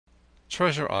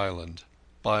Treasure Island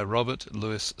by Robert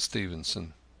Louis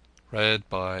Stevenson. Read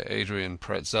by Adrian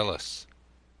Pretzelis.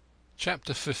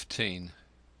 Chapter 15.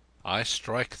 I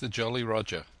Strike the Jolly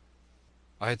Roger.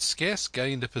 I had scarce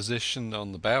gained a position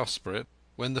on the bowsprit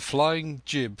when the flying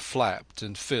jib flapped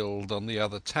and filled on the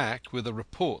other tack with a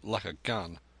report like a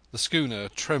gun. The schooner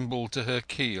trembled to her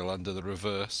keel under the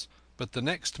reverse, but the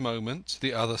next moment,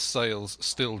 the other sails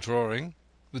still drawing,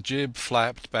 the jib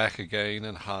flapped back again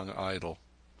and hung idle.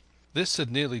 This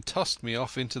had nearly tossed me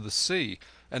off into the sea,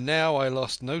 and now I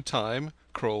lost no time,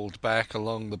 crawled back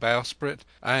along the bowsprit,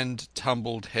 and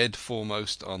tumbled head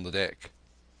foremost on the deck.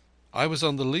 I was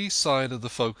on the lee side of the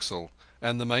forecastle,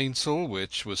 and the mainsail,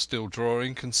 which was still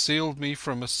drawing, concealed me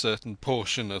from a certain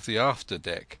portion of the after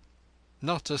deck.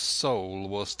 Not a soul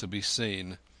was to be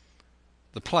seen.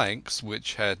 The planks,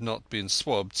 which had not been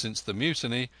swabbed since the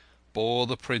mutiny, bore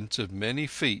the print of many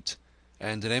feet,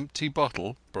 and an empty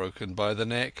bottle, broken by the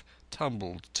neck,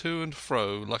 tumbled to and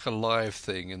fro like a live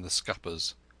thing in the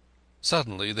scuppers.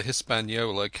 Suddenly the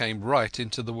Hispaniola came right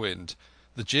into the wind.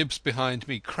 The jibs behind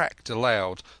me cracked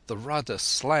aloud, the rudder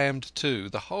slammed to,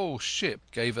 the whole ship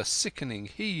gave a sickening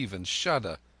heave and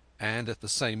shudder, and at the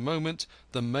same moment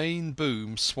the main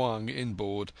boom swung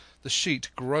inboard, the sheet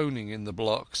groaning in the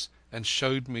blocks, and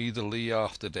showed me the lee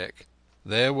after deck.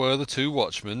 There were the two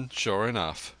watchmen, sure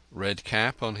enough. Red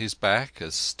Cap on his back,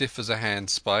 as stiff as a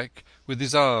handspike, with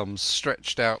his arms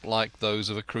stretched out like those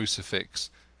of a crucifix,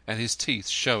 and his teeth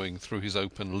showing through his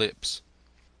open lips.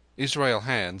 Israel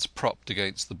Hands propped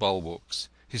against the bulwarks,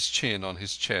 his chin on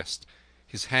his chest,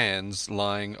 his hands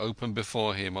lying open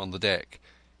before him on the deck,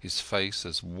 his face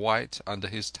as white under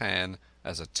his tan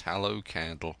as a tallow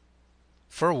candle.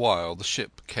 For a while the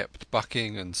ship kept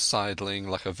bucking and sidling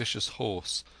like a vicious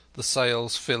horse, the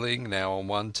sails filling now on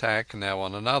one tack, now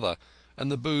on another,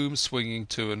 and the boom swinging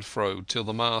to and fro till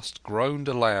the mast groaned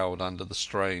aloud under the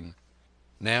strain.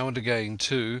 Now and again,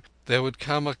 too, there would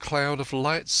come a cloud of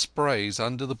light sprays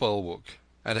under the bulwark,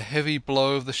 and a heavy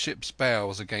blow of the ship's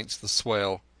bows against the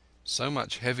swell. So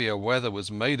much heavier weather was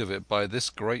made of it by this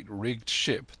great rigged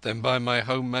ship than by my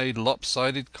home-made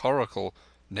lopsided coracle,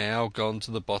 now gone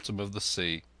to the bottom of the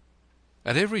sea.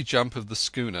 At every jump of the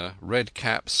schooner Red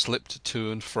Cap slipped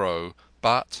to and fro,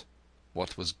 but,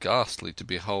 what was ghastly to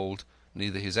behold,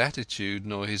 neither his attitude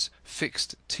nor his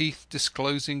fixed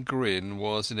teeth-disclosing grin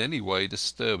was in any way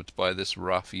disturbed by this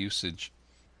rough usage.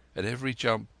 At every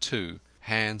jump, too,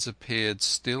 Hands appeared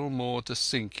still more to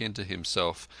sink into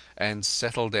himself and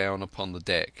settle down upon the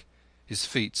deck, his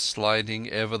feet sliding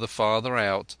ever the farther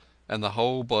out, and the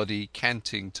whole body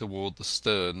canting toward the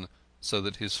stern, so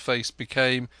that his face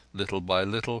became, little by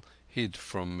little, hid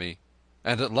from me,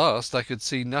 and at last I could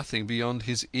see nothing beyond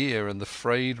his ear and the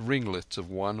frayed ringlet of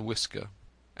one whisker.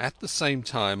 At the same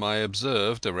time I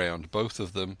observed around both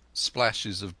of them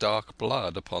splashes of dark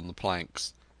blood upon the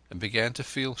planks, and began to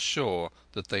feel sure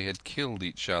that they had killed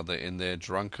each other in their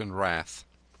drunken wrath.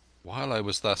 While I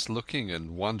was thus looking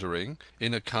and wondering,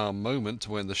 in a calm moment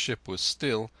when the ship was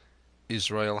still,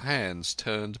 Israel Hands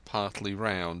turned partly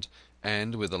round,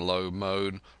 and with a low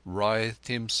moan writhed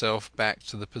himself back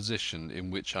to the position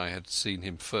in which I had seen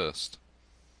him first.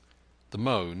 The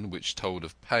moan, which told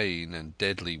of pain and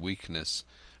deadly weakness,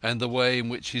 and the way in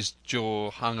which his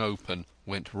jaw hung open,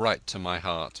 went right to my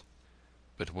heart.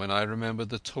 But when I remembered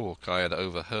the talk I had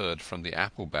overheard from the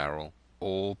apple barrel,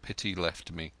 all pity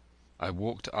left me. I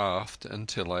walked aft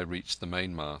until I reached the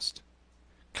mainmast.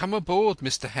 "Come aboard,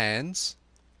 Mr. Hands,"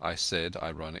 I said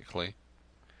ironically.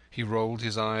 He rolled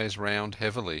his eyes round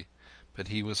heavily, but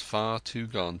he was far too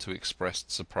gone to express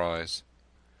surprise.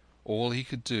 All he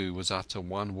could do was utter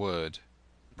one word: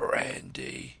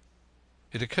 "Brandy."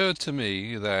 It occurred to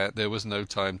me that there was no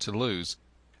time to lose,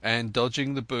 and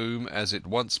dodging the boom as it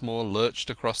once more lurched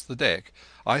across the deck,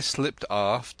 I slipped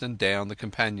aft and down the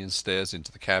companion stairs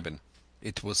into the cabin.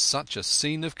 It was such a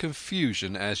scene of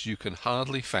confusion as you can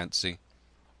hardly fancy.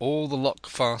 All the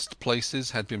lock-fast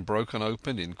places had been broken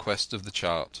open in quest of the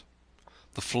chart.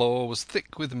 The floor was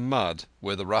thick with mud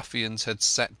where the ruffians had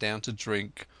sat down to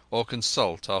drink or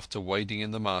consult after wading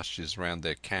in the marshes round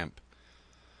their camp.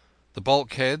 The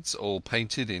bulkheads, all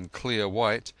painted in clear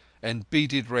white and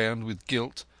beaded round with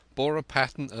gilt, bore a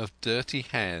pattern of dirty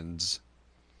hands.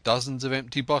 Dozens of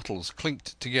empty bottles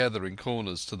clinked together in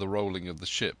corners to the rolling of the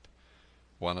ship.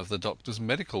 One of the doctor's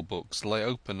medical books lay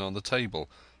open on the table,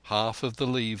 half of the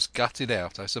leaves gutted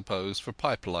out, I suppose, for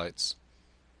pipe lights.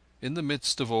 In the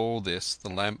midst of all this the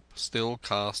lamp still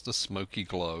cast a smoky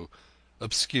glow,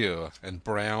 obscure and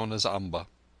brown as umber.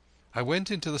 I went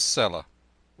into the cellar.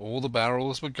 All the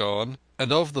barrels were gone,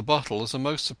 and of the bottles a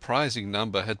most surprising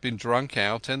number had been drunk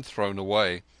out and thrown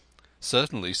away.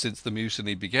 Certainly since the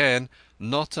mutiny began,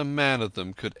 not a man of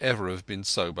them could ever have been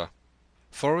sober.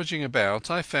 Foraging about,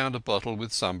 I found a bottle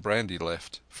with some brandy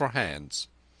left, for Hans,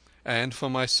 and for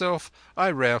myself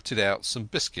I routed out some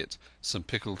biscuit, some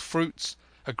pickled fruits,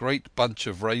 a great bunch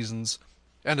of raisins,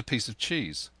 and a piece of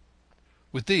cheese.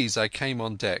 With these I came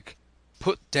on deck,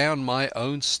 put down my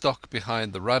own stock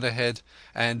behind the rudder head,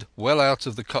 and, well out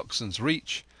of the coxswain's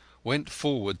reach, went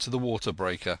forward to the water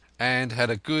breaker and had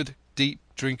a good deep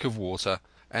drink of water,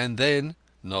 and then,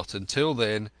 not until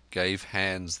then, gave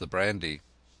Hans the brandy.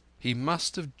 He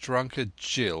must have drunk a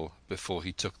gill before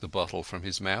he took the bottle from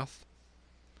his mouth.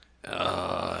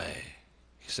 "Aye,"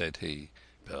 said he,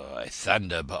 "by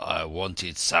thunder, but I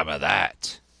wanted some of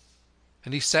that."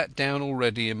 And he sat down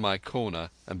already in my corner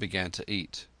and began to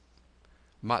eat.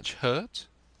 "Much hurt?"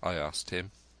 I asked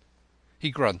him.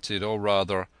 He grunted, or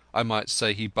rather I might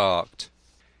say he barked.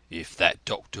 "If that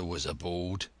doctor was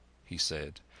aboard," he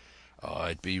said,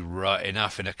 "I'd be right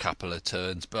enough in a couple of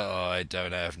turns, but I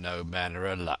don't have no manner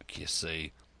of luck, you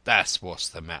see. That's what's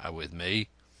the matter with me.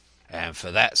 And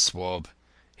for that swab,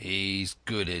 he's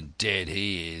good and dead,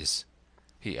 he is,"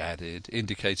 he added,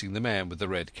 indicating the man with the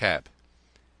red cap.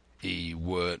 "He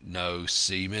weren't no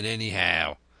seaman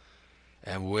anyhow.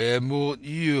 And where mought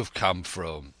you have come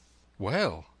from?"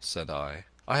 "Well," said I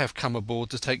have come aboard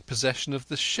to take possession of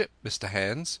this ship, Mr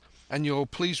Hans, and you'll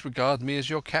please regard me as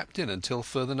your captain until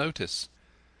further notice."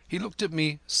 He looked at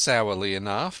me sourly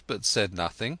enough, but said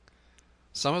nothing.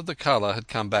 Some of the colour had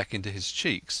come back into his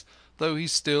cheeks, though he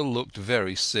still looked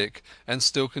very sick, and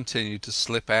still continued to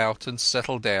slip out and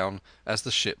settle down as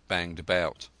the ship banged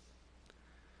about.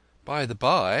 "By the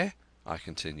by," I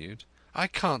continued, "I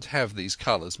can't have these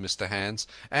colours, Mr Hans,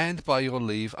 and by your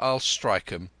leave I'll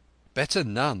strike 'em. Better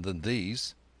none than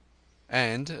these."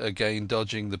 And, again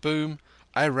dodging the boom,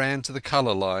 I ran to the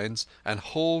colour lines and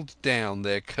hauled down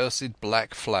their cursed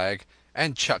black flag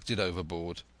and chucked it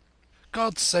overboard.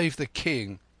 "God save the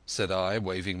King," said I,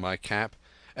 waving my cap,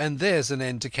 "and there's an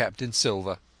end to Captain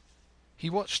Silver." He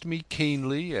watched me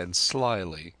keenly and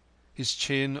slyly, his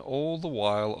chin all the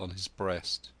while on his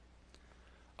breast.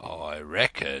 "I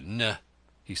reckon,"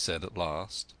 he said at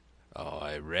last,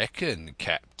 "I reckon,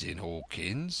 Captain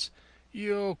Hawkins,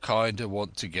 you'll kinder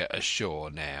want to get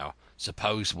ashore now.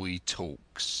 Suppose we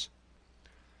talks?"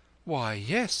 "Why,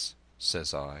 yes,"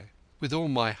 says I, "with all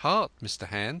my heart, Mr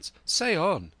Hans. Say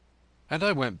on." And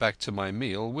I went back to my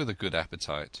meal with a good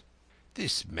appetite.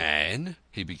 "This man,"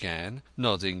 he began,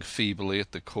 Nodding feebly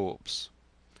at the corpse.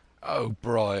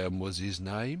 "O'Brien was his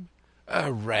name.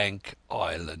 A rank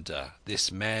islander.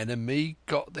 This man and me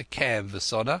got the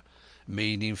canvas on her,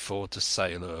 meaning for to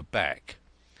sail her back.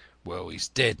 Well, he's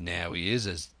dead now, he is,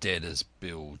 as dead as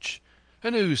bilge.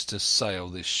 And who's to sail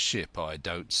this ship I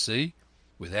don't see.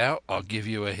 Without, I'll give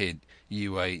you a hint,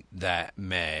 you ain't that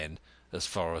man, as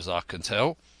far as I can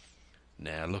tell.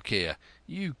 Now look here,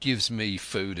 you gives me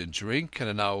food and drink and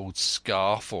an old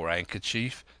scarf or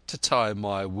handkerchief to tie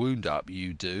my wound up,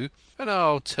 you do, and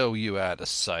I'll tell you how to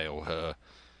sail her.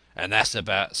 And that's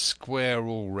about square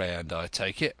all round, I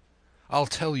take it." "I'll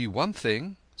tell you one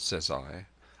thing," says I.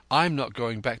 "I'm not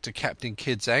going back to Captain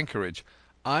Kidd's anchorage.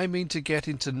 I mean to get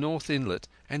into North Inlet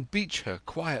and beach her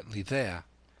quietly there."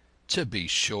 "To be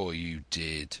sure you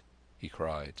did," he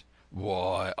cried.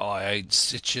 "Why, I ain't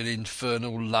sich an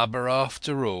infernal lubber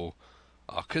after all.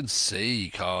 I can see,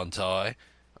 can't I?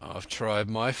 I've tried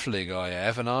my fling, I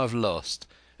have, and I've lost,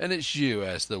 and it's you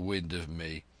has the wind of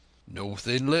me. North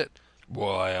Inlet?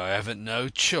 Why, I haven't no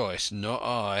choice, not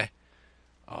I.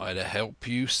 I'd help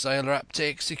you sail her up to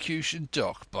Execution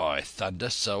Dock, by thunder,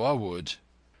 so I would."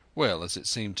 Well, as it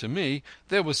seemed to me,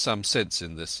 there was some sense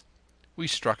in this. We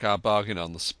struck our bargain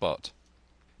on the spot.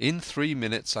 In 3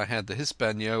 minutes I had the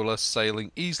Hispaniola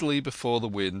sailing easily before the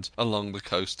wind along the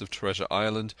coast of Treasure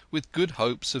Island, with good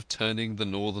hopes of turning the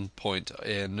northern point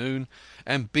ere noon,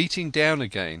 and beating down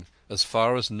again as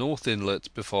far as North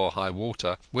Inlet before high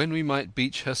water, when we might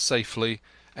beach her safely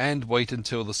and wait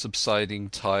until the subsiding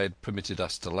tide permitted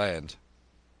us to land.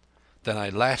 Then I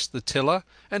lashed the tiller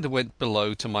and went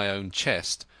below to my own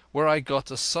chest, where I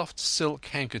got a soft silk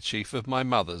handkerchief of my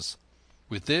mother's.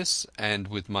 With this, and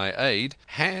with my aid,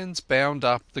 Hans bound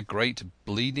up the great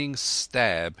bleeding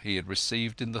stab he had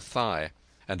received in the thigh,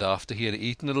 and after he had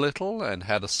eaten a little and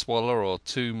had a swallow or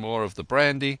two more of the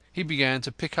brandy, he began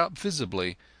to pick up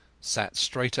visibly, sat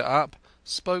straighter up,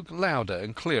 spoke louder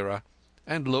and clearer,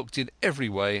 and looked in every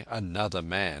way another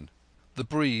man. The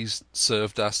breeze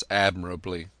served us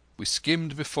admirably. We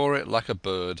skimmed before it like a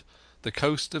bird, the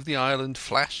coast of the island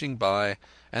flashing by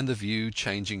and the view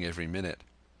changing every minute.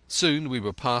 Soon we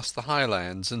were past the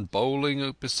highlands and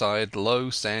bowling beside low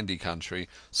sandy country,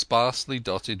 sparsely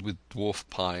dotted with dwarf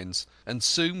pines, and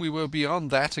soon we were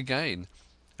beyond that again,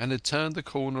 and had turned the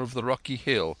corner of the rocky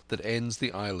hill that ends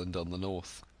the island on the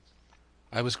north.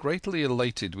 I was greatly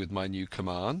elated with my new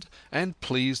command, and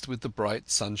pleased with the bright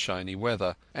sunshiny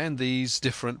weather, and these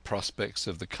different prospects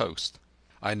of the coast.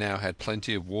 I now had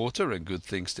plenty of water and good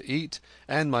things to eat,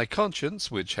 and my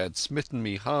conscience, which had smitten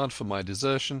me hard for my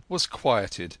desertion, was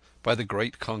quieted by the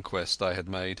great conquest I had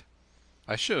made.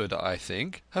 I should, I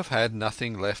think, have had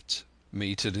nothing left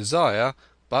me to desire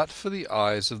but for the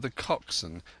eyes of the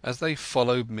coxswain as they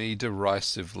followed me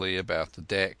derisively about the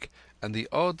deck, and the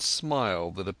odd smile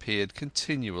that appeared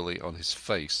continually on his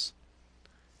face.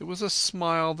 It was a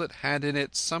smile that had in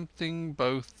it something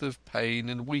both of pain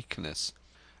and weakness,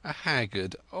 a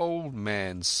haggard old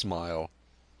man's smile,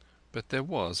 but there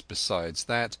was, besides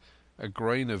that, a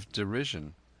grain of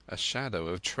derision, a shadow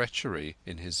of treachery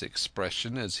in his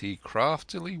expression as he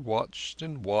craftily watched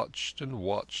and watched and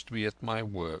watched me at my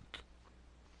work.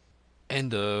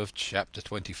 Chapter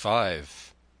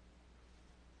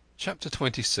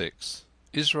 26.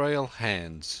 Israel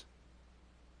Hands.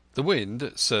 The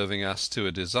wind, serving us to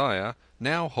a desire,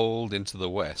 now hauled into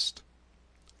the west.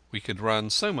 We could run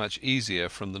so much easier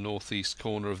from the northeast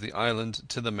corner of the island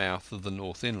to the mouth of the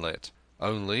north inlet.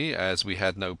 Only, as we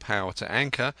had no power to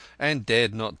anchor, and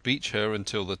dared not beach her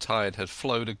until the tide had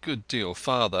flowed a good deal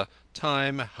farther,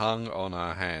 time hung on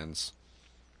our hands.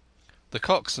 The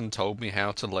coxswain told me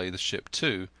how to lay the ship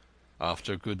to.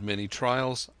 After a good many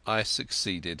trials I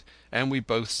succeeded, and we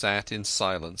both sat in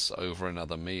silence over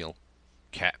another meal.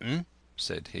 "Captain,"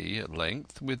 said he at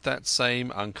length, with that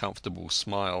same uncomfortable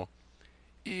smile,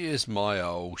 "here's my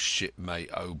old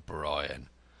shipmate O'Brien.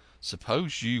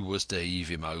 Suppose you was to heave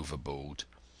him overboard.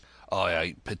 I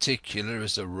ain't particular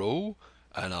as a rule,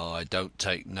 and I don't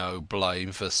take no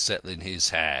blame for settling his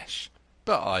hash,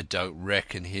 but I don't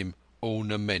reckon him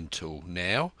ornamental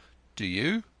now, do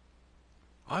you?"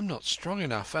 "I'm not strong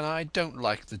enough, and I don't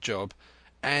like the job,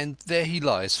 and there he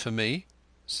lies for me,"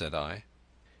 said I.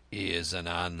 "Here's an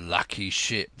unlucky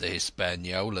ship, the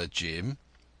Hispaniola, Jim,"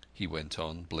 he went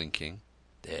on, blinking.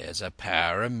 "There's a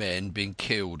power of men been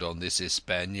killed on this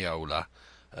Hispaniola,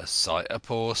 a sight of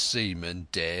poor seamen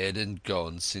dead and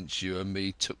gone since you and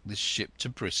me took this ship to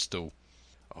Bristol.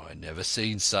 I never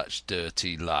seen such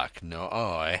dirty luck, not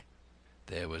I.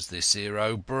 There was this here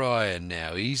O'Brien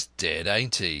now, he's dead,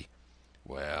 ain't he?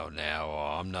 Well, now,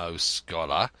 I'm no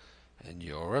scholar, and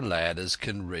you're a lad as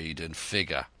can read and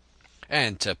figure.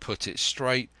 And to put it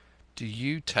straight, do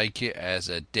you take it as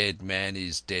a dead man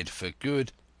is dead for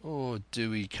good, or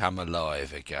do he come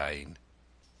alive again?"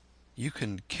 "You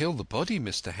can kill the body,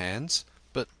 Mr. Hands,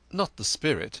 but not the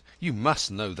spirit. You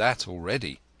must know that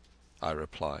already," I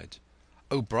replied.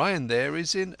 "O'Brien there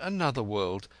is in another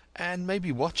world, and may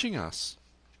be watching us."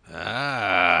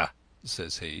 "Ah,"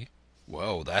 says he.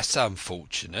 "Well, that's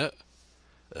unfortunate.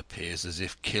 Appears as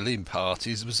if killing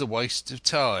parties was a waste of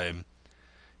time.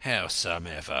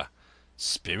 Howsomever,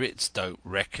 spirits don't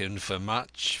reckon for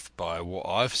much by what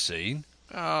I've seen.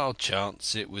 I'll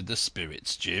chance it with the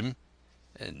spirits, Jim.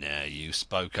 And now you've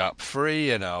spoke up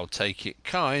free, and I'll take it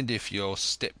kind if you'll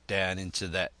step down into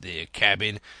that there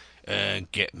cabin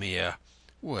and get me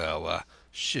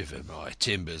shiver my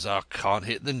timbers, I can't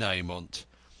hit the name on't.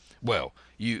 Well,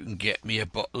 you can get me a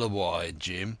bottle of wine,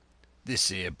 Jim. This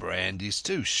here brandy's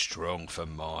too strong for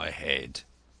my head."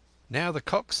 Now the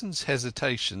coxswain's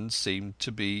hesitation seemed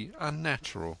to be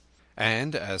unnatural,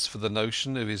 and as for the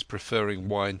notion of his preferring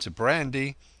wine to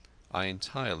brandy, I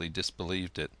entirely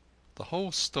disbelieved it. The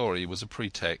whole story was a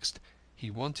pretext.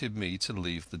 He wanted me to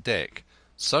leave the deck.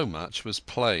 So much was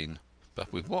plain,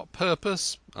 but with what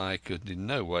purpose I could in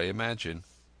no way imagine.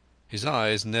 His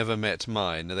eyes never met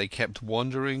mine. They kept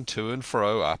wandering to and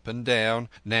fro, up and down,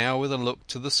 now with a look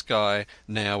to the sky,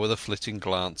 now with a flitting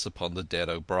glance upon the dead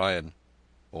O'Brien.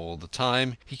 All the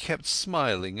time he kept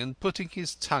smiling and putting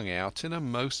his tongue out in a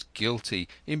most guilty,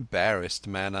 embarrassed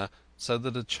manner, so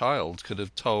that a child could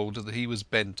have told that he was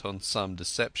bent on some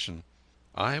deception.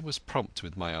 I was prompt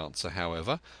with my answer,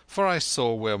 however, for I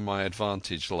saw where my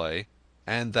advantage lay,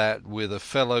 and that with a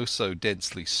fellow so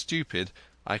densely stupid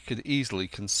I could easily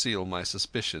conceal my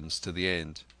suspicions to the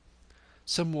end.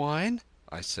 "Some wine?"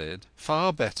 I said.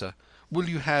 "Far better. Will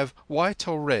you have white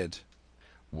or red?"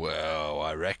 "Well,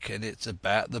 I reckon it's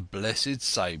about the blessed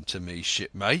same to me,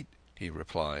 shipmate," he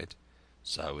replied.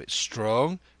 "So it's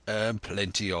strong and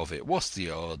plenty of it. What's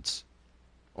the odds?"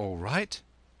 "All right,"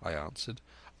 I answered.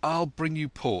 "I'll bring you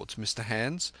port, Mr.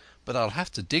 Hands, but I'll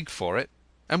have to dig for it,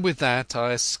 and with that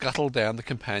I scuttled down the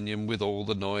companion with all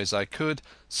the noise I could,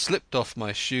 slipped off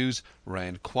my shoes,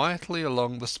 ran quietly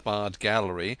along the sparred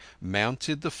gallery,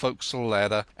 mounted the forecastle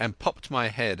ladder, and popped my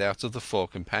head out of the fore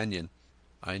companion.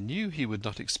 I knew he would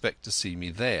not expect to see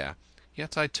me there,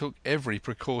 yet I took every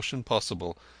precaution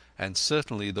possible, and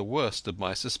certainly the worst of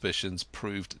my suspicions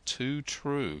proved too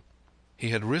true. He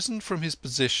had risen from his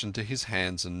position to his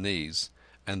hands and knees,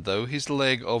 and though his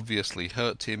leg obviously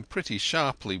hurt him pretty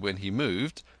sharply when he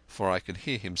moved, for I could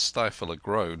hear him stifle a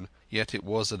groan, yet it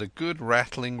was at a good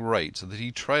rattling rate that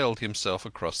he trailed himself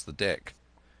across the deck.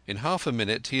 In half a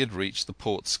minute he had reached the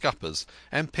port scuppers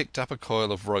and picked up a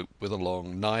coil of rope with a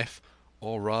long knife,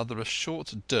 or rather a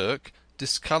short dirk,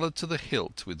 discoloured to the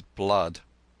hilt with blood.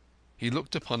 He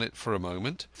looked upon it for a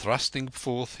moment, thrusting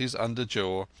forth his under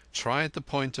jaw, tried the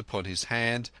point upon his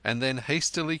hand, and then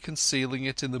hastily concealing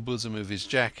it in the bosom of his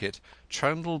jacket,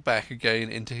 trundled back again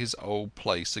into his old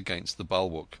place against the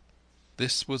bulwark.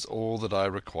 This was all that I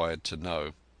required to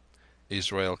know.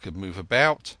 Israel could move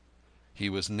about. He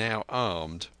was now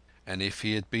armed, and if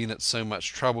he had been at so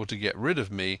much trouble to get rid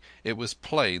of me, it was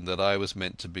plain that I was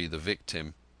meant to be the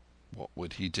victim. What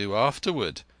would he do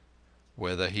afterward?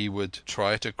 Whether he would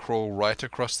try to crawl right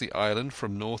across the island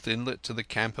from North Inlet to the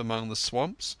camp among the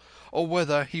swamps, or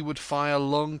whether he would fire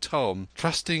Long Tom,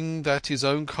 trusting that his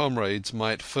own comrades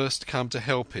might first come to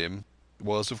help him,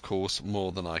 was of course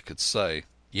more than I could say.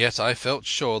 Yet I felt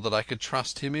sure that I could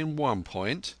trust him in one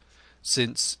point,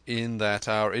 since in that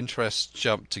our interests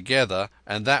jumped together,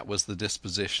 and that was the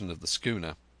disposition of the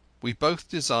schooner. We both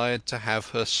desired to have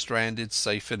her stranded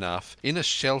safe enough in a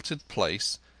sheltered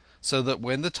place, so that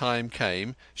when the time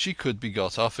came she could be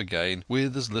got off again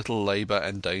with as little labour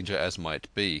and danger as might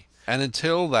be. And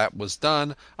until that was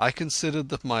done I considered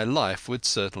that my life would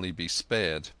certainly be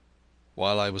spared.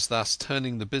 While I was thus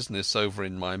turning the business over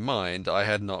in my mind I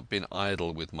had not been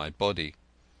idle with my body.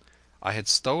 I had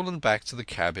stolen back to the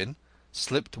cabin,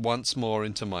 slipped once more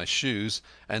into my shoes,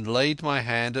 and laid my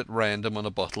hand at random on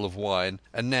a bottle of wine,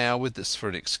 and now, with this for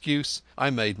an excuse, I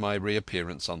made my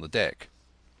reappearance on the deck.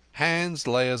 Hans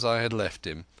lay as I had left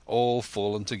him, all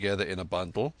fallen together in a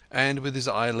bundle, and with his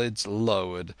eyelids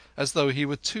lowered, as though he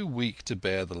were too weak to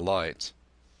bear the light.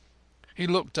 He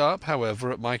looked up, however,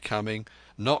 at my coming,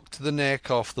 knocked the neck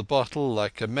off the bottle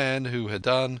like a man who had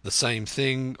done the same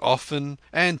thing often,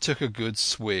 and took a good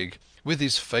swig, with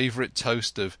his favourite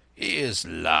toast of "Here's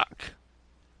luck."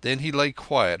 Then he lay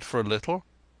quiet for a little,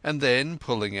 and then,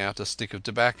 pulling out a stick of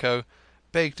tobacco,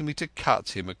 begged me to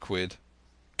cut him a quid.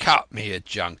 "Cut me a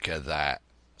junk of that,"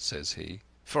 says he,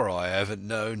 "for I haven't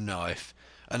no knife,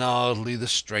 and hardly the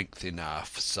strength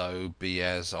enough, so be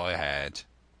as I had.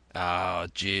 Ah,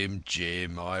 Jim,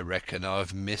 Jim, I reckon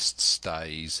I've missed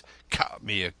stays. Cut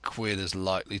me a quid as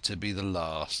likely to be the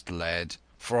last, lad,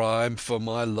 for I'm for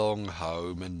my long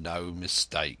home and no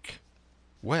mistake."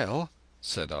 "Well,"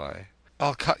 said I,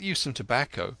 "I'll cut you some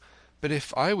tobacco, but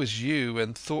if I was you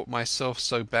and thought myself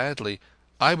so badly,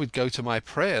 I would go to my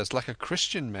prayers like a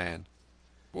Christian man."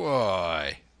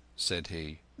 "Why?" said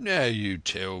he. "Now you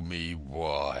tell me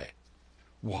why."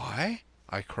 "Why?"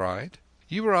 I cried.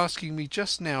 "You were asking me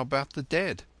just now about the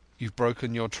dead. You've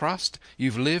broken your trust.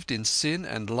 You've lived in sin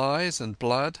and lies and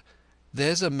blood.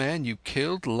 There's a man you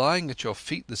killed lying at your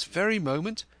feet this very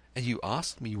moment, and you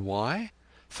ask me why?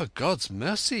 For God's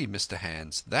mercy, Mr.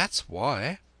 Hans, that's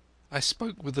why." I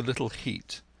spoke with a little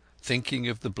heat, thinking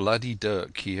of the bloody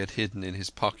dirk he had hidden in his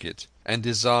pocket, and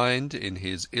designed, in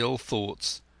his ill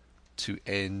thoughts, to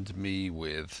end me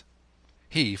with.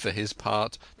 He, for his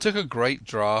part, took a great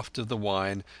draught of the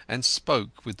wine and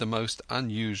spoke with the most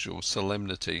unusual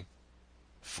solemnity.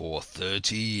 "For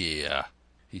 30 year,"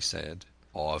 he said,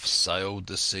 "I've sailed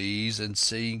the seas and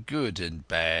seen good and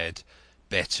bad,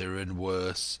 better and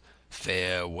worse,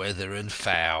 fair weather and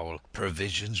foul,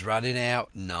 provisions running out,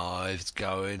 knives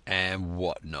going, and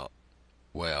what not.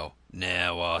 Well,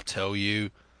 now I tell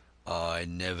you, I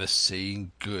never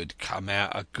seen good come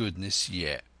out of goodness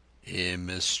yet. Him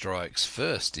as strikes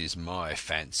first is my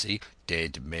fancy.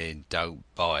 Dead men don't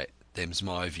bite. Them's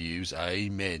my views.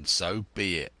 Amen. So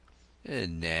be it.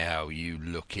 And now you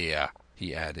look here,"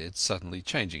 he added, suddenly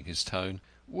changing his tone.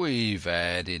 "We've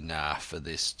had enough of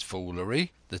this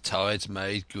foolery. The tide's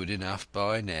made good enough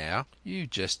by now. You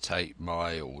just take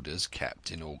my orders,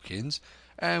 Captain Hawkins,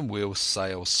 and we'll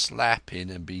sail slap in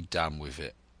and be done with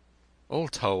it." All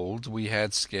told, we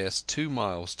had scarce 2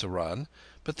 miles to run,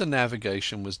 but the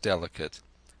navigation was delicate.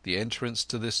 The entrance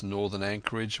to this northern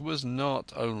anchorage was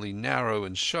not only narrow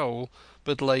and shoal,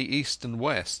 but lay east and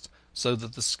west, so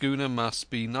that the schooner must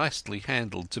be nicely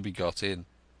handled to be got in.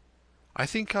 I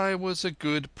think I was a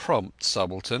good prompt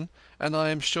subaltern, and I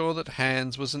am sure that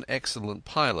Hans was an excellent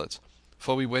pilot,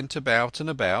 for we went about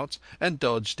and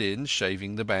dodged in,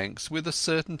 shaving the banks, with a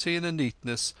certainty and a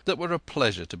neatness that were a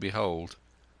pleasure to behold.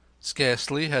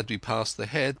 Scarcely had we passed the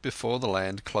head before the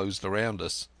land closed around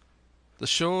us. The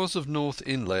shores of North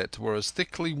Inlet were as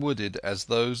thickly wooded as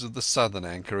those of the southern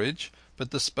anchorage,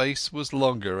 but the space was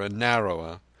longer and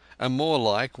narrower, and more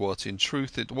like what in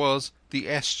truth it was, the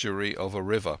estuary of a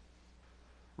river.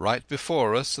 Right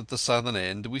before us, at the southern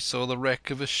end, we saw the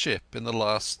wreck of a ship in the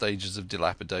last stages of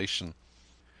dilapidation.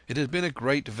 It had been a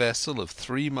great vessel of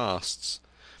 3 masts,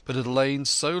 but had lain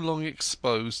so long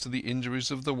exposed to the injuries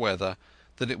of the weather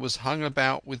that it was hung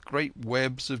about with great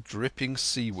webs of dripping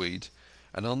seaweed,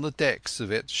 and on the decks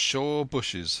of it shore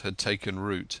bushes had taken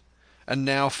root, and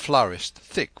now flourished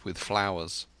thick with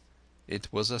flowers. It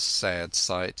was a sad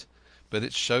sight, but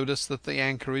it showed us that the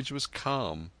anchorage was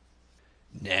calm.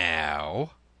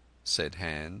 "Now," said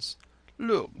Hans,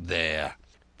 "look there.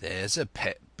 There's a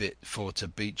pet bit for to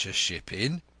beach a ship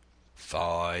in.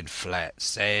 Fine flat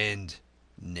sand,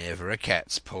 never a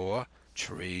cat's paw,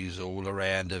 trees all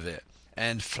around of it,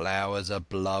 and flowers a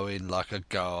blowing like a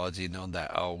garden on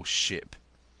that old ship."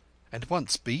 "And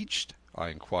once beached," I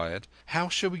inquired, "how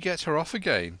shall we get her off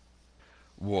again?"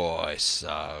 "Why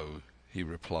so," he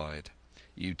replied.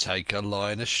 "You take a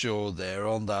line ashore there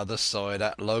on the other side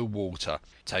at low water,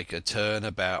 take a turn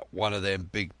about one of them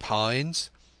big pines,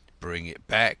 bring it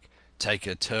back, take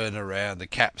a turn round the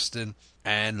capstan,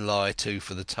 and lie to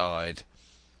for the tide.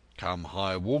 Come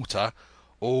high water,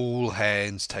 all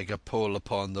hands take a pull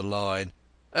upon the line,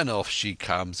 and off she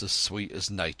comes as sweet as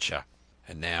nature.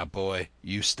 And now, boy,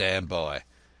 you stand by.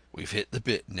 We've hit the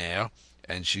bit now,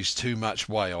 and she's too much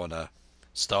way on her.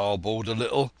 Starboard a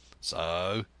little,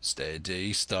 so,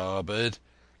 steady, starboard.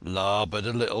 Larboard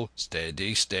a little,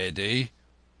 steady, steady."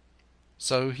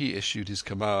 So he issued his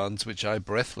commands, which I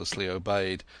breathlessly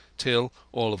obeyed, till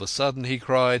all of a sudden he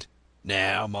cried,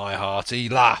 "Now, my hearty,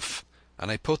 luff!"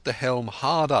 and I put the helm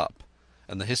hard up,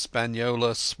 and the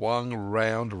Hispaniola swung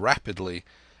round rapidly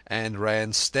and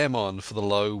ran stem on for the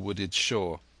low wooded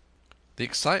shore. The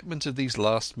excitement of these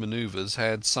last manoeuvres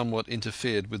had somewhat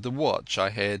interfered with the watch I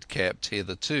had kept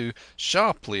hitherto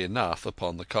sharply enough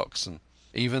upon the coxswain.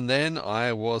 Even then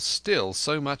I was still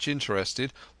so much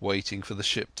interested, waiting for the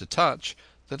ship to touch,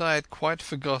 that I had quite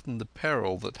forgotten the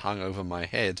peril that hung over my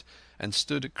head, and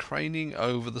stood craning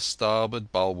over the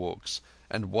starboard bulwarks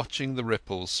and watching the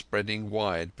ripples spreading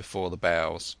wide before the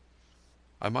bows.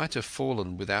 I might have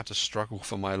fallen without a struggle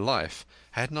for my life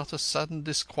had not a sudden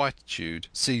disquietude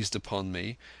seized upon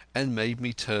me and made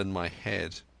me turn my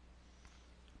head.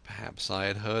 Perhaps I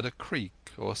had heard a creak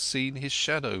or seen his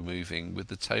shadow moving with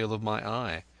the tail of my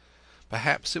eye.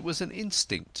 Perhaps it was an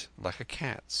instinct like a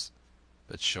cat's.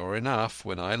 But sure enough,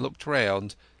 when I looked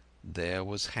round, there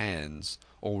was Hans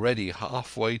already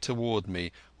halfway toward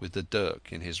me with the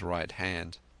dirk in his right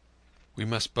hand. We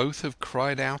must both have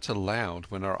cried out aloud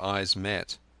when our eyes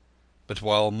met, but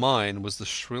while mine was the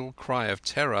shrill cry of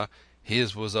terror,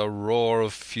 his was a roar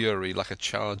of fury like a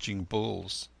charging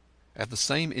bull's. At the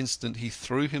same instant he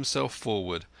threw himself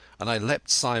forward, and I leapt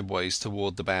sideways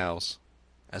toward the bows.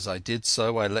 As I did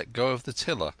so I let go of the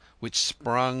tiller, which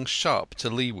sprung sharp to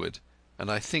leeward,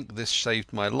 and I think this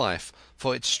saved my life,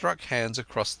 for it struck Hans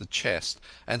across the chest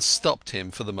and stopped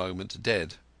him for the moment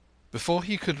dead. Before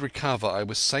he could recover I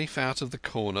was safe out of the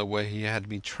corner where he had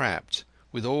me trapped,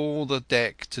 with all the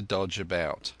deck to dodge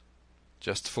about.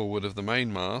 Just forward of the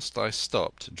mainmast I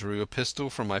stopped, drew a pistol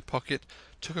from my pocket,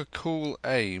 took a cool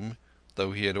aim,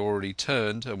 though he had already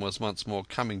turned and was once more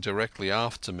coming directly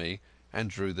after me, and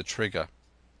drew the trigger.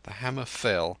 The hammer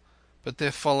fell, but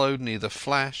there followed neither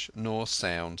flash nor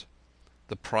sound.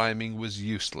 The priming was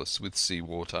useless with sea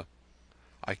water.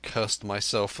 I cursed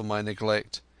myself for my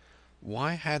neglect.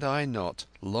 Why had I not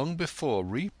long before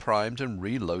reprimed and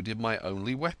reloaded my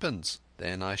only weapons?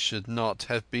 Then I should not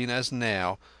have been as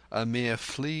now, a mere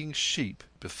fleeing sheep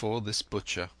before this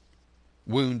butcher.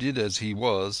 Wounded as he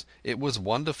was, it was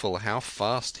wonderful how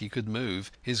fast he could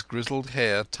move, his grizzled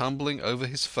hair tumbling over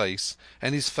his face,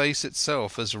 and his face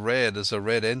itself as red as a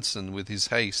red ensign with his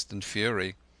haste and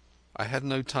fury. I had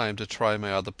no time to try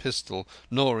my other pistol,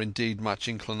 nor indeed much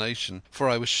inclination, for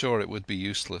I was sure it would be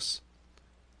useless.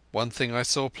 One thing I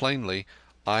saw plainly: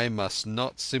 I must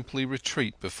not simply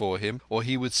retreat before him, or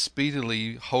he would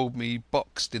speedily hold me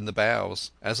boxed in the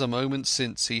bows, as a moment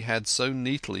since he had so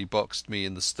neatly boxed me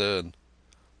in the stern.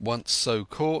 Once so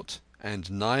caught,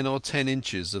 and 9 or 10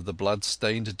 inches of the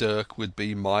blood-stained dirk would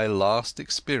be my last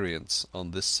experience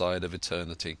on this side of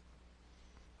eternity.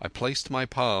 I placed my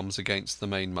palms against the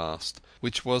mainmast,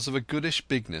 which was of a goodish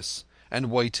bigness, and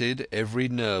waited, every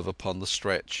nerve upon the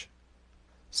stretch.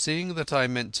 Seeing that I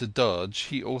meant to dodge,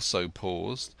 he also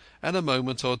paused, and a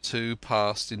moment or two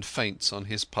passed in feints on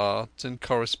his part and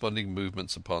corresponding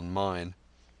movements upon mine.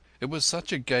 It was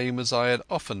such a game as I had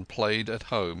often played at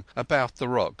home about the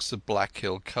rocks of Black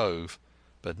Hill Cove,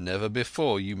 but never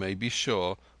before, you may be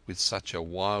sure, with such a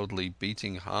wildly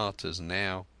beating heart as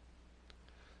now.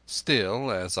 Still,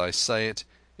 as I say,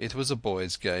 it was a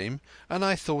boy's game, and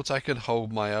I thought I could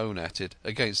hold my own at it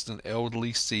against an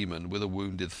elderly seaman with a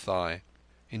wounded thigh.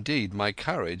 Indeed, my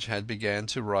courage had begun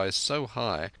to rise so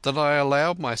high that I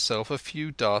allowed myself a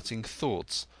few darting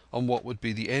thoughts on what would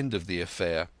be the end of the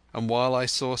affair, and while I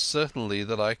saw certainly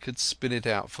that I could spin it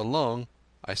out for long,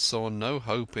 I saw no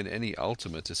hope in any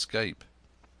ultimate escape.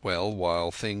 Well,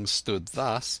 while things stood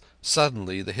thus,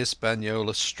 suddenly the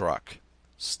Hispaniola struck,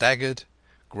 staggered,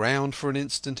 ground for an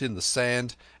instant in the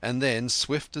sand, and then,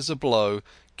 swift as a blow,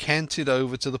 canted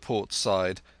over to the port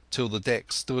side, till the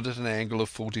deck stood at an angle of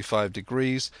 45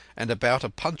 degrees, and about a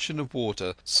puncheon of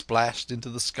water splashed into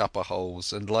the scupper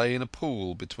holes and lay in a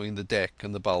pool between the deck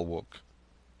and the bulwark.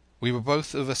 We were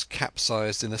both of us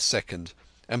capsized in a second,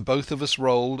 and both of us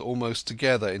rolled almost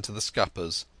together into the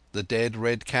scuppers, the dead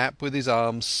Red Cap with his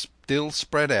arms still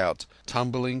spread out,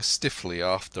 tumbling stiffly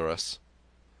after us.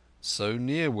 So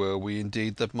near were we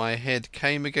indeed that my head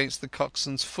came against the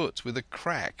coxswain's foot with a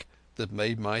crack that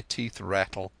made my teeth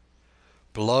rattle.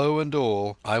 Blow and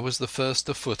all, I was the first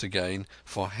afoot again,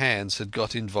 for hands had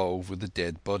got involved with the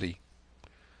dead body.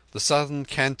 The sudden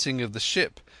canting of the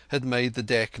ship had made the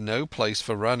deck no place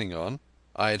for running on.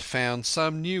 I had found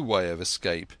some new way of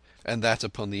escape, and that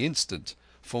upon the instant,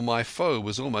 for my foe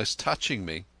was almost touching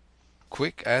me.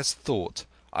 Quick as thought,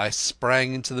 I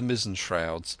sprang into the mizzen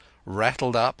shrouds,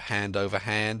 rattled up hand over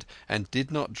hand, and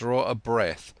did not draw a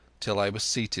breath till I was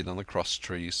seated on the cross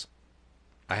trees.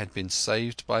 I had been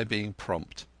saved by being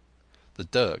prompt. The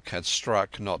dirk had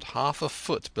struck not half a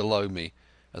foot below me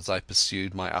as I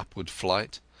pursued my upward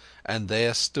flight, and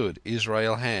there stood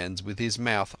Israel Hands with his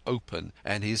mouth open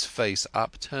and his face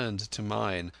upturned to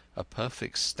mine, a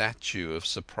perfect statue of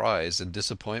surprise and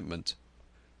disappointment.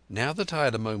 Now that I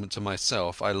had a moment to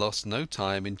myself, I lost no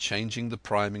time in changing the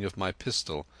priming of my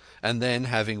pistol, and then,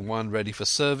 having one ready for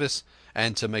service,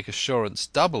 and to make assurance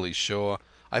doubly sure,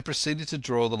 I proceeded to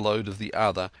draw the load of the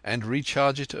other and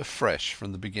recharge it afresh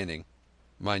from the beginning.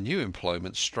 My new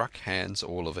employment struck Hands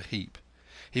all of a heap.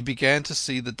 He began to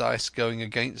see the dice going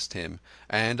against him,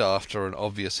 and after an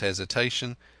obvious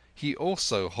hesitation he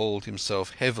also hauled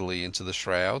himself heavily into the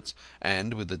shrouds,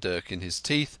 and, with the dirk in his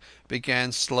teeth,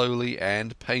 began slowly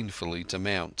and painfully to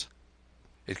mount.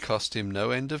 It cost him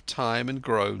no end of time and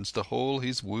groans to haul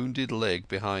his wounded leg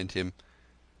behind him,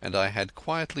 and I had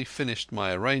quietly finished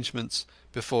my arrangements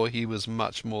before he was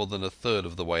much more than a third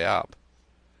of the way up.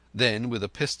 Then, with a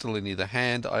pistol in either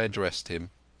hand, I addressed him.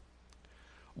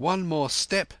 "One more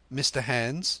step, Mr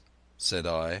Hands," said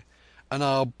I, "and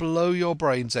I'll blow your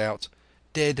brains out.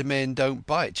 Dead men don't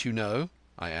bite, you know,"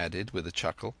 I added with a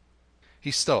chuckle.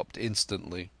 He stopped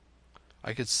instantly.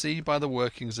 I could see by the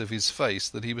workings of his face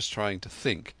that he was trying to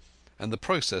think, and the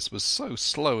process was so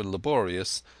slow and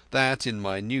laborious that, in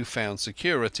my new-found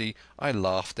security, I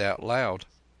laughed out loud.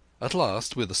 At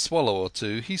last, with a swallow or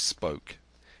two, he spoke,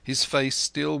 his face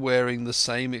still wearing the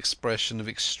same expression of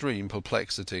extreme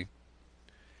perplexity.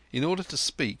 In order to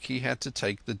speak he had to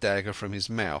take the dagger from his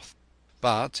mouth,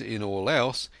 but in all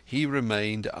else he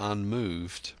remained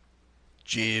unmoved.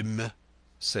 "Jim,"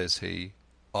 says he,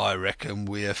 "I reckon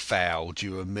we're fouled,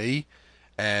 you and me,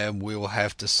 and we'll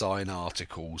have to sign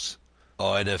articles.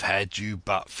 I'd have had you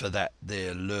but for that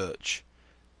there lurch,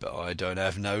 but I don't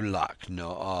have no luck,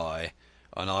 not I,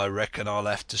 and I reckon I'll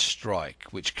have to strike,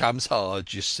 which comes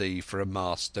hard, you see, for a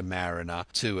master mariner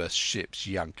to a ship's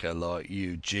yunker like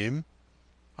you, Jim."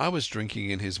 I was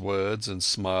drinking in his words and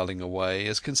smiling away,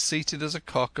 as conceited as a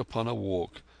cock upon a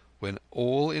walk, when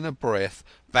all in a breath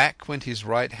back went his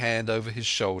right hand over his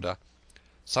shoulder.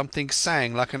 Something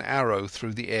sang like an arrow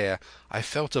through the air. I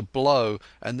felt a blow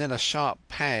and then a sharp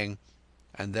pang,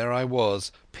 and there I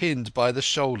was, pinned by the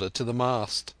shoulder to the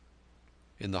mast.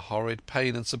 In the horrid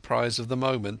pain and surprise of the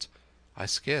moment—I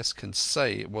scarce can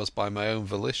say it was by my own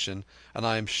volition, and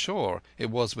I am sure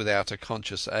it was without a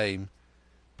conscious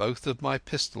aim—both of my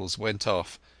pistols went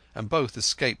off, and both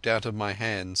escaped out of my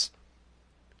hands.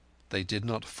 They did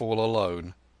not fall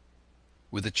alone.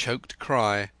 With a choked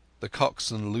cry the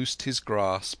coxswain loosed his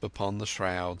grasp upon the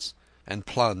shrouds and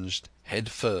plunged head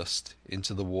first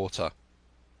into the water.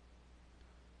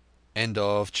 End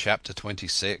of chapter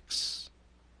 26.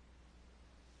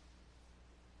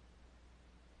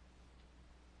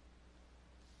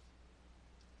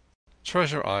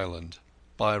 Treasure Island.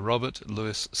 by Robert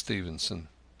Louis Stevenson.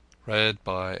 Read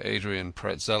by Adrian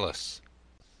Pretzelis.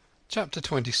 Chapter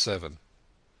 27.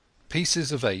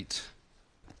 Pieces of 8.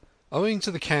 Owing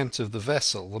to the cant of the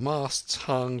vessel, the masts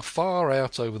hung far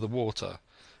out over the water,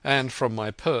 and from my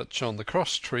perch on the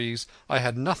cross trees I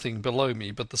had nothing below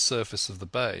me but the surface of the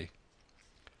bay.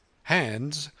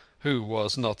 Hans, who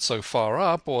was not so far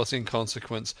up, was in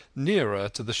consequence nearer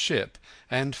to the ship,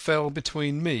 and fell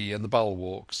between me and the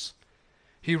bulwarks.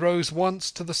 He rose once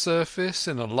to the surface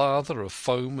in a lather of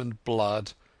foam and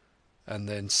blood, and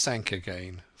then sank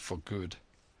again for good.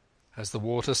 As the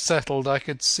water settled I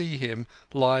could see him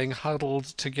lying huddled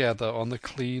together on the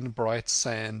clean bright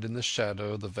sand in the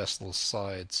shadow of the vessel's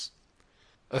sides.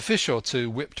 A fish or two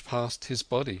whipped past his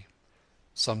body.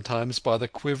 Sometimes by the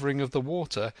quivering of the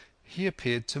water he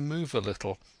appeared to move a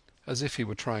little, as if he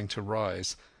were trying to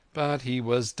rise, but he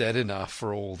was dead enough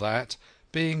for all that,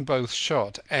 being both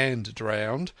shot and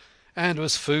drowned, and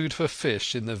was food for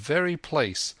fish in the very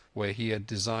place where he had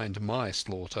designed my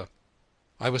slaughter.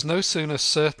 I was no sooner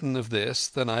certain of this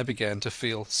than I began to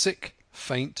feel sick,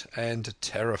 faint, and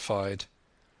terrified.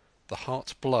 The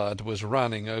hot blood was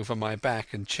running over my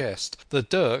back and chest. The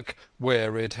dirk,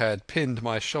 where it had pinned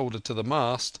my shoulder to the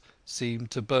mast,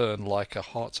 seemed to burn like a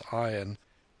hot iron.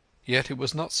 Yet it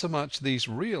was not so much these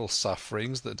real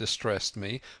sufferings that distressed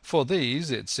me, for these,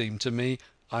 it seemed to me,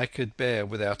 I could bear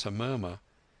without a murmur.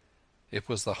 It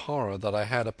was the horror that I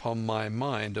had upon my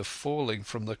mind of falling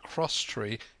from the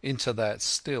cross-tree into that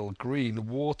still green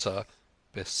water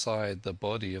beside the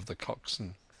body of the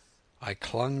coxswain. I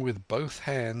clung with both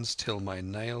hands till my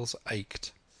nails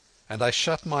ached, and I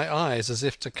shut my eyes as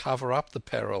if to cover up the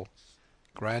peril.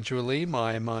 Gradually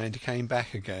my mind came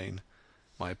back again.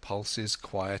 My pulses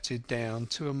quieted down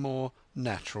to a more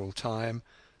natural time,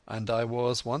 and I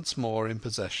was once more in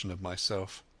possession of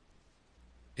myself.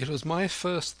 It was my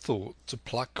first thought to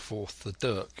pluck forth the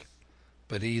dirk,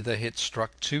 but either it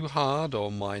struck too hard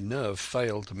or my nerve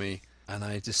failed me, and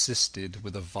I desisted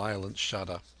with a violent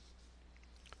shudder.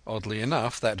 Oddly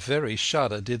enough, that very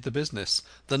shudder did the business.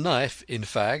 The knife, in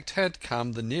fact, had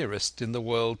come the nearest in the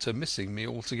world to missing me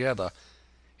altogether.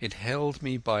 It held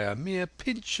me by a mere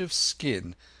pinch of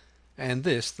skin, and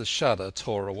this the shudder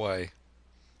tore away.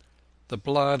 The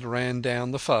blood ran down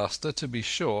the faster, to be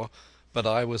sure, but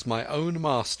I was my own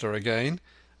master again,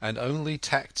 and only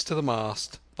tacked to the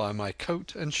mast by my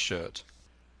coat and shirt.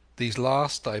 These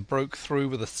last I broke through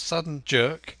with a sudden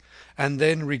jerk, and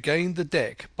then regained the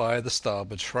deck by the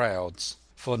starboard shrouds.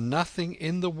 For nothing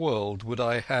in the world would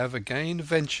I have again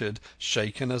ventured,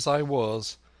 shaken as I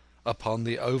was, upon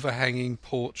the overhanging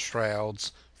port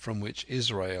shrouds from which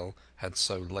Israel had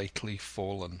so lately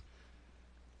fallen.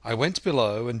 I went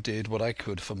below and did what I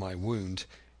could for my wound.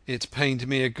 It pained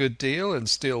me a good deal and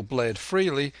still bled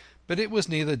freely, but it was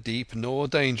neither deep nor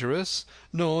dangerous,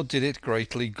 nor did it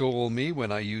greatly gall me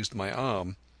when I used my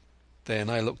arm.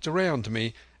 Then I looked around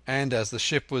me, and as the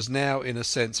ship was now in a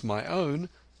sense my own,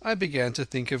 I began to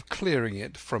think of clearing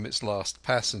it from its last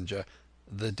passenger,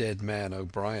 the dead man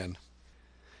O'Brien.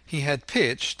 He had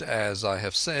pitched, as I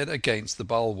have said, against the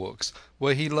bulwarks,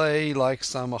 where he lay like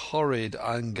some horrid,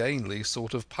 ungainly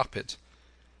sort of puppet.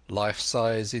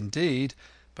 Life-size indeed,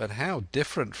 but how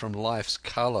different from life's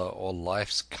colour or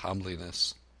life's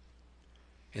comeliness.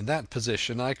 In that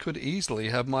position I could easily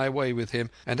have my way with him,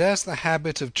 and as the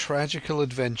habit of tragical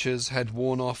adventures had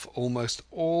worn off almost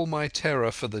all my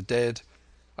terror for the dead,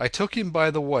 I took him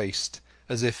by the waist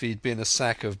as if he'd been a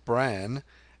sack of bran,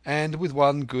 and with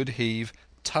one good heave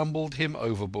tumbled him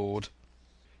overboard.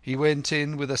 He went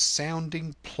in with a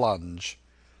sounding plunge.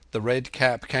 The red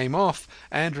cap came off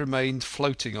and remained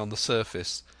floating on the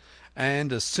surface,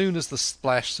 and as soon as the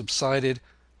splash subsided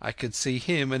I could see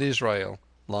him and Israel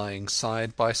lying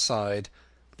side by side,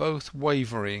 both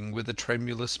wavering with the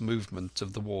tremulous movement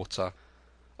of the water.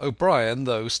 O'Brien,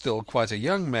 though still quite a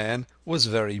young man, was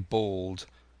very bald.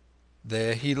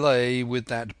 There he lay with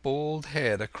that bald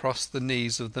head across the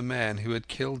knees of the man who had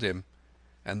killed him,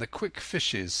 and the quick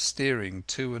fishes steering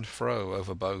to and fro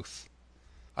over both.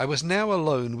 I was now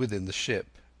alone within the ship.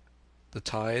 The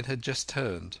tide had just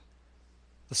turned.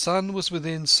 The sun was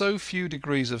within so few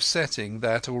degrees of setting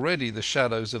that already the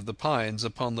shadows of the pines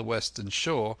upon the western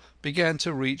shore began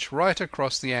to reach right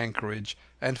across the anchorage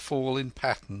and fall in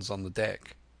patterns on the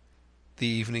deck. The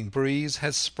evening breeze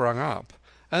had sprung up,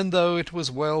 and though it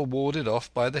was well warded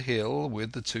off by the hill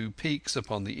with the two peaks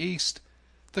upon the east,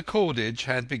 the cordage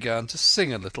had begun to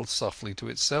sing a little softly to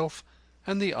itself,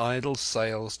 and the idle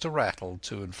sails to rattle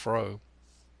to and fro.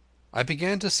 I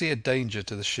began to see a danger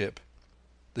to the ship.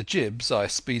 The jibs I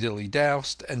speedily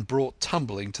doused and brought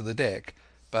tumbling to the deck,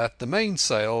 but the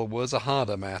mainsail was a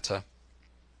harder matter.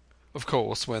 Of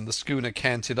course, when the schooner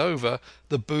canted over,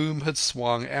 the boom had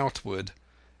swung outward,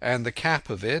 and the cap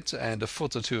of it and a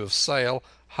foot or two of sail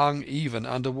hung even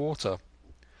under water.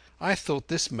 I thought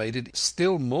this made it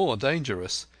still more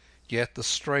dangerous, yet the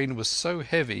strain was so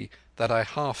heavy that I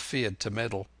half feared to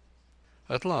meddle.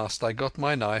 At last I got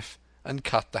my knife and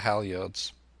cut the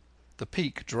halyards. The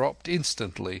peak dropped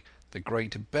instantly, the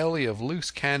great belly of loose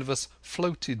canvas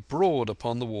floated broad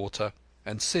upon the water,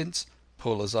 and since,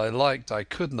 pull as I liked, I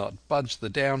could not budge the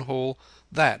downhaul,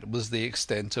 that was the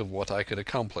extent of what I could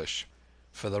accomplish.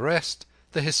 For the rest,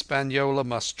 the Hispaniola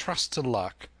must trust to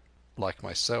luck, like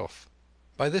myself.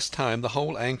 By this time the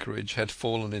whole anchorage had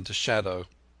fallen into shadow.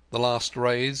 The last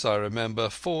rays, I remember,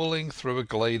 falling through a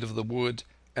glade of the wood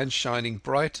and shining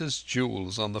bright as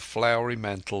jewels on the flowery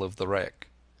mantle of the wreck.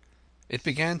 It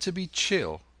began to be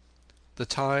chill. The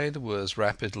tide was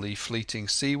rapidly fleeting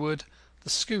seaward, the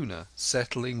schooner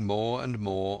settling more and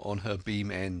more on her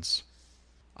beam ends.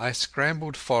 I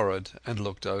scrambled forward and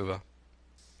looked over.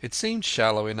 It seemed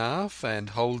shallow enough,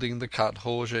 and holding the cut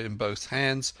hawser in both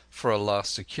hands for a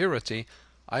last security,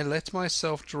 I let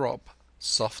myself drop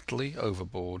softly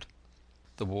overboard.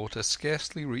 The water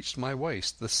scarcely reached my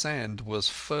waist, the sand was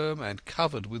firm and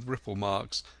covered with ripple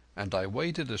marks, and I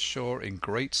waded ashore in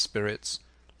great spirits,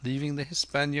 leaving the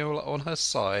Hispaniola on her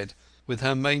side with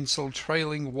her mainsail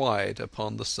trailing wide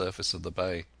upon the surface of the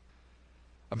bay.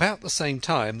 About the same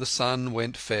time the sun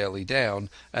went fairly down,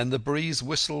 and the breeze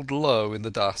whistled low in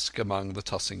the dusk among the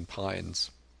tossing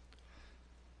pines.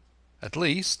 At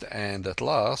least, and at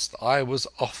last, I was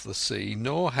off the sea,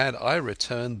 nor had I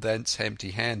returned thence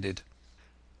empty-handed.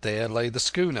 There lay the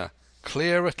schooner,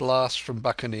 clear at last from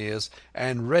buccaneers,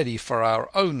 and ready for our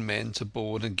own men to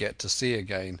board and get to sea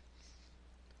again.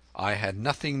 I had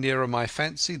nothing nearer my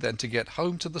fancy than to get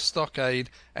home to the stockade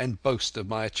and boast of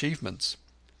my achievements.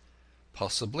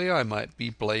 Possibly I might be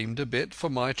blamed a bit for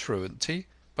my truancy,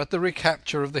 but the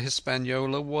recapture of the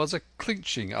Hispaniola was a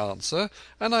clinching answer,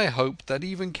 and I hoped that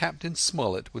even Captain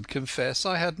Smollett would confess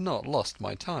I had not lost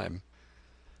my time.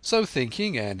 So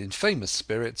thinking, and in famous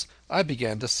spirits, I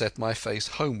began to set my face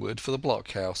homeward for the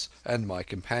blockhouse and my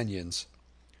companions.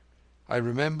 I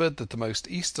remembered that the most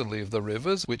easterly of the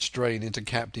rivers which drain into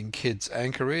Captain Kidd's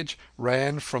anchorage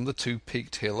ran from the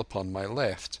two-peaked hill upon my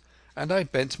left, and I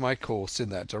bent my course in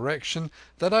that direction,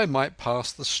 that I might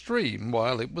pass the stream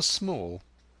while it was small.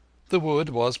 The wood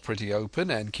was pretty open,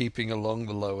 and keeping along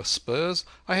the lower spurs,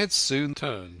 I had soon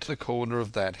turned the corner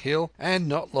of that hill, and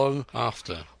not long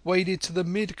after waded to the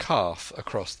mid-calf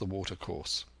across the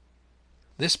watercourse.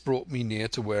 This brought me near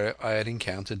to where I had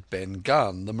encountered Ben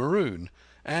Gunn, the Maroon,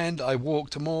 and I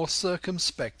walked more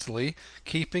circumspectly,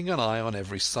 keeping an eye on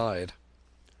every side.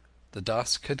 The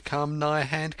dusk had come nigh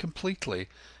hand completely,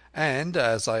 and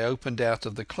as I opened out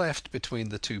of the cleft between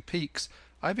the two peaks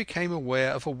I became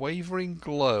aware of a wavering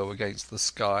glow against the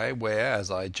sky where,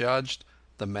 as I judged,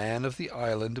 the man of the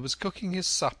island was cooking his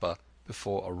supper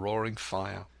before a roaring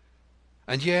fire.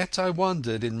 And yet I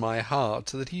wondered in my heart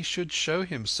that he should show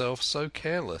himself so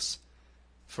careless,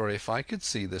 for if I could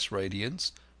see this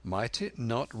radiance, might it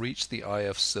not reach the Eye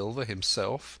of Silver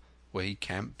himself, where he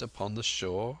camped upon the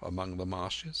shore among the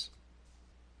marshes?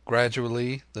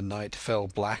 Gradually the night fell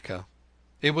blacker.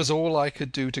 It was all I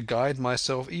could do to guide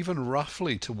myself even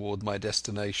roughly toward my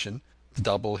destination. The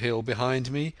double hill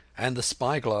behind me and the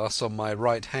spyglass on my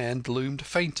right hand loomed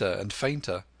fainter and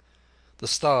fainter. The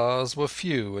stars were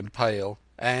few and pale,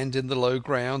 and in the low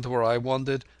ground where I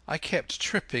wandered I kept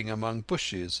tripping among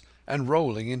bushes and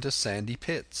rolling into sandy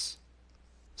pits.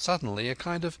 Suddenly a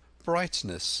kind of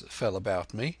brightness fell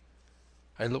about me.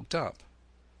 I looked up.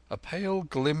 A pale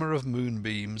glimmer of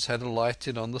moonbeams had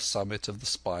alighted on the summit of the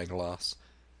spyglass,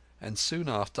 and soon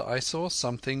after I saw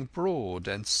something broad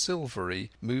and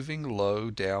silvery moving low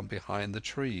down behind the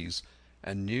trees,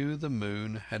 and knew the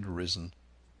moon had risen.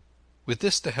 With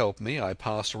this to help me I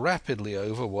passed rapidly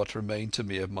over what remained to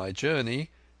me of my journey,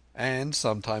 and,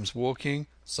 sometimes walking,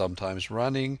 sometimes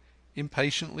running,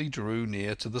 impatiently drew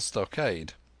near to the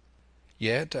stockade.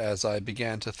 Yet as I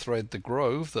began to thread the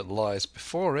grove that lies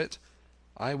before it,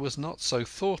 I was not so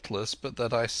thoughtless but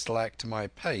that I slacked my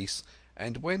pace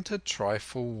and went a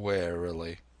trifle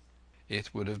warily.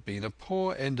 It would have been a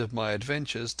poor end of my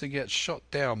adventures to get shot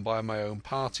down by my own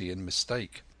party in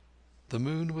mistake. The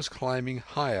moon was climbing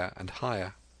higher and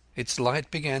higher. Its light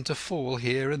began to fall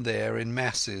here and there in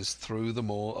masses through the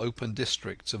more open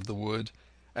districts of the wood,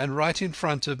 and right in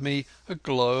front of me a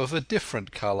glow of a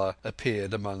different colour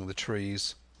appeared among the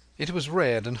trees. It was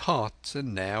red and hot,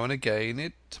 and now and again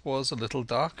it was a little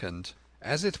darkened,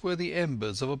 as it were the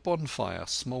embers of a bonfire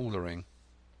smouldering.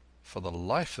 For the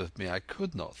life of me I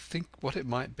could not think what it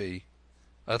might be.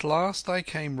 At last I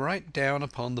came right down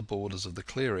upon the borders of the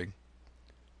clearing.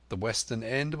 The western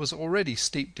end was already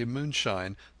steeped in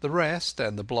moonshine. The rest,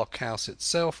 and the blockhouse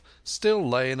itself, still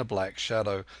lay in a black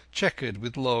shadow, checkered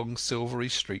with long silvery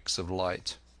streaks of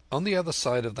light. On the other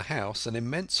side of the house an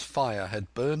immense fire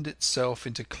had burned itself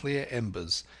into clear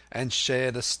embers, and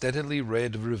shed a steadily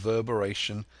red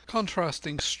reverberation,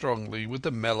 contrasting strongly with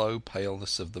the mellow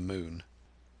paleness of the moon.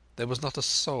 There was not a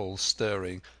soul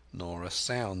stirring, nor a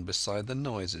sound beside the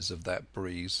noises of that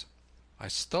breeze. I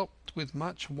stopped with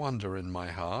much wonder in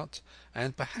my heart,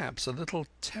 and perhaps a little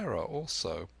terror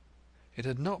also. It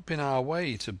had not been our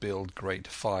way to build great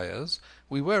fires.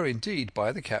 We were indeed,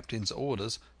 by the captain's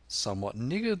orders, somewhat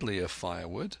niggardly of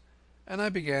firewood, and I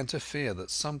began to fear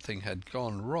that something had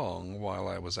gone wrong while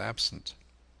I was absent.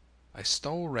 I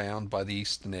stole round by the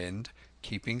eastern end,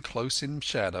 keeping close in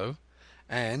shadow,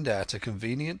 and at a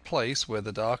convenient place where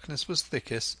the darkness was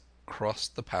thickest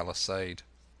crossed the palisade.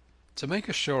 To make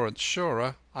assurance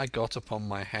surer, I got upon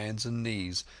my hands and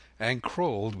knees and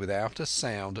crawled without a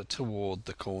sound toward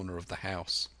the corner of the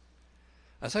house.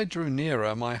 As I drew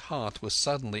nearer my heart was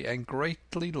suddenly and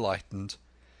greatly lightened.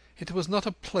 It was not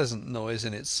a pleasant noise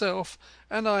in itself,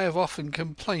 and I have often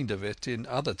complained of it in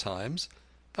other times,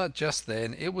 but just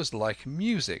then it was like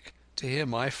music to hear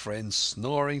my friends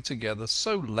snoring together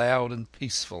so loud and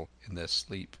peaceful in their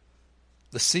sleep.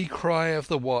 The sea cry of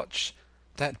the watch,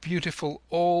 that beautiful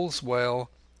 "All's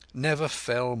well," never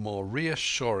fell more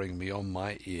reassuringly on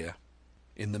my ear.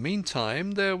 In the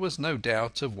meantime there was no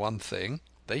doubt of one thing: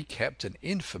 they kept an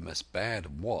infamous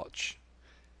bad watch.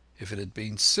 If it had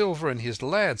been Silver and his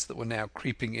lads that were now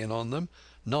creeping in on them,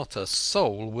 not a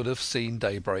soul would have seen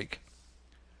daybreak.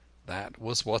 That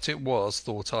was what it was,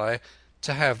 thought I,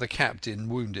 to have the captain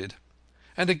wounded,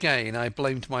 and again I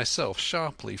blamed myself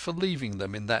sharply for leaving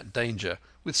them in that danger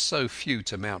with so few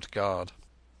to mount guard.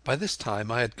 By this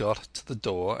time I had got to the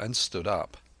door and stood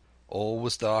up. All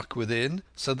was dark within,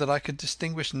 so that I could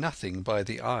distinguish nothing by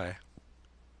the eye.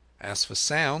 As for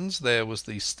sounds, there was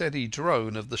the steady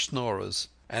drone of the schnoorers,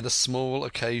 and a small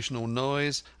occasional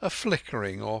noise, a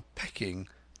flickering or pecking,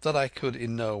 that I could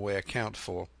in no way account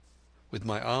for. With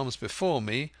my arms before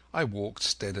me I walked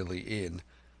steadily in.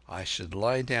 I should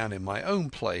lie down in my own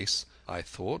place, I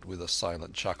thought with a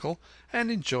silent chuckle,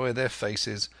 and enjoy their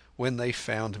faces when they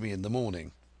found me in the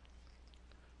morning.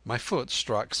 My foot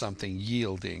struck something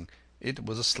yielding. It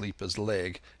was a sleeper's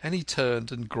leg, and he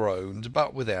turned and groaned,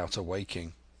 but without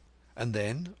awaking. And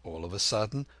then, all of a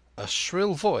sudden, a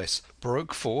shrill voice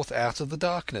broke forth out of the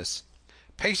darkness.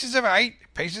 "Pieces of 8,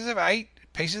 pieces of 8,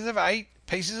 pieces of 8,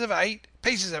 pieces of 8,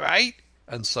 pieces of 8,"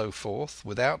 and so forth,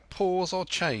 without pause or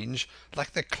change,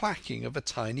 like the clacking of a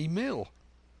tiny mill.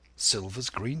 Silver's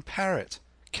green parrot!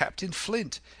 Captain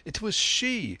Flint! It was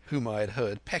she whom I had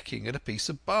heard pecking at a piece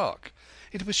of bark.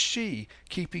 It was she,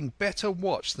 keeping better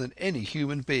watch than any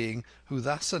human being, who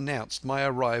thus announced my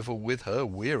arrival with her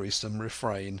wearisome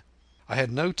refrain. I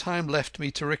had no time left me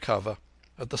to recover.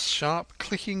 At the sharp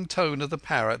clicking tone of the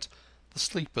parrot the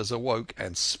sleepers awoke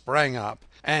and sprang up,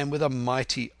 and with a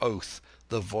mighty oath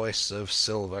the voice of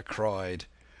Silver cried,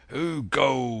 "Who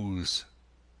goes?"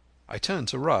 I turned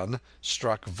to run,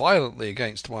 struck violently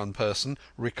against one person,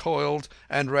 recoiled,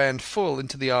 and ran full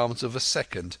into the arms of a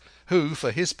second, who,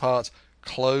 for his part,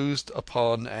 closed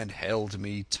upon and held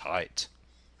me tight.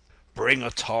 "Bring a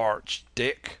torch,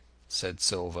 Dick," said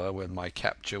Silver, when my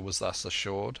capture was thus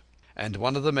assured. And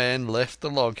one of the men left the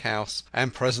log house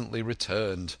and presently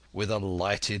returned with a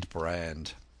lighted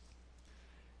brand.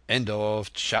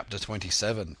 Chapter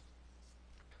 27.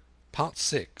 Part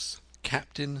 6.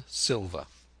 Captain Silver.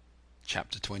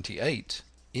 Chapter 28.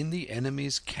 In the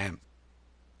enemy's camp.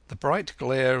 The bright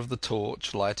glare of the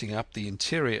torch lighting up the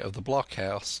interior of the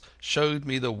blockhouse showed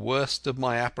me the worst of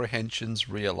my apprehensions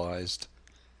realized.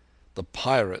 The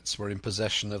pirates were in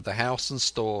possession of the house and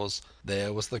stores.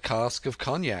 There was the cask of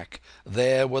cognac.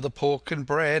 There were the pork and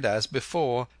bread as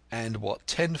before, and what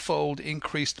tenfold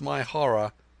increased my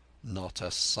horror, not a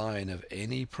sign of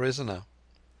any prisoner.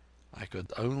 I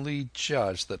could only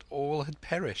judge that all had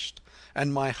perished,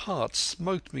 and my heart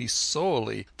smote me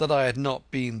sorely that I had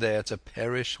not been there to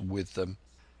perish with them.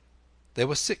 There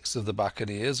were 6 of the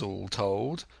buccaneers all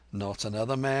told. Not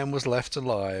another man was left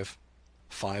alive.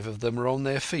 5 of them were on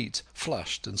their feet,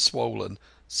 flushed and swollen,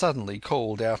 suddenly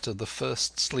called out of the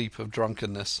first sleep of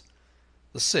drunkenness.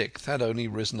 The 6th had only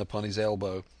risen upon his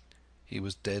elbow. He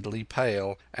was deadly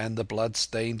pale, and the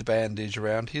blood-stained bandage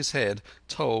round his head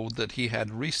told that he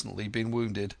had recently been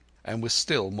wounded, and was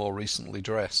still more recently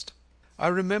dressed. I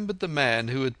remembered the man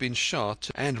who had been shot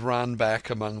and run back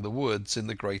among the woods in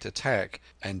the great attack,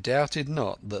 and doubted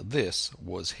not that this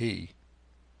was he.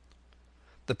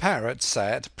 The parrot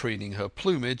sat preening her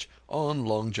plumage on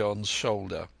Long John's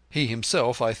shoulder. He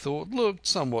himself, I thought, looked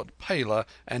somewhat paler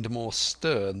and more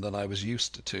stern than I was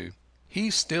used to. He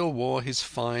still wore his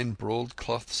fine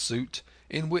broadcloth suit,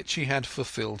 in which he had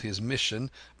fulfilled his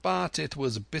mission, but it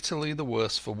was bitterly the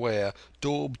worse for wear,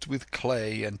 daubed with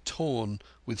clay and torn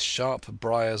with sharp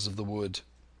briars of the wood.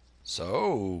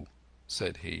 "So,"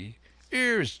 said he,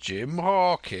 "here's Jim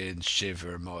Hawkins,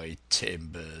 shiver my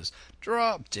timbers.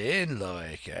 Dropped in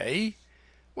like, eh?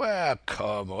 Well,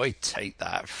 come, I take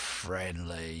that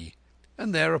friendly."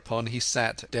 And thereupon he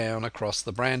sat down across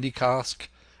the brandy cask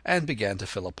and began to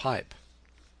fill a pipe.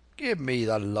 "Give me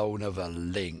the loan of a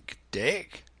link,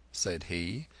 Dick," said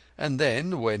he, and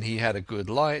then, when he had a good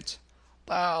light,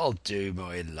 "That'll do,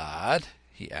 my lad,"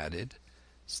 he added.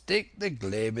 "Stick the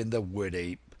glim in the wood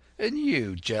heap, and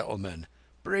you, gentlemen,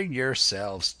 bring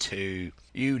yourselves to.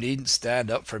 You needn't stand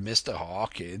up for Mr.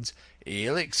 Hawkins.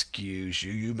 He'll excuse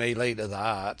you, you may lay to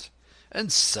that.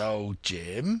 And so,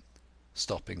 Jim,"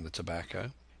 stopping the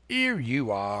tobacco, "here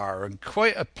you are, and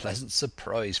quite a pleasant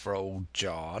surprise for old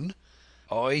John.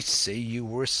 I see you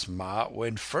were smart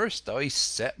when first I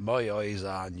set my eyes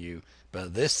on you,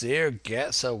 but this here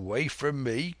gets away from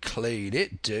me clean,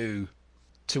 it do."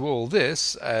 To all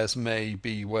this, as may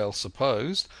be well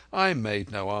supposed, I made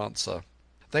no answer.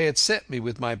 They had set me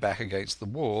with my back against the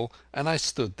wall, and I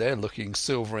stood there looking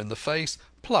Silver in the face,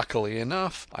 pluckily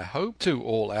enough, I hope, to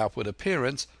all outward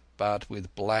appearance, but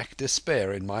with black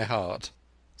despair in my heart.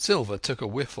 Silver took a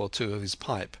whiff or two of his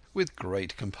pipe with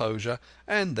great composure,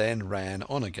 and then ran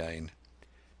on again.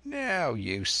 "Now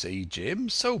you see, Jim,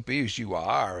 so be as you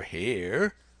are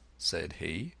here," said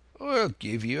he, "I'll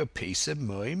give you a piece of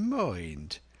my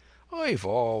mind. I've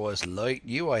always liked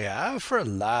you, I have, for a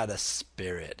lad of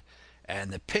spirit,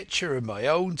 and the picture of my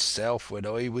own self when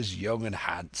I was young and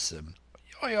handsome.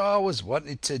 I always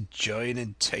wanted to join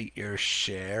and take your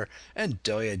share and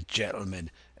die a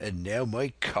gentleman, and now,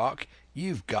 my cock,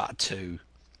 you've got to.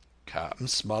 Captain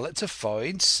Smollett's a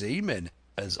fine seaman,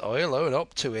 as I'll own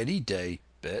up to any day,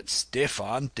 but stiff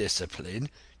on discipline.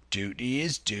 Duty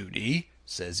is duty,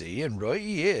 says he, and right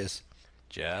he is.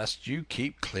 Just you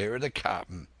keep clear of the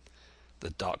captain.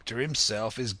 The doctor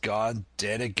himself is gone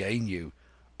dead again you.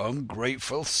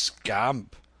 Ungrateful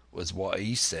scamp, was what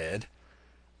he said.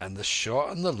 And the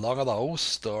short and the long of the whole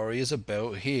story is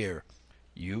about here.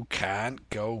 You can't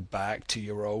go back to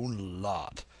your own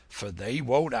lot, for they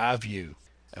won't have you.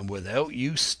 And without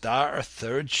you start a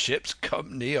third ship's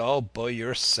company all by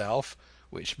yourself,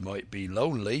 which might be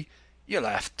lonely, you'll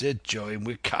have to join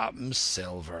with Captain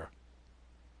Silver."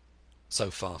 So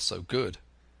far so good.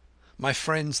 My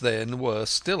friends then were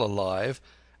still alive,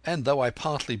 and though I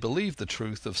partly believed the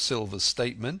truth of Silver's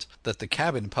statement that the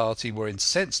cabin party were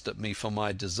incensed at me for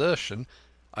my desertion,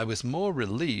 I was more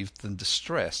relieved than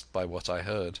distressed by what I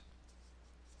heard.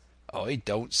 "I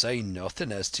don't say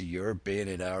nothing as to your being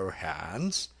in our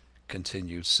hands,"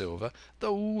 continued Silver,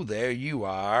 "though there you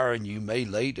are, and you may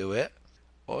lay to it.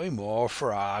 I'm all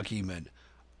for argument.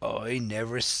 I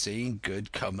never seen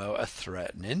good come out of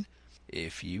threatening.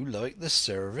 If you like the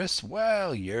service,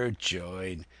 well, you're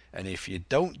joined, and if you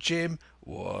don't, Jim,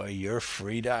 why, you're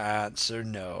free to answer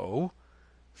no.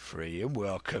 Free and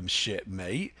welcome,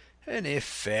 shipmate, and if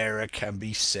fairer can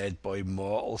be said by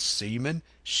mortal seamen,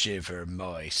 shiver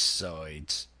my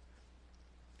sides."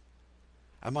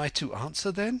 "Am I to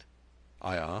answer, then?"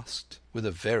 I asked, with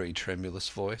a very tremulous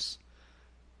voice.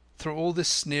 Through all this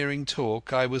sneering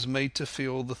talk I was made to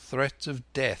feel the threat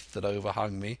of death that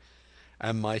overhung me,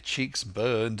 and my cheeks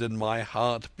burned and my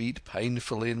heart beat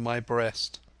painfully in my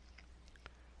breast.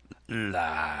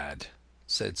 "Lad,"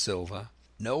 said Silver,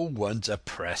 "no one's a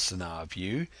pressing of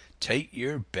you. Take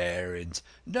your bearings.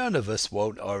 None of us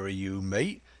won't hurry you,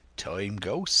 mate. Time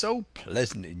goes so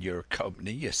pleasant in your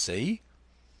company, you see."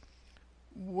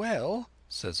 "Well,"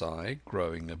 says I,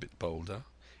 growing a bit bolder,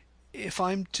 "if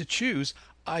I'm to choose,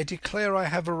 I declare I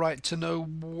have a right to know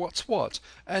what's what,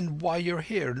 and why you're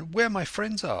here, and where my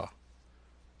friends are."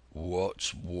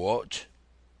 "What's what?"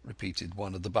 repeated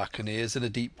one of the buccaneers in a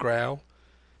deep growl.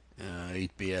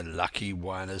 "I'd be a lucky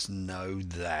one as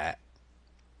knowed that."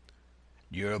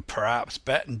 "You'll perhaps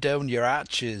batten down your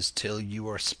hatches till you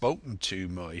are spoken to,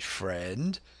 my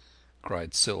friend,"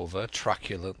 cried Silver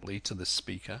truculently to the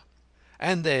speaker.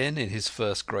 And then, in his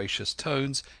first gracious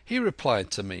tones, he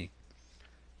replied to me.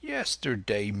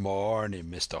 "Yesterday morning,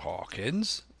 Mr.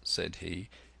 Hawkins," said he,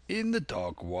 "in the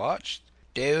dog watch,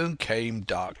 down came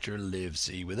Dr.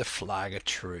 Livesey with a flag of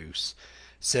truce.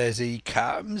 Says he,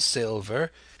 'Captain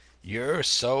Silver, you're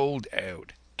sold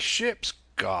out. Ship's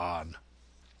gone.'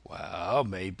 Well,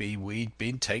 maybe we'd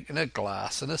been taking a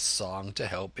glass and a song to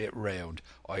help it round.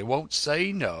 I won't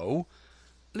say no.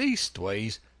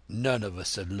 Leastways, none of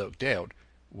us had looked out.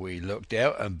 We looked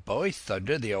out, and by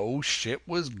thunder, the old ship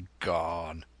was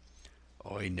gone.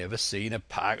 I never seen a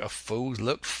pack of fools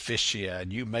look fishier,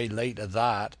 and you may lay to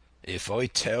that if I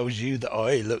tells you that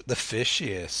I looked the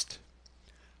fishiest.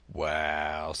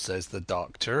 Well, says the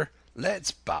doctor,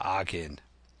 let's bargain.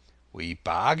 We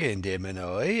bargained, him and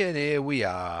I, and here we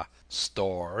are.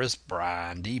 Stores,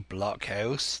 brandy,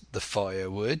 blockhouse, the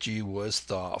firewood you was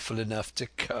thoughtful enough to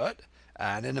cut,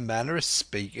 and in a manner of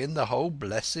speaking the whole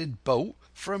blessed boat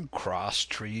from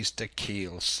Crosstrees to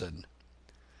Keelson.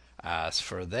 As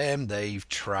for them, they've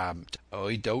tramped.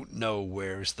 I don't know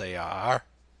wheres they are."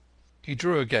 He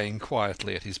drew again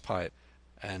quietly at his pipe.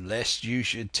 "And lest you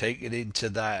should take it into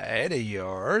that head of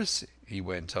yours," he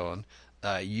went on,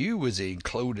 "that you was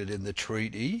included in the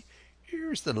treaty,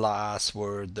 here's the last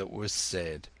word that was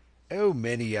said. 'How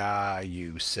many are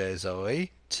you,' says I,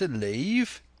 'to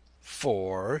leave?'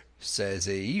 'Four,' says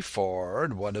he, 'four,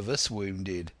 and one of us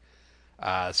wounded.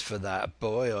 As for that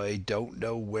boy, I don't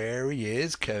know where he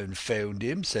is, confound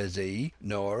him,' says he,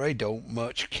 'nor I don't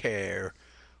much care.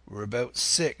 We're about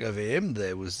sick of him,'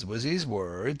 there was his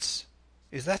words."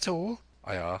 "Is that all?"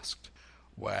 I asked.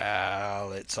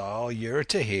 "Well, it's all you're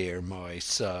to hear, my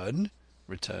son,"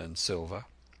 returned Silver.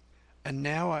 "And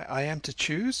now I am to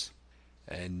choose?"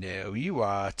 "And now you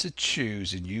are to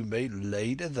choose, and you may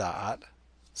lay to that,"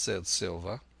 said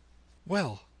Silver.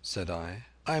 "Well," said I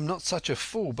am not such a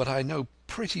fool but I know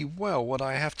pretty well what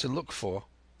I have to look for.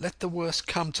 Let the worst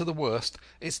come to the worst,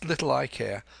 it's little I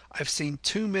care. I've seen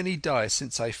too many die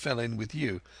since I fell in with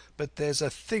you. But there's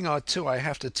a thing or two I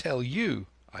have to tell you,"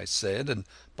 I said, and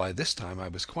by this time I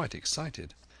was quite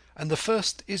excited. "And the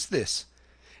first is this.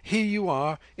 Here you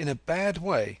are in a bad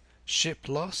way. Ship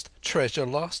lost, treasure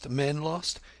lost, men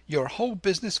lost, your whole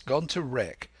business gone to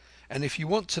wreck. And if you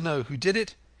want to know who did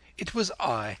it, it was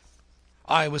I.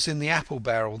 I was in the apple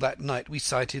barrel that night we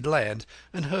sighted land,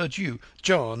 and heard you,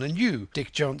 John, and you,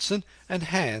 Dick Johnson, and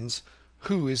Hans,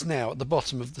 who is now at the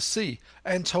bottom of the sea,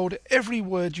 and told every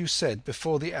word you said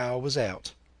before the hour was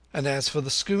out. And as for the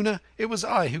schooner, it was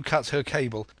I who cut her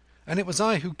cable, and it was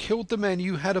I who killed the men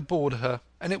you had aboard her,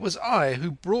 and it was I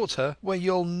who brought her where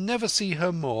you'll never see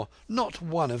her more, not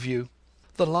one of you.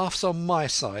 The laugh's on my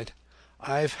side.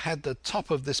 I've had the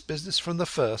top of this business from the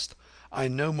first. I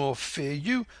no more fear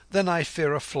you than I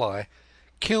fear a fly.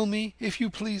 Kill me if you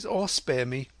please, or spare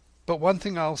me. But one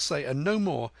thing I'll say, and no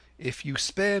more. If you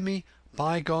spare me,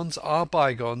 bygones are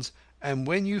bygones, and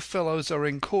when you fellows are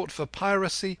in court for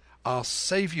piracy, I'll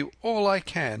save you all I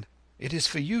can. It is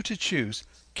for you to choose.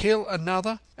 Kill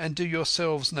another and do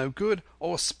yourselves no good,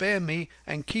 or spare me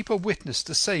and keep a witness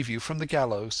to save you from the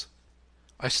gallows."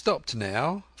 I stopped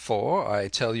now, for I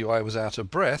tell you I was out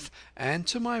of breath, and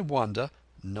to my wonder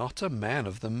not a man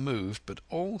of them moved, but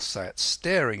all sat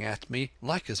staring at me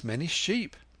like as many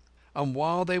sheep. And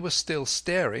while they were still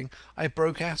staring I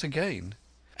broke out again.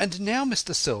 "And now,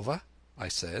 Mr. Silver," I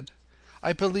said,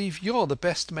 "I believe you're the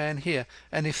best man here,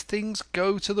 and if things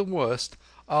go to the worst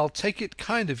I'll take it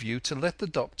kind of you to let the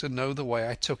doctor know the way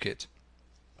I took it."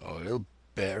 "I'll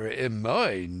bear it in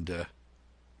mind,"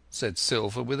 said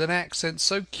Silver with an accent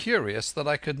so curious that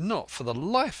I could not for the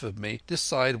life of me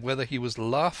decide whether he was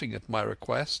laughing at my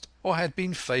request or had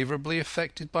been favourably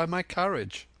affected by my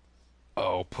courage.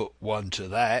 "I'll put one to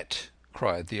that,"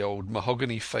 cried the old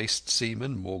mahogany-faced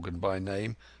seaman, Morgan by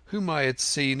name, whom I had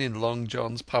seen in Long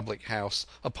John's public house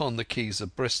upon the quays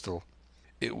of Bristol.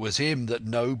 "It was him that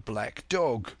knowed Black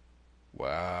Dog.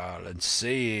 Well, and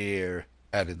see here,"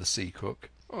 added the sea cook,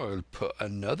 "I'll put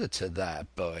another to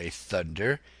that, by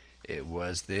thunder. It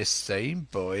was this same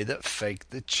boy that faked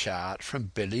the chart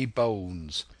from Billy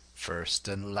Bones. First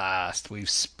and last we've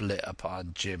split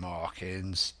upon Jim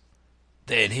Hawkins."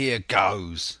 "Then here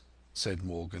goes," said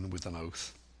Morgan with an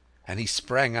oath. And he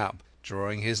sprang up,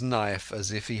 drawing his knife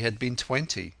as if he had been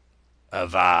 20.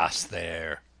 "Avast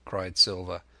there!" cried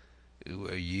Silver. "Who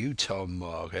are you, Tom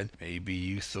Morgan? Maybe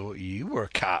you thought you were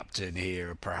captain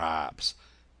here, perhaps.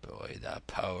 By the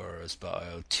powers, but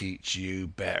I'll teach you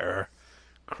better.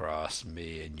 Cross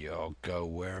me and you'll go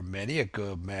where many a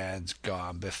good man's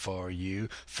gone before you,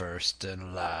 first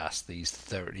and last, these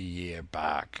 30 year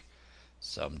back.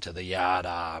 Some to the yard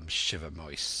arm, shiver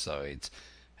my sides,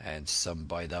 and some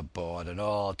by the board, and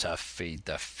all to feed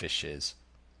the fishes.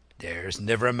 There's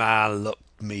never a man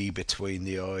looked me between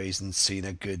the eyes and seen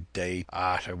a good day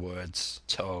afterwards.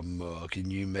 Tom Morgan,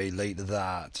 you may lay to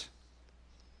that."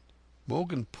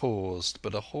 Morgan paused,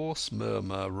 but a hoarse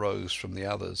murmur rose from the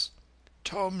others.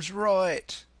 "Tom's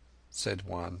right," said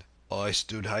one. I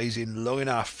stood hazing long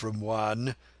enough from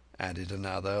one, added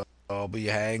another. I'll be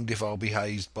hanged if I'll be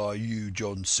hazed by you,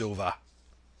 John Silver.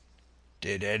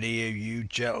 Did any of you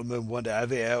gentlemen want to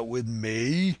have it out with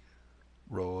me?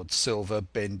 Roared Silver,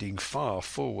 bending far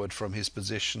forward from his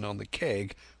position on the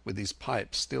keg, with his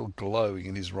pipe still glowing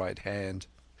in his right hand.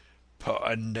 Put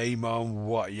a name on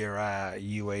what you're at.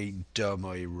 You ain't dumb,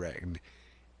 I reckon.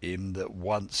 Him that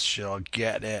once shall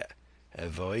get it.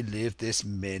 Have I lived this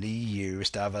many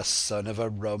years to have a son of a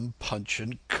rum punch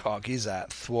and cock his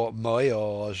hat thwart my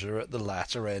hawser at the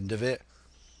latter end of it?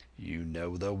 You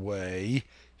know the way.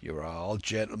 You're all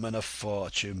gentlemen of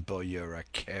fortune by your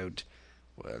account.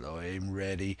 Well, I'm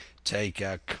ready. Take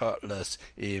a cutlass,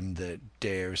 him that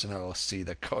dares, and I'll see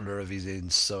the colour of his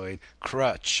inside,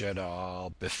 crutch and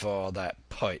all, before that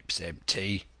pipe's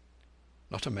empty.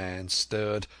 Not a man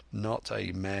stirred, not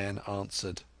a man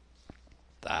answered.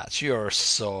 That's your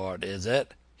sort, is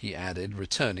it? He added,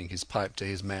 returning his pipe to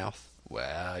his mouth.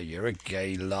 Well, you're a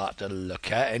gay lot to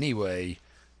look at, anyway.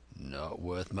 Not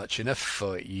worth much in a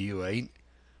fight, you ain't.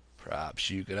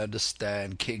 Perhaps you can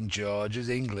understand King George's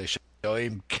English.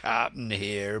 I'm captain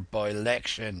here by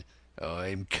election.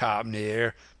 I'm captain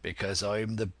here because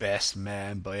I'm the best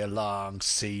man by a long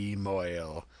sea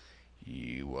mile.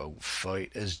 You won't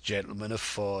fight as gentlemen of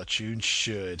fortune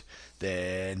should,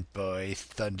 then by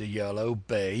thunder you'll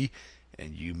obey,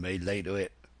 and you may lay to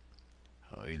it.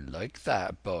 I like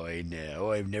that boy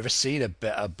now. I've never seen a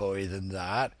better boy than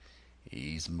that.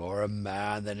 He's more a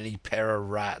man than any pair of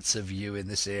rats of you in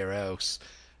this here house.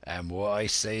 And what I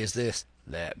say is this: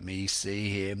 let me see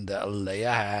him that'll lay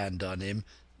a hand on him.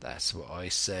 That's what I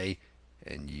say,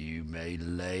 and you may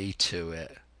lay to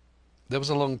it. There was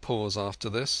a long pause after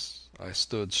this. I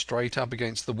stood straight up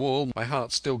against the wall, my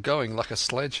heart still going like a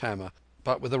sledge-hammer,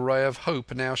 but with a ray of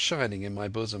hope now shining in my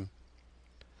bosom.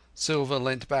 Silver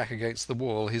leant back against the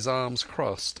wall, his arms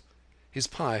crossed, his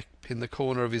pipe in the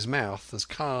corner of his mouth, as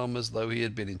calm as though he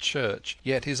had been in church,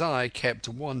 yet his eye kept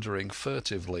wandering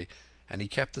furtively, and he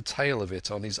kept the tail of it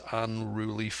on his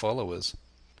unruly followers.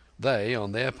 They,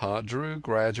 on their part, drew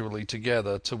gradually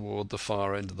together toward the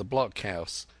far end of the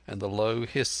blockhouse, and the low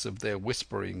hiss of their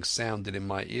whispering sounded in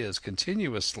my ears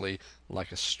continuously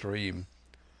like a stream.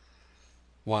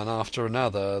 One after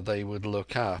another they would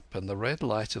look up, and the red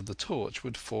light of the torch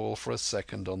would fall for a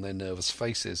second on their nervous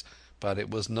faces, but it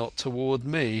was not toward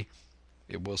me,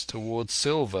 it was toward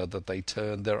Silver that they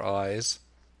turned their eyes.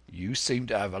 "You seem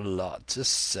to have a lot to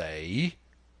say,"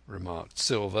 remarked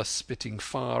Silver, spitting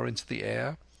far into the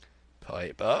air.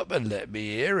 "Pipe up and let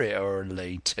me hear it, or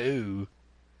lay to."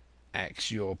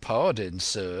 "Ax your pardon,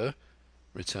 sir,"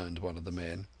 returned one of the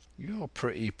men. "You're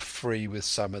pretty free with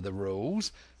some of the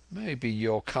rules. Maybe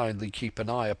you'll kindly keep an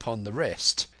eye upon the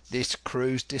rest. This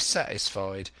crew's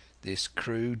dissatisfied. This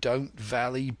crew don't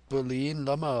vally bullying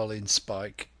the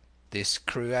marlinspike. This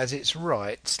crew has its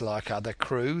rights, like other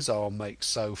crews. I'll make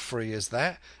so free as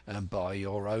that, and by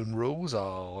your own rules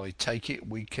I take it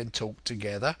we can talk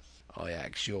together. I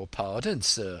ask your pardon,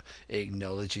 sir,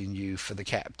 acknowledging you for the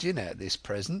captain at this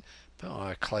present, but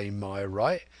I claim my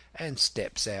right, and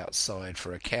steps outside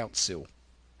for a council."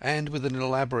 And with an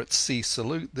elaborate sea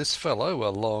salute this fellow,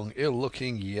 a long,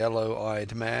 ill-looking,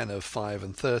 yellow-eyed man of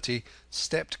 35,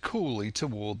 stepped coolly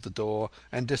toward the door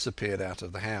and disappeared out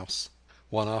of the house.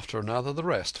 One after another the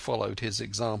rest followed his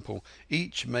example,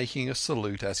 each making a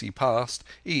salute as he passed,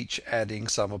 each adding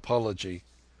some apology.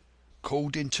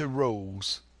 "According to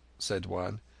rules," said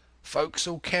one.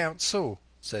 "Forecastle council,"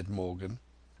 said Morgan.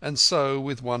 And so,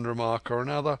 with one remark or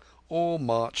another, all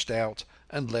marched out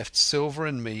and left Silver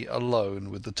and me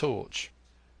alone with the torch.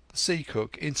 The sea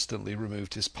cook instantly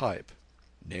removed his pipe.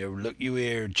 "Now look you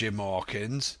here, Jim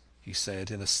Hawkins," he said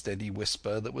in a steady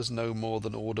whisper that was no more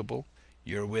than audible.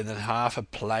 "You're within half a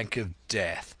plank of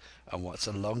death, and what's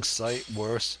a long sight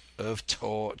worse, of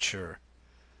torture.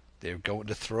 They're going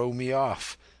to throw me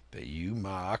off, but you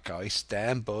mark, I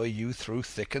stand by you through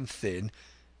thick and thin.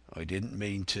 I didn't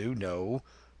mean to, no,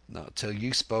 not till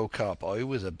you spoke up. I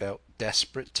was about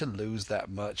desperate to lose that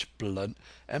much blunt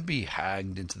and be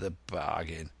hanged into the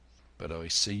bargain. But I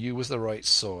see you was the right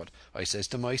sort. I says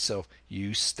to myself,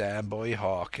 you stand by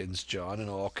Hawkins, John, and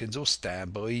Hawkins will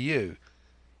stand by you.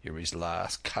 You're his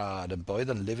last card, and by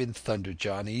the living thunder,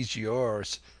 John, he's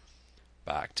yours.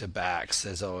 Back to back,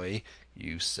 says I.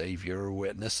 You save your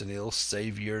witness, and he'll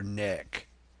save your neck."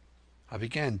 I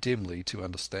began dimly to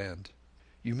understand.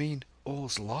 "You mean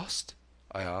all's lost?"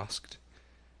 I asked.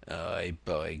 "Aye,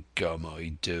 by gum,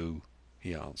 I do,"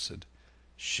 he answered.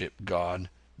 "Ship gone,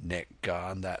 neck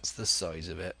gone, that's the size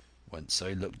of it. Once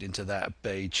I looked into that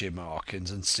bay, Jim Hawkins,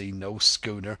 and seen no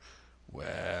schooner.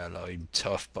 Well, I'm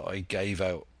tough, but I gave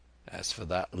out. As for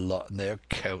that lot in their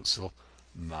council,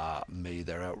 mark me,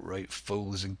 they're outright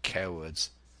fools and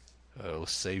cowards. I'll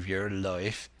save your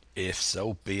life, if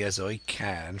so be as I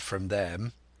can, from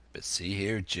them. But see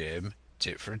here, Jim,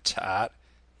 tit for tat,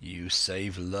 you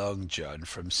save Long John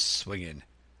from swinging."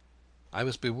 I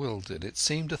was bewildered. It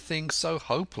seemed a thing so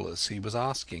hopeless he was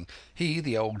asking. He,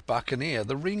 the old buccaneer,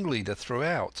 the ringleader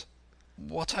throughout.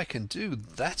 "What I can do,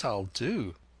 that I'll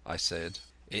do," I said.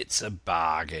 "It's a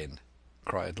bargain,"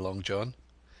 cried Long John.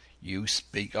 "You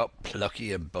speak up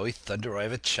plucky, and by thunder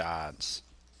I've a chance."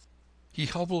 He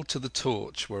hobbled to the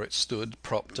torch where it stood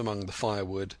propped among the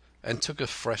firewood, and took a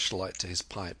fresh light to his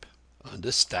pipe.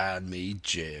 "Understand me,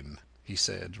 Jim," he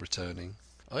said, returning.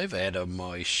 "I've head on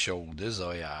my shoulders,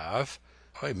 I have.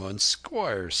 I'm on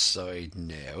Squire's side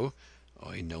now.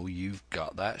 I know you've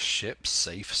got that ship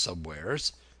safe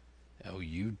somewheres. How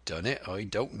you done it I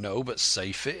don't know, but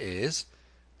safe it is.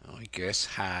 I guess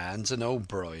Hans and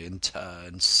O'Brien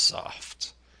turned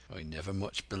soft. I never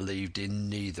much believed in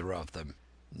neither of them.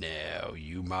 Now,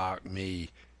 you mark me.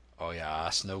 I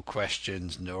ask no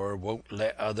questions, nor won't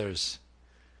let others.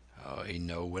 I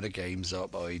know when a game's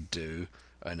up, I do,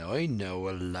 and I know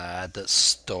a lad that's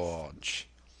staunch.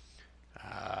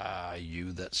 Ah,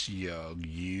 you that's young,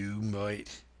 you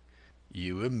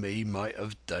and me might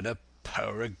have done a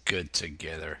power of good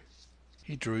together."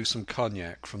 He drew some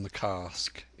cognac from the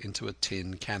cask into a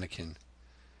tin cannikin.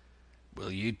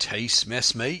 "Will you taste,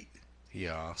 messmate?" he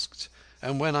asked,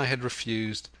 and when I had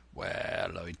refused,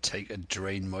 "Well, I'd take a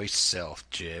drain myself,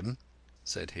 Jim,"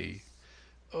 said he.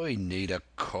 "I need a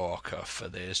corker, for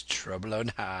there's trouble on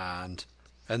hand."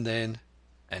 And then,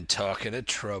 "And talking of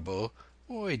trouble,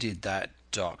 why did that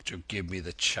doctor give me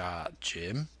the chart,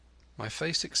 Jim?" my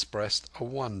face expressed a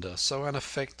wonder so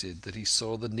unaffected that he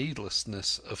saw the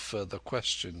needlessness of further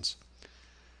questions.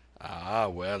 "Ah,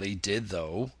 well, he did,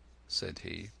 though," said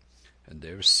he. "And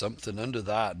there's something under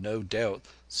that, no doubt.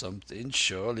 Something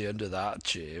surely under that,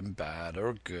 Jim, bad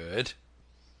or good."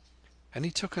 And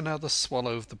he took another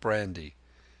swallow of the brandy,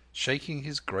 shaking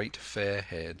his great fair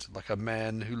head like a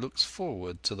man who looks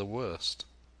forward to the worst.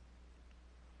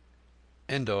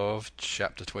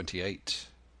 Chapter 28.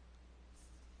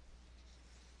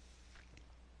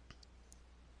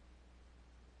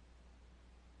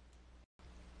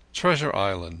 Treasure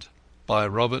Island by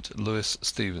Robert Louis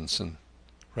Stevenson.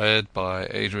 Read by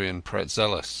Adrian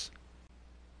Pretzelis.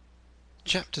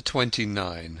 Chapter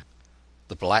 29.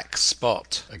 The Black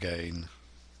Spot again.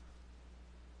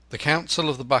 The council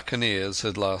of the buccaneers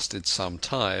had lasted some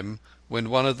time, when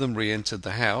one of them re-entered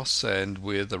the house, and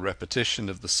with a repetition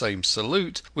of the same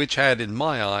salute, which had in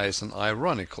my eyes an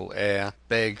ironical air,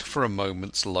 begged for a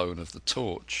moment's loan of the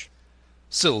torch.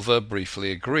 Silver briefly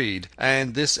agreed,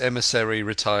 and this emissary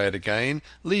retired again,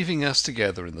 leaving us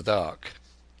together in the dark.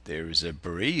 "There's a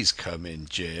breeze coming,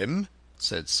 Jim,"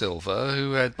 said Silver,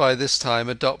 who had by this time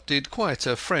adopted quite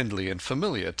a friendly and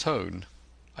familiar tone.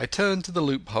 I turned to the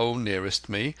loophole nearest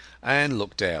me and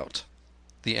looked out.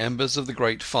 The embers of the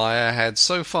great fire had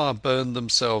so far burned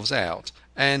themselves out,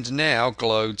 and now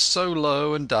glowed so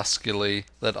low and duskily,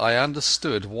 that I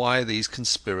understood why these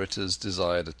conspirators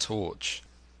desired a torch.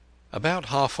 About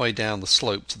halfway down the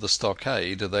slope to the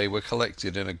stockade they were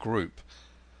collected in a group.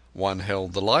 One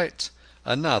held the light,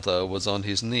 another was on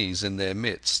his knees in their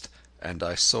midst, and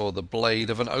I saw the blade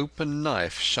of an open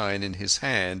knife shine in his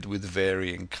hand with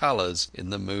varying colours in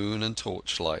the moon and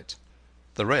torchlight.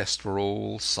 The rest were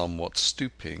all somewhat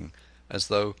stooping, as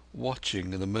though watching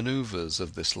the manoeuvres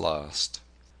of this last.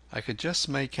 I could just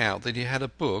make out that he had a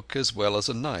book as well as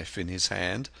a knife in his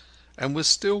hand, and was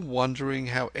still wondering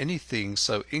how anything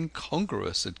so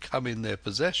incongruous had come in their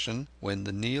possession, when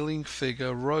the kneeling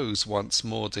figure rose once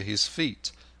more to his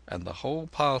feet, and the whole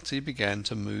party began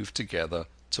to move together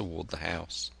toward the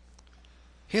house.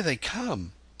 "Here they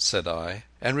come," said I,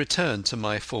 and returned to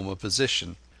my former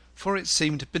position, for it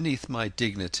seemed beneath my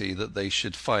dignity that they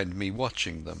should find me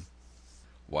watching them.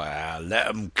 "Well, let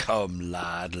 'em come,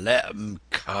 lad, let 'em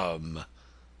come,"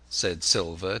 said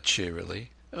Silver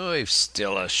cheerily. "I've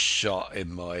still a shot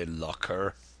in my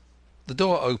locker." The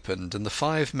door opened, and the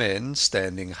 5 men,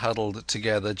 standing huddled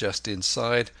together just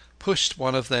inside, pushed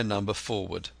one of their number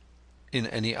forward. In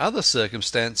any other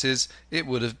circumstances it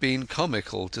would have been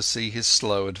comical to see his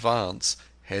slow advance,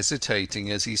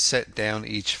 hesitating as he set down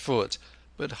each foot,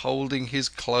 but holding his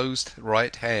closed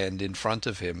right hand in front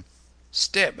of him.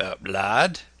 "Step up,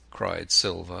 lad," cried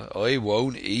Silver. "I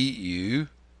won't eat you.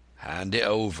 Hand it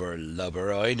over,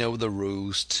 lubber. I know the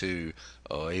rules too.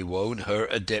 I won't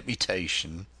hurt a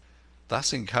deputation."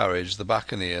 Thus encouraged, the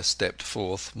buccaneer stepped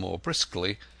forth more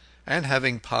briskly, and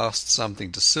having passed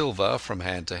something to Silver from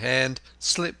hand to hand,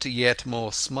 slipped yet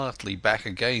more smartly back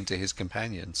again to his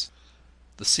companions.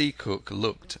 The sea cook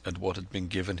looked at what had been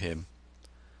given him.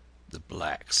 "The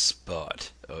black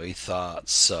spot, I thought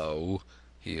so,"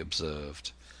 he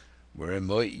observed. "Where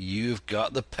might you have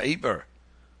got the paper?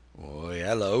 Why,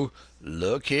 hello,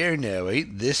 look here now,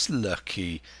 ain't this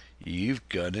lucky? You've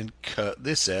gone and cut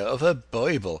this out of a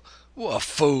Bible. What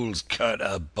fool's cut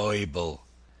a Bible?"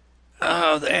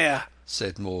 "Oh, there,"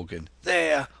 said Morgan.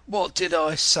 "There, what did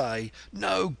I say?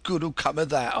 No good'll come of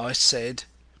that, I said."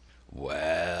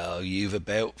 "Well, you've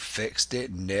about fixed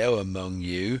it now among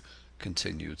you,"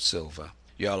 continued Silver.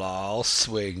 "You'll all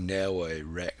swing now, I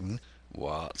reckon.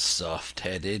 What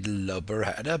soft-headed lubber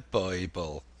had a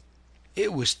Bible?"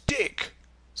 "It was Dick,"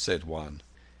 said one.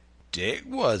 "Dick,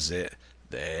 was it?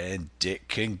 Then Dick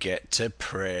can get to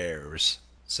prayers,"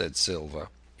 said Silver.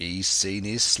 "He's seen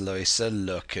his slice o'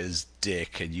 luck as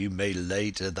Dick, and you may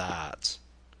lay to that."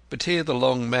 But here the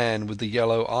long man with the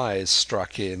yellow eyes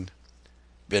struck in.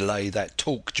 "Belay that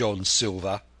talk, John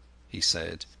Silver," he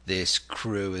said. "This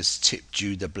crew has tipped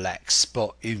you the black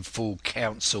spot in full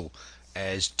council,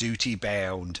 as duty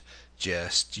bound.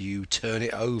 Just you turn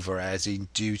it over as in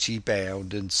duty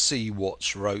bound, and see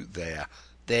what's wrote there.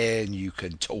 Then you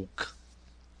can talk."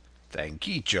 "Thank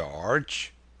ye,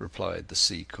 George," replied the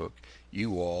sea cook.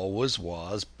 "You always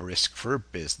was brisk for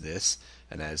business,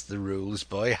 and has the rules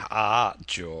by heart,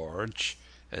 George,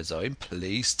 as I'm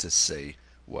pleased to see.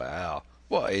 Well,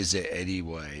 what is it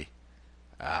anyway?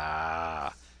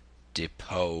 Ah,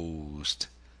 deposed.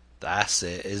 That's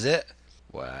it, is it?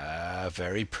 Well,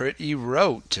 very pretty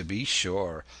wrote, to be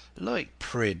sure. Like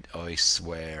print, I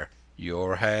swear.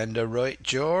 Your hand a right,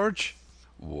 George?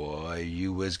 Why,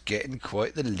 you was getting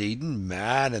quite the leading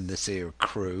man in this here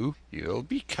crew. You'll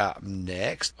be captain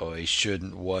next, I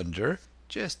shouldn't wonder.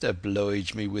 Just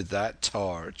oblige me with that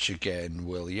torch again,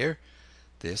 will yer?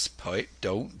 This pipe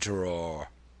don't draw."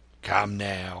 "Come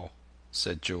now,"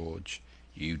 said George.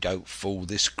 "You don't fool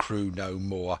this crew no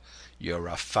more. You're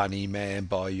a funny man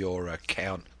by your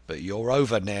account, but you're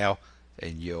over now,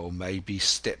 and you'll maybe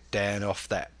step down off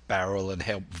that barrel and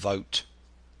help vote."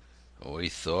 "I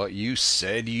thought you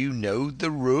said you knowed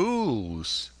the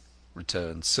rules,"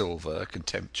 returned Silver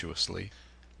contemptuously.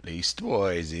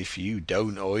 "Leastwise, if you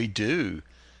don't, I do,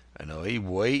 and I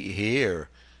wait here,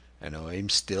 and I'm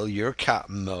still your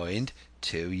captain, mind,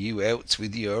 till you outs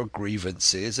with your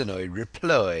grievances and I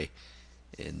reply.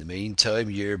 In the meantime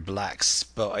your black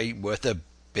spot ain't worth a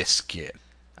biscuit.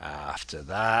 After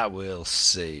that we'll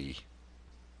see."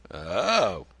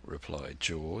 "Oh," replied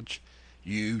George,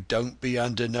 "you don't be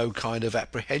under no kind of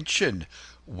apprehension.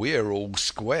 We're all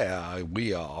square,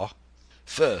 we are.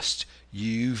 First,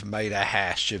 you've made a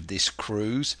hash of this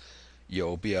cruise.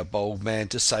 You'll be a bold man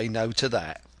to say no to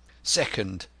that.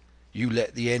 Second, you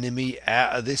let the enemy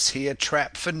out of this here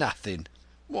trap for nothing.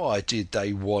 Why did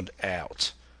they want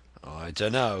out? I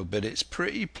dunno, but it's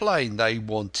pretty plain they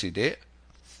wanted it.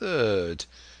 Third,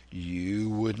 you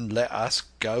wouldn't let us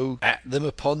go at them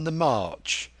upon the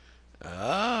march.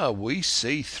 Ah, we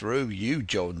see through you,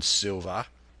 John Silver.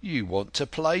 You want to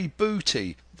play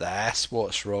booty. That's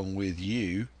what's wrong with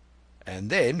you.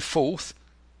 And then, fourth,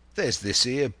 there's this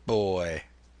here boy."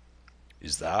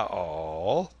 "Is that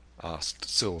all?" asked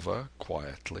Silver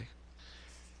quietly.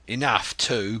 "Enough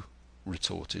too,"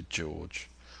 retorted George.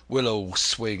 "We'll all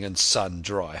swing and sun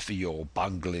dry for your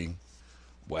bungling.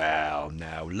 Well,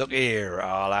 now, look here,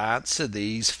 I'll answer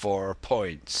these 4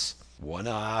 points. One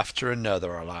after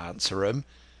another I'll answer 'em.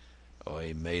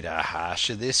 I made a hash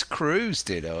of this cruise,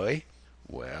 did I?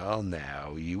 Well,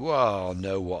 now, you all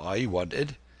know what I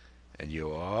wanted, and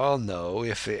you all know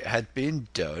if it had been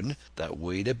done that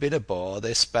we'd have been aboard the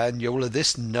Hispaniola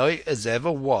this night as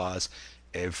ever was,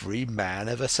 every man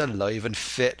of us alive and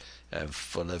fit, and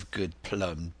full of good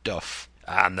plum duff,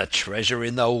 and the treasure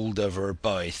in the hold of her,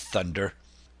 by thunder.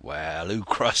 Well, who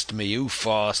crossed me, who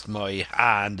forced my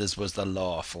hand as was the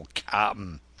lawful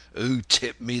captain? Who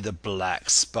tipped me the black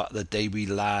spot the day we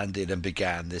landed and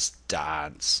began this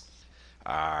dance?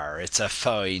 It's a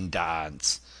fine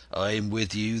dance. I'm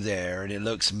with you there, and it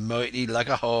looks mighty like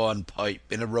a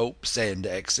hornpipe in a rope's end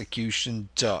execution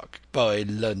dock by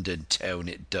London town,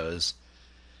 it does.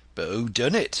 But who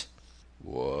done it?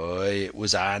 Why, it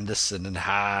was Anderson and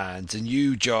Hans and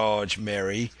you, George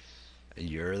Merry, and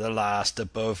you're the last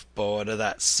above board of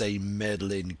that same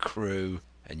meddling crew,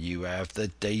 and you have the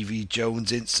Davy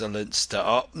Jones insolence to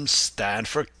up and stand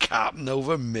for captain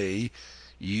over me,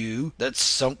 you that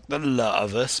sunk the lot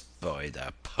of us, by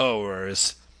the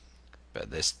powers! But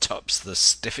this top's the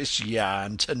stiffest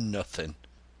yarn to nothing."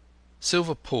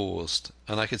 Silver paused,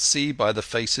 and I could see by the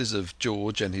faces of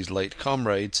George and his late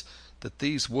comrades that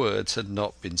these words had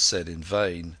not been said in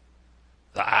vain.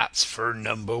 "That's for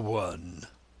number one,"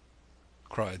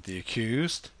 cried the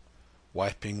accused,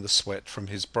 wiping the sweat from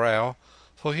his brow,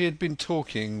 for he had been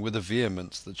talking with a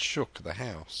vehemence that shook the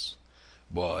house.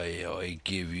 "Why, I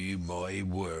give you my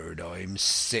word I'm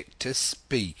sick to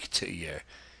speak to you.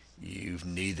 You've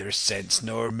neither sense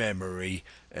nor memory,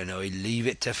 and I leave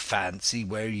it to fancy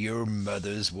where your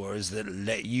mother's was that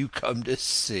let you come to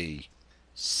sea.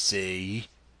 Sea?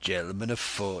 Gentlemen of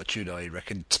fortune, I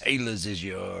reckon tailors is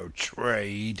your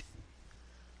trade."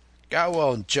 "Go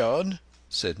on, John,"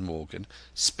 said Morgan.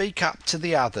 "Speak up to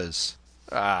the others."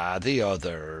 "Ah, the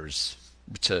others,"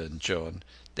 returned John.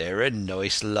 "They're a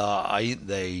nice lot, ain't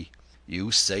they?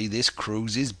 You say this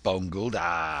cruise is bungled.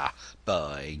 Ah,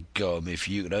 by gum, if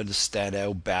you could understand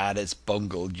how bad it's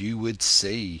bungled, you would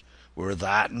see. We're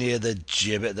that near the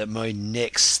gibbet that my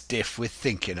neck's stiff with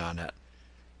thinking on it.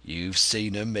 You've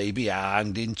seen 'em maybe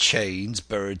hanged in chains,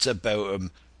 birds about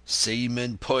 'em,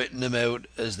 seamen pointing 'em out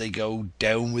as they go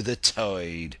down with the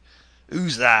tide.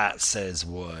 'Who's that?' says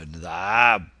one.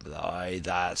 'Aye,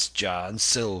 that's John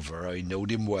Silver, I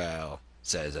knowed him well,'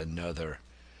 says another.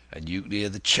 And you can hear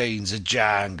the chains a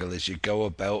jangle as you go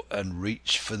about and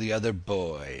reach for the other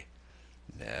boy.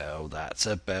 Now that's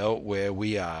about where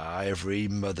we are, every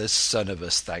mother's son of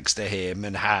us, thanks to him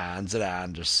and Hans and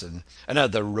Anderson and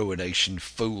other ruination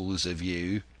fools of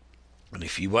you. And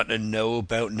if you want to know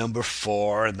about number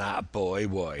 4 and that boy,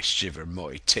 why, shiver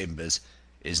my timbers,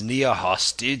 isn't he a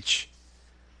hostage?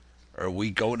 Are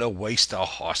we going to waste a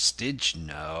hostage?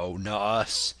 No, not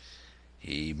us.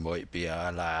 He might be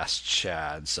our last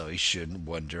chance. I shouldn't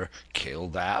wonder. Kill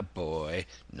that boy,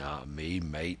 not me,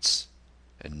 mates.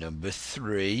 And number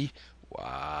 3,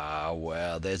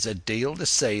 well, there's a deal to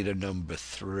say to number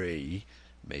 3.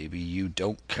 Maybe you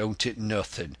don't count it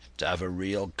nothing to have a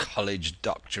real college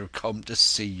doctor come to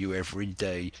see you every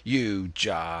day. You,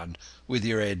 John, with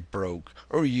your head broke,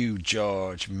 or you,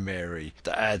 George, Mary,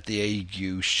 that had the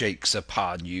ague shakes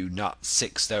upon you not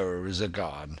 6 hours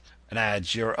agone, and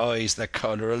had your eyes the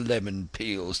colour of lemon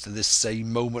peels to this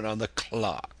same moment on the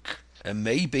clock. And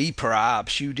maybe,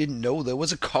 perhaps, you didn't know there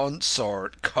was a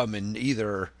consort coming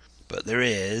either. But there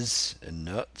is, and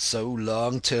not so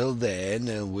long till then,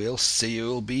 and we'll see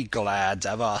who'll be glad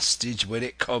to have hostage when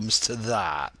it comes to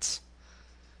that.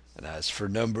 And as for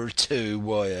number 2,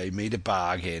 why, I made a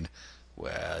bargain.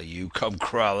 Well, you come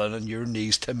crawling on your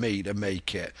knees to me to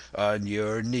make it. On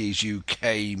your knees you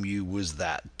came, you was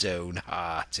that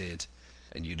downhearted.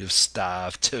 And you'd have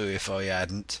starved too if I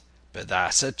hadn't. But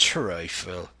that's a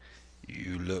trifle.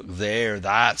 You look there,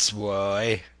 that's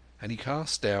why." And he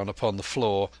cast down upon the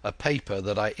floor a paper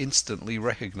that I instantly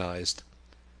recognized.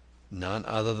 None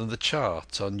other than the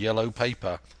chart on yellow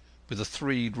paper, with the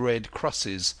 3 red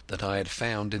crosses that I had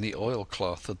found in the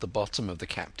oilcloth at the bottom of the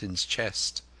captain's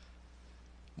chest.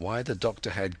 Why the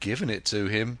doctor had given it to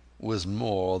him was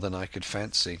more than I could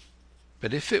fancy.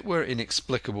 But if it were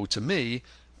inexplicable to me,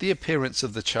 the appearance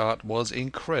of the chart was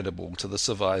incredible to the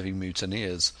surviving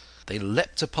mutineers. They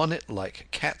leapt upon it like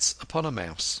cats upon a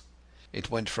mouse. It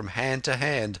went from hand to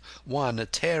hand, one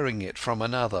tearing it from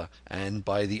another, and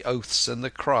by the oaths and the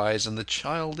cries and the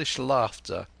childish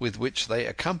laughter with which they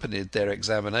accompanied their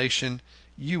examination,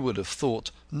 you would have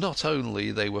thought not only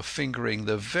they were fingering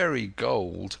the very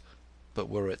gold, but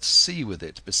were at sea with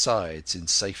it besides in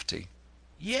safety.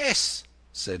 "Yes,"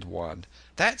 said one,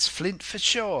 "that's Flint for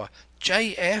sure.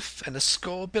 J.F. and a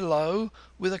score below,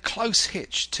 with a close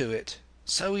hitch to it.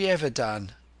 So he ever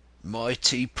done."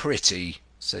 "Mighty pretty,"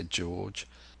 said George,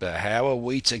 "but how are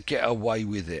we to get away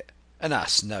with it, and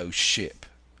us no ship?"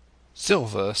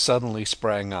 Silver suddenly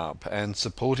sprang up, and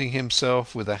supporting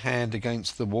himself with a hand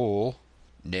against the wall,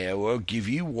 "Now I'll give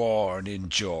you warning,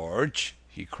 George,"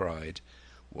 he cried.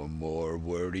 "One more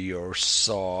word of your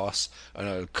sauce, and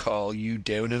I'll call you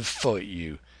down and fight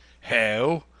you.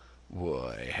 How?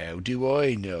 Why, how do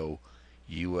I know?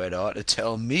 You had ought to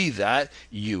tell me that,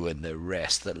 you and the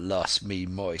rest that lost me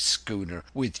my schooner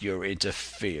with your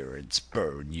interference,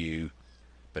 burn you.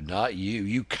 But not you,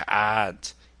 you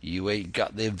can't. You ain't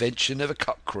got the invention of a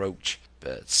cockroach.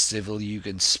 But civil you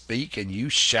can speak, and you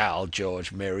shall,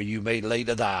 George Mary, you may lay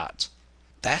to that."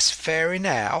 "That's fair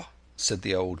enow," said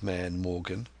the old man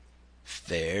Morgan.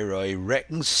 "Fair, I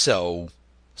reckon so,"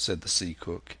 said the sea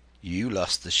cook. "You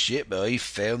lost the ship, I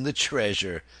found the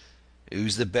treasure.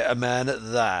 Who's the better man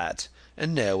at that?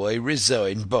 And now I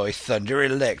resign, by thunder,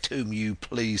 elect whom you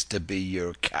please to be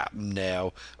your captain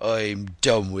now. I'm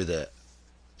done with it."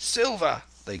 "Silver!"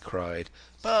 they cried.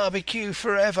 "Barbecue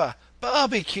for ever!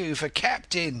 Barbecue for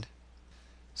captain!"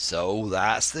 "So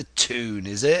that's the tune,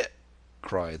 is it?"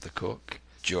 cried the cook.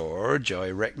 "George, I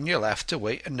reckon you'll have to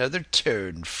wait another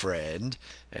turn, friend,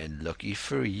 and lucky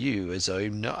for you as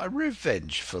I'm not a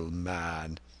revengeful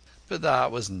man. But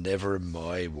that was never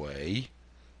my way.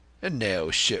 And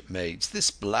now, shipmates,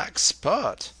 this black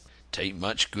spot. 'Tain't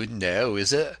much good now,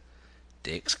 is it?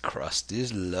 Dick's crossed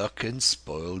his luck and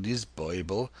spoiled his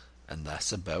Bible, and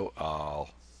that's about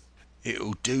all."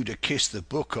 "It'll do to kiss the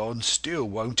book on still,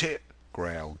 won't it?"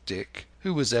 growled Dick,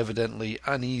 who was evidently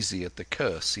uneasy at the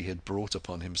curse he had brought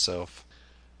upon himself.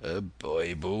 "A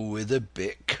Bible with a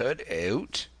bit cut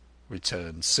out?"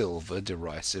 returned Silver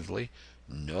derisively.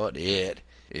 "Not it.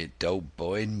 It don't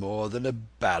bind more than a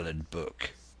ballad book."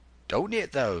 "Don't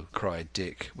it though?" cried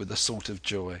Dick, with a sort of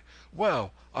joy.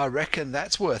 "Well, I reckon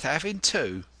that's worth having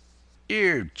too."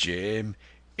 "Here, Jim,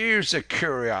 here's a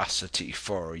curiosity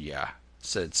for ye,"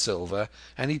 said Silver,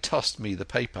 and he tossed me the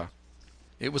paper.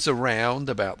 It was a round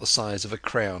about the size of a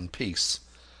crown piece.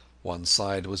 One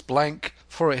side was blank,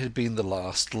 for it had been the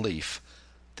last leaf.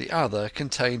 The other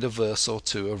contained a verse or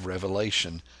two of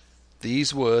Revelation,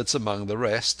 these words among the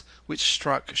rest, which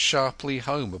struck sharply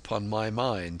home upon my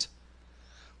mind: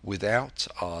 "Without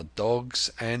are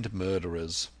dogs and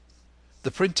murderers."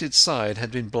 The printed side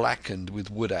had been blackened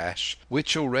with wood ash,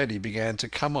 which already began to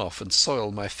come off and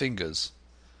soil my fingers.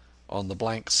 On the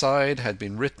blank side had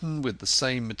been written with the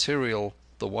same material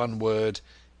the one word,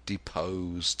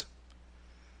 "Deposed."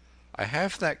 I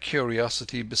have that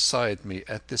curiosity beside me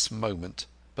at this moment,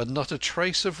 but not a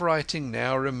trace of writing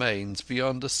now remains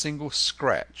beyond a single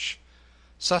scratch,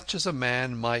 such as a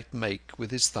man might make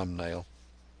with his thumbnail.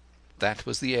 That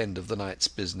was the end of the night's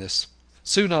business.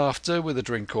 Soon after, with a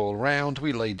drink all round,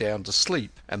 we lay down to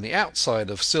sleep, and the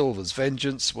outside of Silver's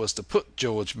vengeance was to put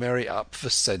George Merry up for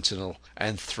sentinel,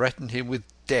 and threaten him with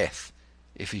death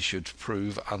if he should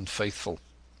prove unfaithful.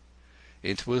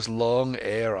 It was long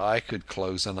ere I could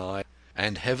close an eye,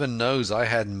 and heaven knows I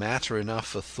had matter enough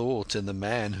for thought in the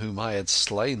man whom I had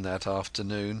slain that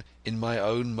afternoon, in my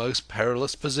own most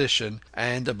perilous position,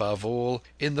 and above all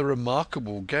in the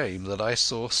remarkable game that I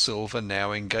saw Silver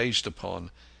now engaged upon,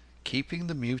 keeping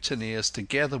the mutineers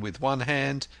together with one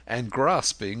hand and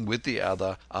grasping with the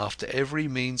other after every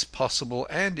means possible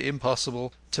and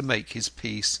impossible to make his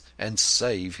peace and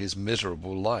save his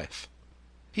miserable life.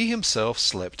 He himself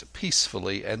slept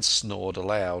peacefully and snored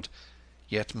aloud,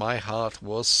 yet my heart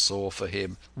was sore for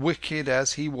him, wicked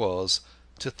as he was,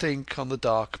 to think on the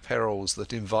dark perils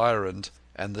that environed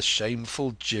and the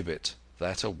shameful gibbet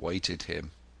that awaited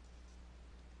him.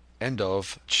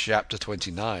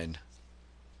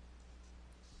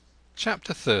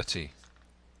 Chapter 30.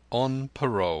 On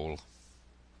Parole.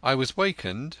 I was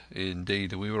wakened,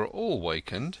 indeed we were all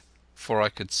wakened, for I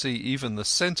could see even the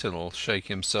sentinel shake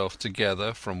himself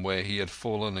together from where he had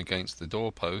fallen against the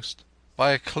doorpost,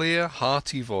 by a clear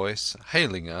hearty voice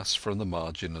hailing us from the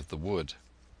margin of the wood.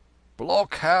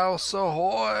 "Blockhouse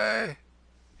ahoy!"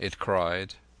 it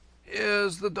cried.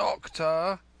 "Here's the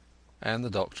doctor." And the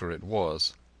doctor it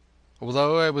was.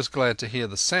 Although I was glad to hear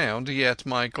the sound, yet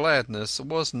my gladness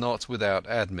was not without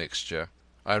admixture.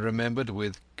 I remembered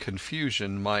with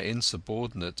confusion my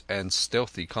insubordinate and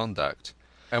stealthy conduct,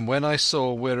 and when I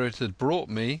saw where it had brought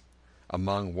me,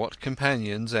 among what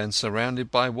companions and surrounded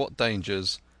by what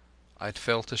dangers, I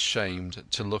felt ashamed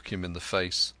to look him in the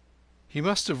face. He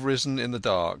must have risen in the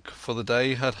dark, for the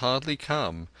day had hardly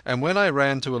come, and when I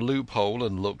ran to a loophole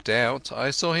and looked out,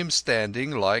 I saw him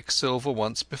standing, like Silver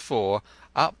once before,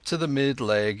 up to the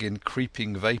mid-leg in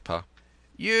creeping vapour.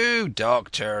 "You,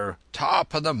 doctor,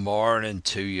 top of the morning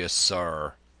to you,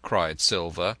 sir," cried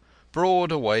Silver,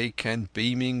 broad awake and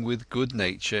beaming with good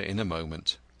nature in a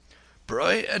moment.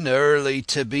 "Bright and early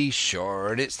to be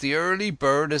sure, and it's the early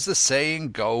bird, as the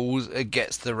saying goes,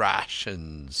 gets the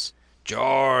rations.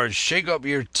 George, shake up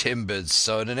your timbers,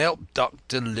 son, and help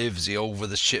Dr. Livesey over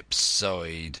the ship's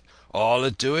side. All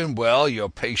a doing well your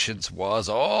patience was,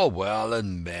 all well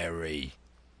and merry."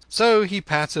 So he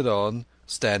pattered on,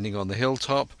 standing on the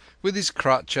hilltop, with his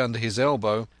crutch under his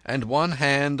elbow, and one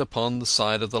hand upon the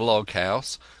side of the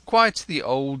log-house, quite the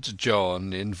old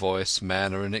John in voice,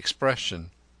 manner, and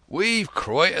expression. "We've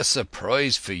quite a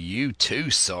surprise for you too,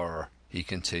 sir," he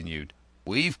continued.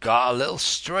 "We've got a little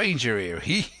stranger here,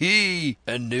 hee!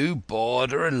 A new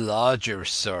boarder and lodger,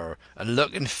 sir, and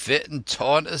looking fit and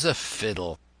taut as a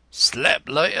fiddle. Slept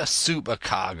like a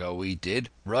supercargo, we did,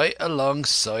 right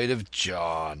alongside of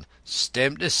John.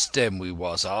 Stem to stem we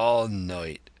was all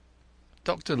night."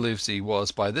 Dr. Livesey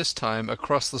was by this time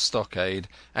across the stockade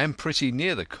and pretty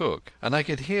near the cook, and I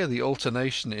could hear the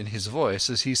alternation in his voice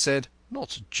as he said,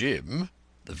 "Not Jim?"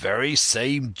 "The very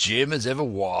same Jim as ever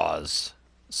was."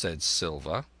 said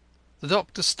Silver. The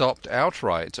doctor stopped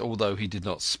outright, although he did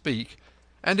not speak,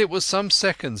 and it was some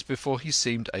seconds before he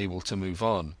seemed able to move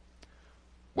on.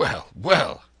 "Well,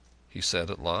 well," he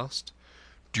said at last.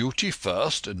 "Duty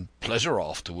first and pleasure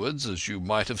afterwards, as you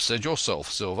might have said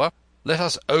yourself, Silver. Let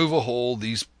us overhaul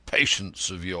these patients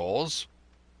of yours."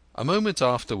 A moment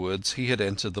afterwards he had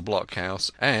entered the blockhouse,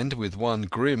 and, with one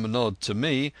grim nod to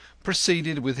me,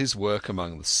 proceeded with his work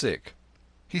among the sick.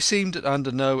 He seemed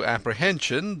under no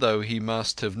apprehension, though he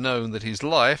must have known that his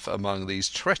life among these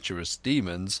treacherous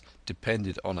demons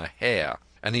depended on a hair,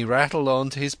 and he rattled on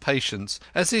to his patients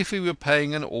as if he were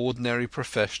paying an ordinary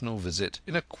professional visit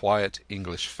in a quiet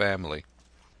English family.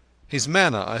 His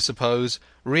manner, I suppose,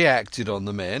 reacted on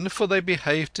the men, for they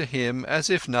behaved to him as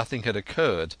if nothing had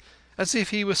occurred, as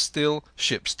if he were still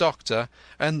ship's doctor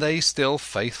and they still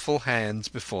faithful hands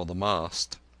before the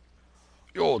mast.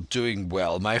 "You're doing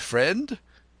well, my friend,"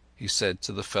 he said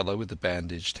to the fellow with the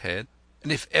bandaged head,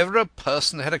 "and if ever a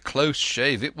person had a close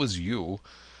shave it was you.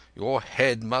 Your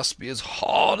head must be as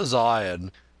hard as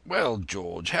iron. Well,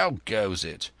 George, how goes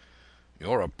it?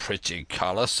 You're a pretty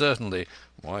colour, certainly.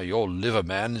 Why, your liver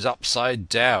man is upside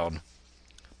down.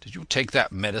 Did you take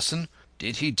that medicine?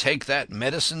 Did he take that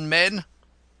medicine, men?"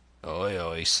 "Ay,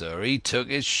 ay, sir, he took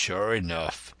it sure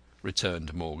enough,"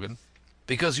 returned Morgan.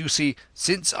 "Because, you see,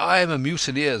 since I am a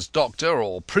mutineer's doctor,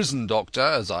 or prison doctor,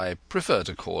 as I prefer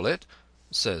to call it,"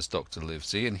 says Dr.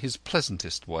 Livesey in his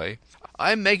pleasantest way,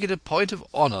 "I make it a point of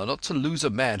honour not to lose a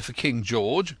man for King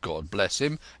George, God bless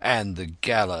him, and the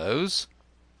gallows."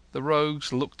 The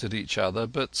rogues looked at each other,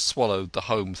 but swallowed the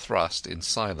home thrust in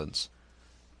silence.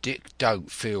 "Dick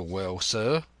don't feel well,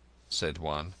 sir," said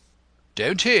one.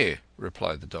 "Don't he?"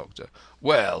 replied the doctor.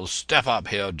 "Well, step up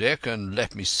here, Dick, and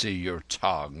let me see your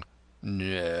tongue.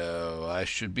 No, I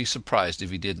should be surprised if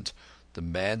he didn't. The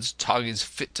man's tongue is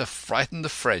fit to frighten the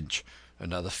French.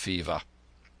 Another fever."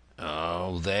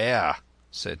 "Oh, there,"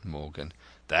 said Morgan.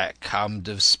 "That comed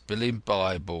of spilling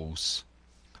Bibles."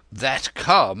 "That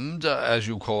comed, as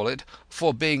you call it,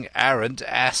 for being arrant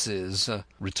asses,"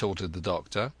 retorted the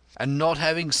doctor, "and not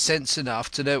having sense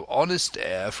enough to know honest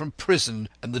air from prison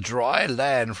and the dry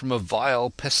land from a vile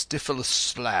pestifulous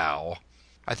slough.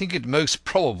 I think it most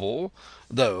probable,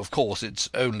 though of course it's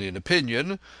only an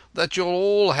opinion, that you'll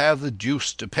all have the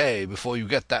deuce to pay before you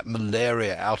get that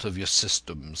malaria out of your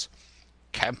systems.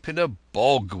 Camp in a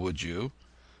bog, would you?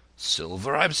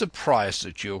 Silver, I'm surprised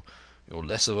at you. You're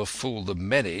less of a fool than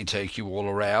many, take you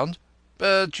all round.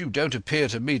 But you don't appear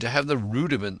to me to have the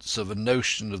rudiments of a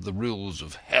notion of the rules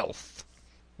of health.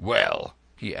 Well,"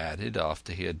 he added,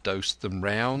 after he had dosed them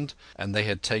round and they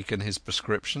had taken his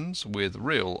prescriptions, with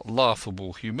real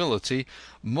laughable humility,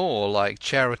 more like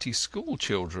charity school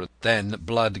children than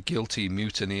blood-guilty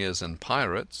mutineers and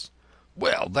pirates,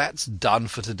 "well, that's done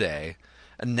for to-day.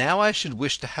 And now I should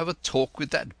wish to have a talk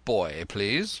with that boy,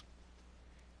 please."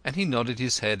 And he nodded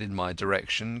his head in my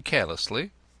direction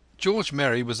carelessly. George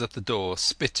Merry was at the door,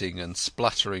 spitting and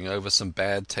spluttering over some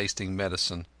bad-tasting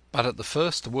medicine, but at the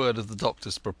first word of the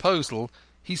doctor's proposal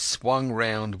he swung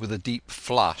round with a deep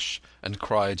flush and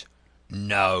cried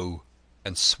 "No!"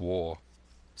 and swore.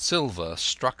 Silver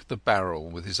struck the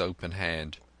barrel with his open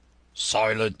hand.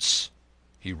 "Silence!"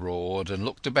 he roared, and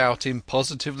looked about him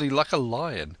positively like a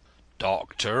lion.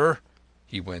 "Doctor,"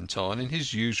 he went on in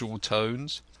his usual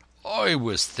tones, "I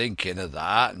was thinking of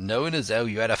that, knowing as how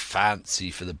you had a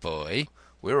fancy for the boy.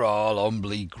 We're all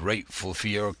humbly grateful for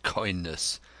your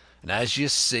kindness, and as you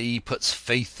see, puts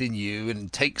faith in you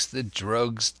and takes the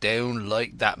drugs down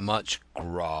like that much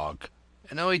grog.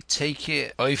 And I take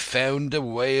it I've found a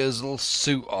way as'll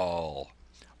suit all.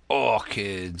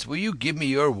 Hawkins, will you give me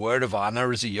your word of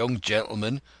honour as a young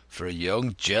gentleman, for a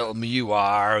young gentleman you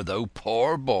are, though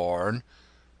poor born,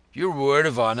 your word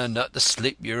of honour not to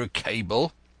slip your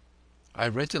cable?" I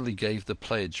readily gave the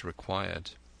pledge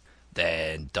required.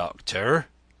 "Then, doctor,"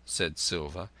 said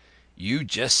Silver, "you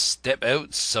just step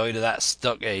outside of that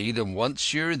stockade, and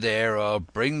once you're there I'll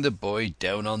bring the boy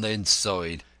down on the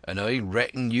inside, and I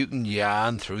reckon you can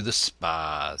yarn through the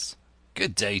spars.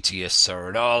 Good day to you, sir,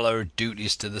 and all our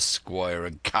duties to the squire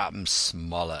and Captain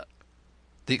Smollett."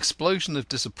 The explosion of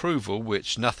disapproval,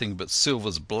 which nothing but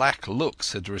Silver's black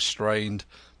looks had restrained,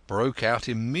 broke out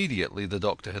immediately the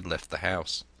doctor had left the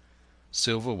house.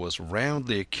 Silver was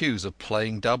roundly accused of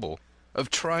playing double, of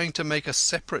trying to make a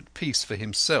separate peace for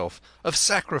himself, of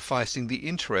sacrificing the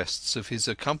interests of his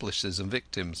accomplices and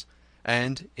victims,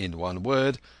 and, in one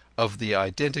word, of the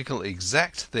identical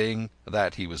exact thing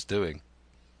that he was doing.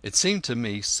 It seemed to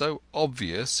me so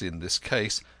obvious in this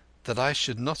case that I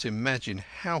should not imagine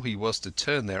how he was to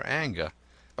turn their anger,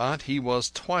 but he was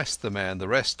twice the man the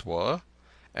rest were,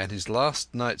 and his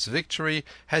last night's victory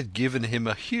had given him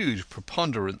a huge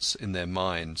preponderance in their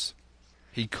minds.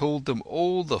 He called them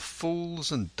all the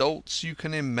fools and dolts you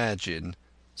can imagine,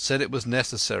 said it was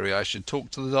necessary I should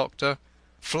talk to the doctor,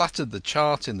 fluttered the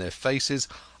chart in their faces,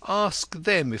 asked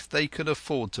them if they could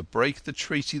afford to break the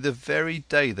treaty the very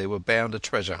day they were bound a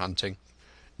treasure hunting.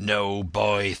 "No,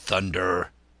 by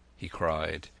thunder!" he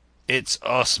cried. "It's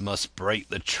us must break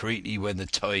the treaty when the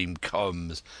time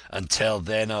comes. Until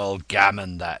then I'll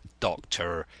gammon that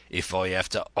doctor if I have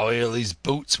to oil his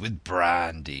boots with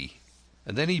brandy."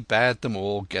 And then he bade them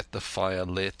all get the fire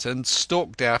lit, and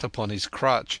stalked out upon his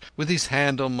crutch, with his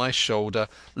hand on my shoulder,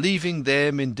 leaving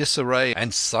them in disarray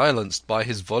and silenced by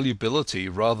his volubility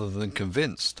rather than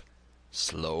convinced.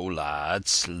 "Slow, lad,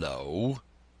 slow,"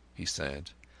 he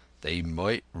said. "They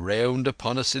might round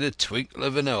upon us in a twinkle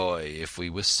of an eye if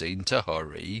we were seen to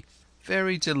hurry."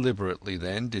 Very deliberately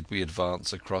then did we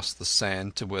advance across the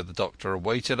sand to where the doctor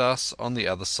awaited us on the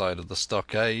other side of the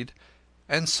stockade,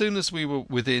 and soon as we were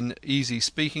within easy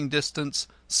speaking distance,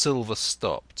 Silver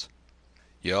stopped.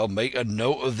 "You'll make a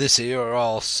note of this here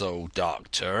also,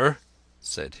 Doctor,"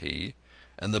 said he,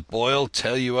 "and the boy'll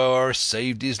tell you how I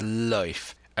saved his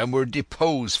life, and were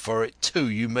deposed for it too,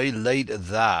 you may lay to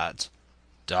that.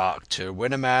 Doctor,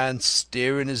 when a man's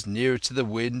steering as near to the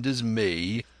wind as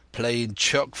me, playing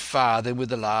chuck farthing with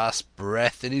the last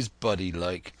breath in his body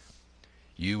like,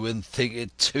 you wouldn't think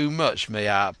it too much,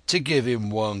 mayhap, to give him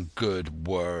one good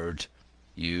word.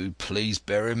 You please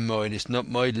bear in mind it's not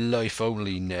my life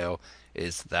only now,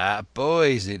 it's that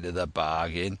boy's into the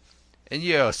bargain. And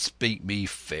you'll speak me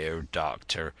fair,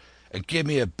 Doctor, and give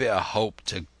me a bit of hope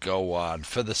to go on,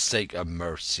 for the sake of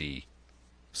mercy."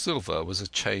 Silver was a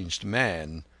changed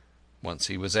man. Once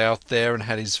he was out there and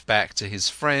had his back to his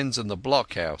friends and the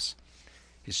blockhouse.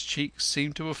 His cheeks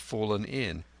seemed to have fallen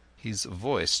in. His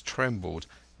voice trembled.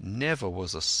 Never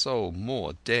was a soul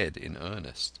more dead in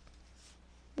earnest.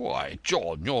 "Why,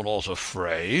 John, you're not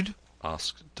afraid?"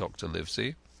 asked Dr.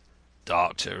 Livesey.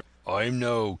 "Doctor, I'm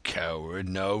no coward,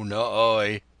 no, not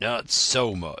I, not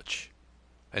so much."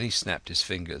 And he snapped his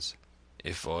fingers.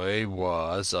 "If I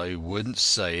was, I wouldn't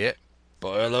say it.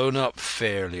 But I'll own up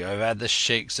fairly, I've had the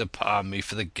shakes upon me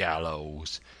for the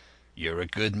gallows. You're a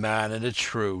good man and a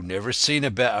true, never seen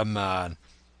a better man.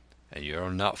 And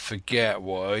you'll not forget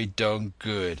what I done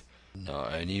good,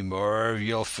 not any more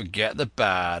you'll forget the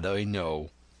bad, I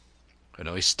know. And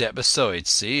I step aside,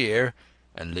 see here,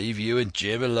 and leave you and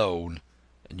Jim alone,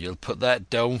 and you'll put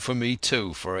that down for me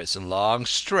too, for it's a long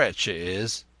stretch, it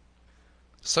is."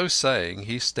 So saying,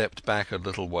 he stepped back a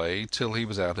little way till he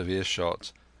was out of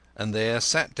earshot, and there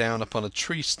sat down upon a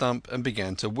tree stump and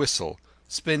began to whistle,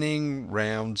 spinning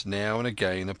round now and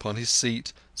again upon his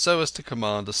seat so as to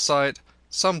command a sight,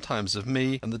 sometimes of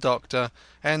me and the doctor,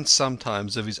 and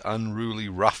sometimes of his unruly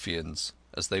ruffians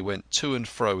as they went to and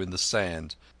fro in the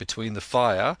sand, between the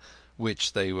fire,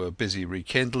 which they were busy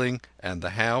rekindling, and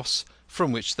the house,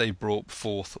 from which they brought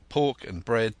forth pork and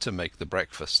bread to make the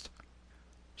breakfast.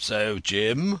 "So,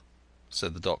 Jim,"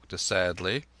 said the doctor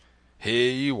sadly,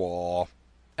 "here you are.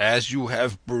 As you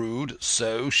have brewed,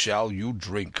 so shall you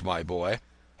drink, my boy.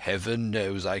 Heaven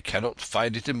knows I cannot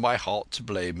find it in my heart to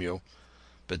blame you.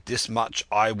 But this much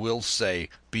I will say,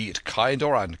 be it kind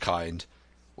or unkind.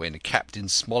 When Captain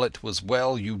Smollett was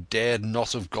well you dared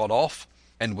not have gone off,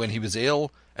 and when he was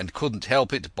ill and couldn't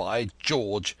help it, by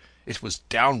George, it was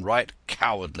downright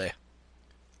cowardly."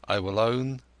 I will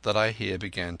own that I here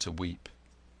began to weep.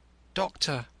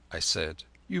 "Doctor," I said,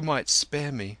 "you might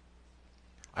spare me.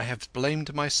 I have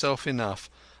blamed myself enough.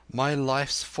 My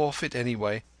life's forfeit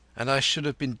anyway, and I should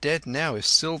have been dead now if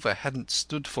Silver hadn't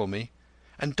stood for me.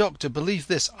 And, doctor, believe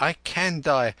this, I can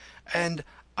die, and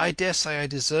I daresay I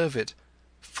deserve it,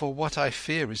 for what I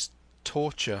fear is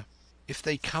torture. If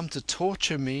they come to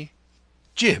torture me—"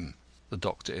 "Jim," the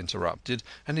doctor interrupted,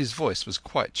 and his voice was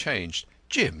quite changed.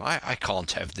 "Jim, I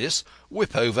can't have this.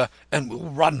 Whip over and we'll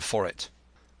run for it."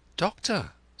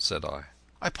 "Doctor," said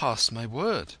I passed my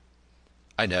word."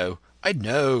 I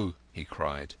know," he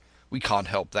cried. "We can't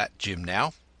help that, Jim,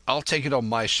 now. I'll take it on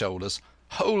my shoulders.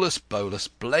 Holus bolus,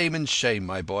 blame and shame,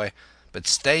 my boy. But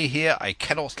stay here, I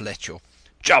cannot let you.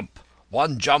 Jump!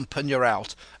 One jump and you're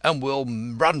out, and we'll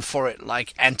run for it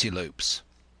like antelopes."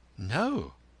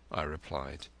 "No," I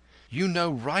replied. "You know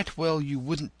right well you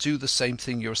wouldn't do the same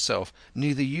thing yourself.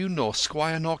 Neither you nor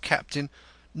squire nor captain,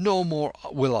 nor more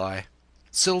will I.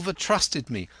 Silver trusted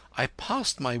me. I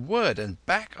passed my word, and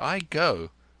back I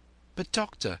go. But,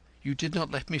 doctor, you did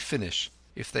not let me finish.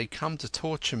 If they come to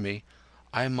torture me,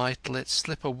 I might let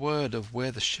slip a word of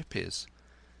where the ship is.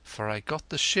 For I got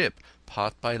the ship,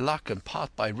 part by luck and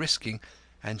part by risking,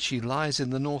 and she lies in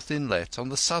the north inlet on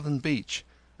the southern beach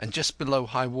and just below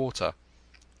high water.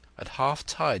 At half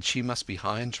tide she must be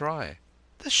high and dry."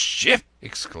 "The ship!"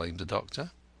 exclaimed the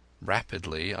doctor.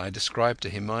 Rapidly I described to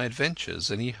him my adventures,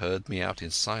 and he heard me out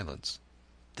in silence.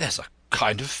 "There's a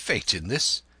kind of fate in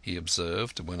this," he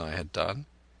observed when I had done.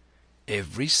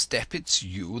 "Every step it's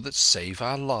you that save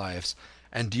our lives,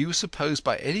 and do you suppose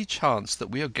by any chance that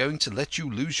we are going to let you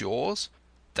lose yours?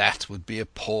 That would be a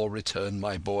poor return,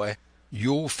 my boy.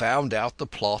 You found out the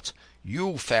plot,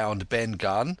 you found Ben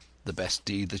Gunn, the best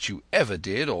deed that you ever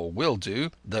did or will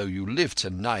do, though you live to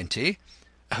 90.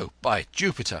 Oh, by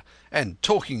Jupiter! And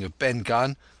talking of Ben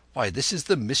Gunn, why, this is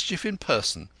the mischief in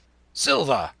person.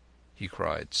 Silver!" he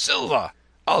cried. "Silver!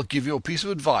 I'll give you a piece of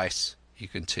advice," he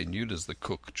continued as the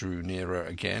cook drew nearer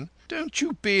again. "Don't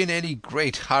you be in any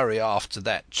great hurry after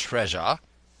that treasure."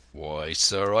 "Why,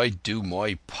 sir, I do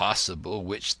my possible,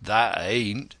 which that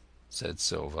ain't," said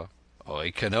Silver.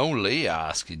 "I can only,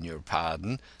 asking your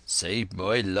pardon, save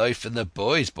my life and the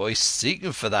boy's by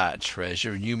seeking for that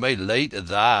treasure, and you may lay to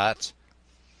that."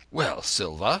 "Well,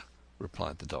 Silver,"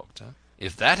 replied the doctor,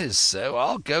 "if that is so,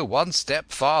 I'll go one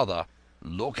step farther.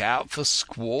 Look out for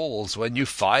squalls when you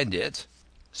find it."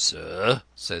 "Sir,"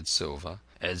 said Silver,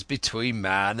 "as between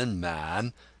man and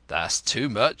man, that's too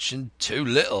much and too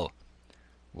little.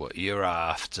 What you're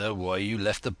after, why you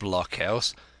left the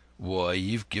blockhouse, why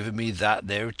you've given me that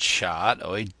there chart,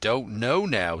 I don't know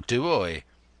now, do I?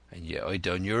 And yet I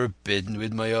done your bidding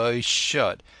with my eyes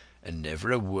shut, and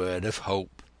never a word of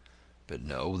hope. But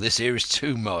no, this here is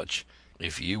too much.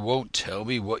 If you won't tell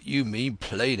me what you mean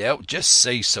played out, just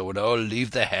say so, and I'll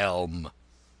leave the helm."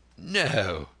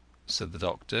 "No," said the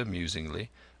doctor musingly,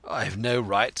 "I've no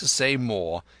right to say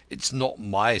more. It's not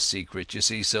my secret, you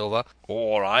see, Silver,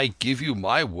 or I give you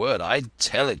my word I'd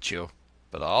tell it you.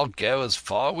 But I'll go as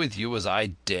far with you as I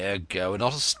dare go, and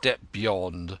not a step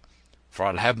beyond, for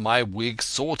I'll have my wig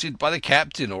sorted by the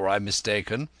captain, or I'm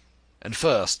mistaken. And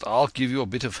first I'll give you a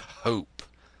bit of hope.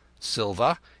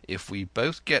 Silver, if we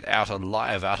both get out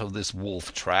alive out of this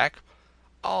wolf track,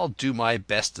 I'll do my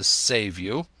best to save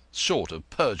you, short of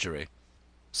perjury."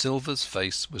 Silver's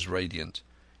face was radiant.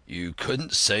 "You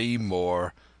couldn't say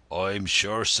more. I'm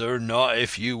sure, sir, not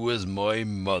if you was my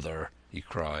mother," he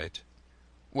cried.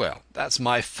 "Well, that's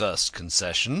my first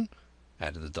concession,"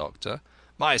 added the doctor.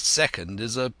 "My second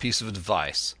is a piece of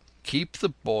advice. Keep the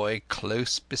boy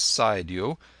close beside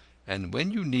you, and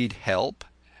when you need help,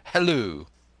 halloo!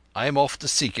 I am off to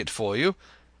seek it for you,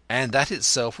 and that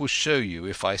itself will show you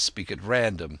if I speak at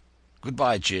random.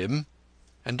 Goodbye, Jim."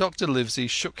 And Dr. Livesey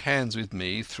shook hands with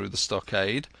me through the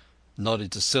stockade,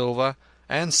 nodded to Silver,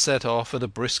 and set off at a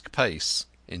brisk pace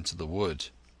into the wood.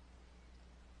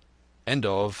 End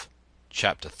of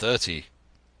Chapter 30.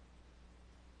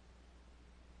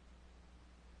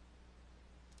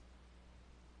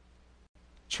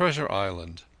 Treasure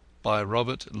Island by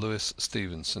Robert Louis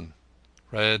Stevenson.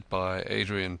 Read by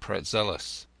Adrian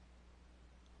Pretzelis.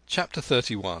 Chapter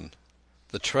 31.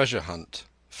 The Treasure Hunt.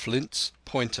 Flint's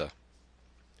Pointer.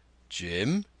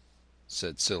 "Jim,"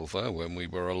 said Silver when we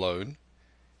were alone,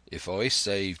 "if I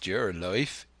saved your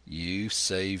life, you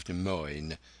saved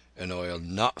mine, and I'll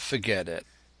not forget it.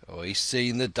 I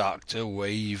seen the doctor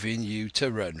waving you to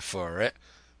run for it,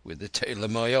 with the tail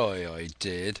of my eye, I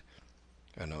did,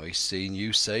 and I seen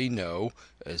you say no,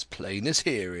 as plain as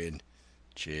hearing.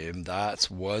 Jim, that's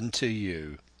one to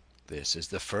you. This is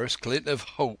the first glint of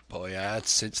hope I had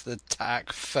since the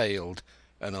tack failed,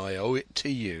 and I owe it to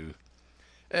you.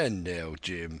 And now,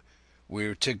 Jim,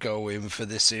 we're to go in for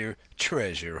this here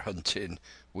treasure hunting,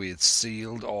 with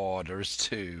sealed orders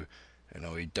too, and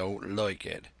I don't like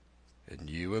it. And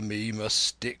you and me must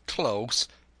stick close,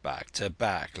 back to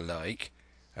back like,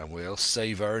 and we'll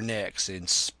save our necks in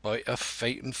spite of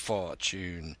fate and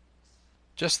fortune."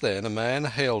 Just then a man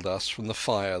hailed us from the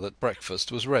fire that breakfast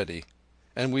was ready,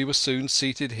 and we were soon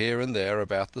seated here and there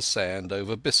about the sand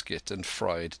over biscuit and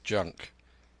fried junk.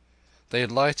 They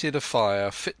had lighted a fire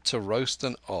fit to roast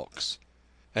an ox,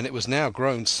 and it was now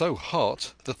grown so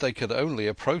hot that they could only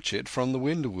approach it from the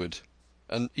windward,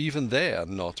 and even there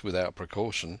not without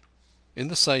precaution. In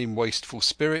the same wasteful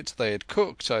spirit they had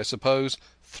cooked, I suppose,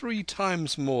 3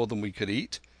 times more than we could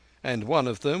eat, and one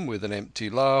of them, with an empty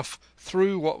laugh,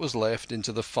 threw what was left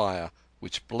into the fire,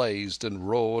 which blazed and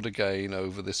roared again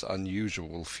over this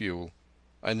unusual fuel.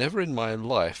 I never in my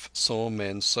life saw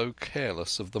men so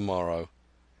careless of the morrow.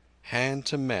 Hand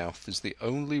to mouth is the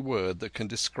only word that can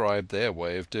describe their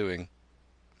way of doing.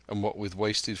 And what with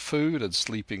wasted food and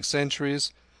sleeping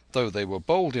sentries, though they were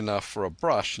bold enough for a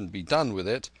brush and be done with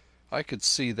it, I could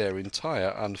see their entire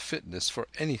unfitness for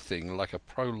anything like a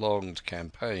prolonged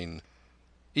campaign.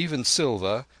 Even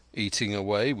Silver, eating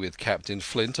away with Captain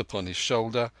Flint upon his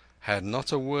shoulder, had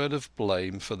not a word of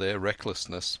blame for their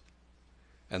recklessness.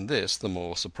 And this the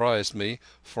more surprised me,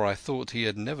 for I thought he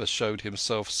had never showed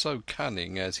himself so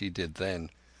cunning as he did then.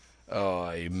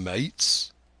 "Aye,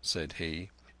 mates," said he,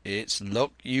 "it's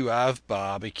luck you have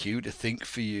barbecue to think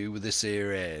for you with this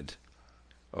here head.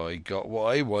 I got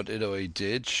what I wanted, I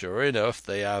did. Sure enough,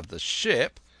 they have the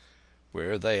ship.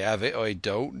 Where they have it I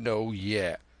don't know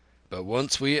yet, but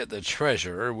once we hit the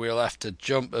treasure we'll have to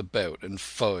jump about and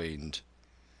find.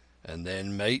 And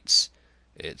then, mates,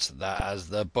 it's that as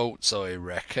the boats, I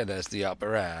reckon, has the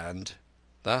upper hand."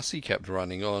 Thus he kept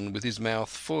running on, with his mouth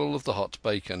full of the hot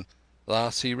bacon.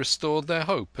 Thus he restored their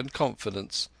hope and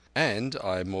confidence, and,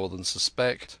 I more than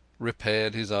suspect,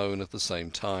 repaired his own at the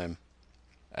same time.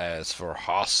 "As for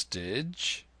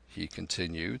hostage," he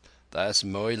continued, "that's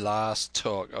my last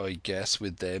talk, I guess,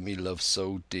 with them he loves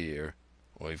so dear.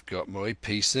 I've got my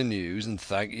piece of news, and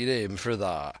thank ye to him for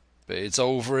that. But it's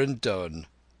over and done.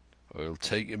 I'll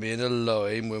take him in a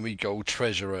line when we go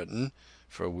treasure hunting,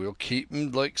 for we'll keep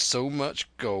him like so much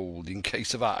gold in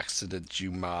case of accidents, you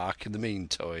mark, in the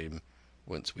meantime.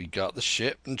 Once we got the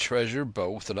ship and treasure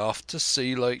both, and off to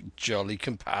sea like jolly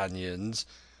companions,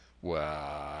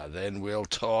 why, then we'll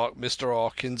talk Mr.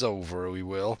 Hawkins over, we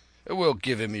will. We'll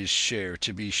give him his share,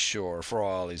 to be sure, for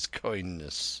all his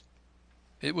kindness."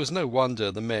 It was no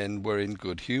wonder the men were in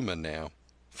good humour now.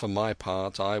 For my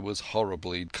part, I was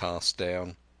horribly cast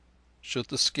down. Should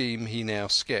the scheme he now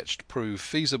sketched prove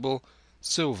feasible,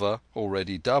 Silver,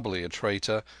 already doubly a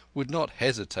traitor, would not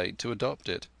hesitate to adopt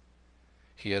it.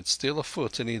 He had still a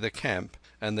foot in either camp,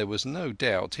 and there was no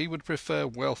doubt he would prefer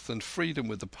wealth and freedom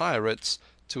with the pirates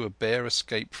to a bare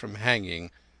escape from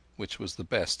hanging, which was the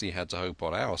best he had to hope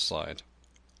on our side.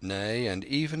 Nay, and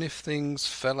even if things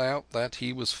fell out that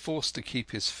he was forced to keep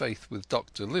his faith with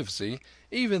Dr. Livesey,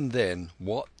 even then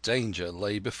what danger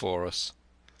lay before us!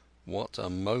 What a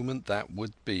moment that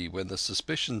would be when the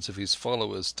suspicions of his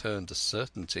followers turned to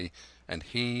certainty, and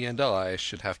he and I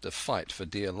should have to fight for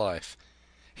dear life,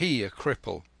 he a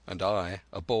cripple and I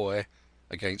a boy,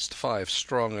 against 5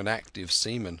 strong and active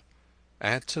seamen.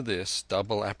 Add to this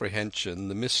double apprehension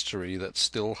the mystery that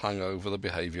still hung over the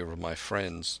behaviour of my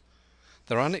friends,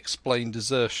 their unexplained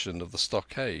desertion of the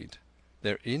stockade,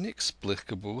 their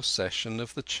inexplicable cession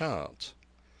of the chart,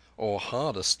 or,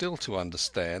 harder still to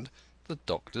understand, the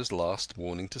doctor's last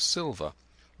warning to Silver: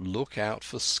 "Look out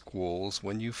for squalls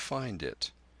when you find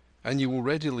it." And you will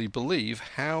readily believe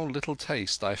how little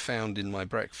taste I found in my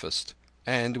breakfast,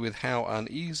 and with how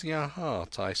uneasy a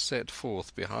heart I set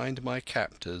forth behind my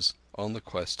captors on the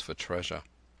quest for treasure.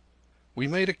 We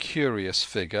made a curious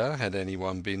figure, had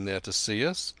anyone been there to see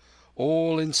us,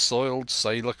 all in soiled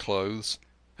sailor clothes,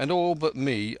 and all but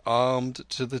me armed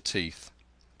to the teeth.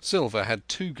 Silver had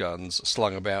 2 guns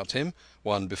slung about him,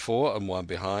 one before and one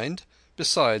behind,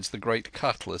 besides the great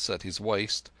cutlass at his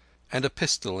waist, and a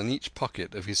pistol in each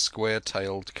pocket of his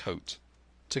square-tailed coat.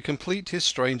 To complete his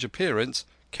strange appearance,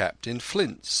 Captain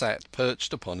Flint sat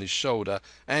perched upon his shoulder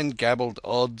and gabbled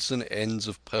odds and ends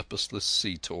of purposeless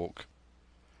sea talk.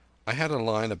 I had a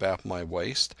line about my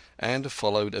waist, and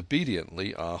followed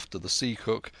obediently after the sea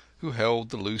cook, who held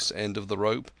the loose end of the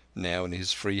rope, now in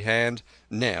his free hand,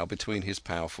 now between his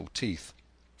powerful teeth.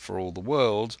 For all the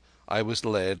world I was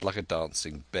led like a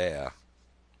dancing bear.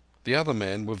 The other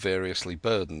men were variously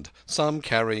burdened, some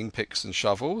carrying picks and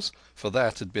shovels, for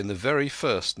that had been the very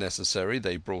first necessary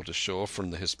they brought ashore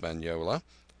from the Hispaniola,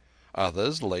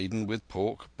 others laden with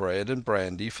pork, bread and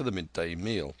brandy for the midday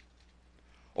meal.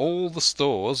 All the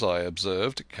stores, I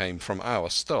observed, came from our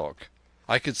stock.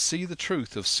 I could see the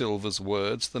truth of Silver's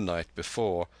words the night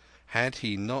before. Had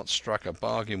he not struck a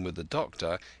bargain with the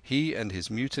doctor, he and his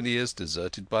mutineers,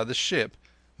 deserted by the ship,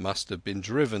 must have been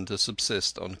driven to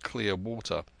subsist on clear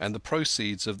water and the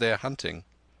proceeds of their hunting.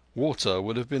 Water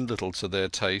would have been little to their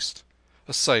taste.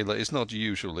 A sailor is not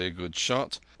usually a good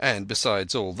shot, and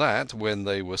besides all that, when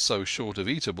they were so short of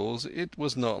eatables, it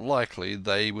was not likely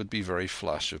they would be very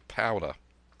flush of powder.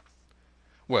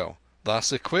 Well,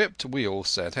 thus equipped, we all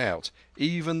set out,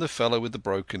 even the fellow with the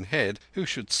broken head, who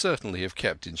should certainly have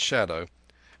kept in shadow,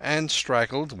 and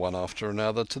straggled one after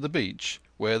another to the beach,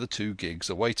 where the 2 gigs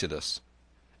awaited us.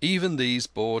 Even these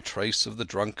bore trace of the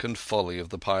drunken folly of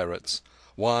the pirates,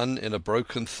 one in a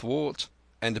broken thwart,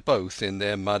 and both in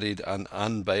their muddied and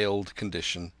unbaled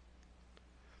condition.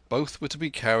 Both were to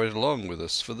be carried along with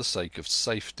us for the sake of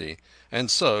safety, and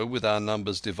so, with our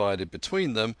numbers divided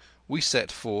between them, we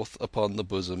set forth upon the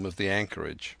bosom of the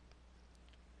anchorage.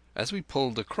 As we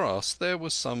pulled across there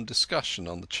was some discussion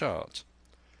on the chart.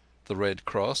 The Red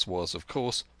Cross was, of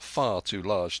course, far too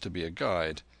large to be a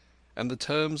guide, and the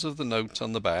terms of the note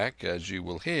on the back, as you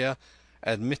will hear,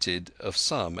 admitted of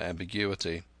some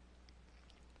ambiguity.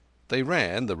 They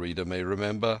ran, the reader may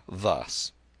remember,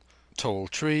 thus: Tall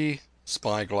tree,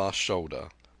 spyglass shoulder,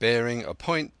 bearing a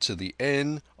point to the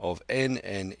N of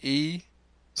NNE,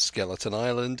 Skeleton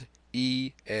Island,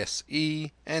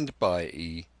 ESE, and by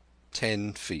E,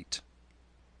 10 feet.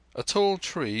 A tall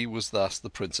tree was thus the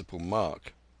principal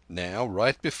mark. Now,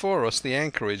 right before us, the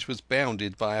anchorage was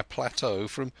bounded by a plateau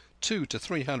from 200 to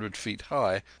 300 feet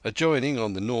high, adjoining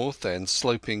on the north and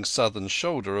sloping southern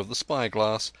shoulder of the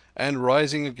spyglass, and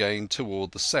rising again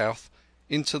toward the south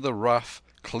into the rough,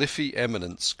 cliffy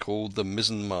eminence called the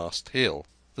mizzenmast hill.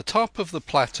 The top of the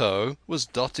plateau was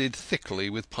dotted thickly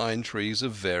with pine trees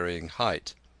of varying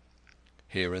height.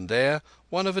 Here and there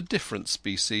one of a different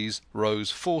species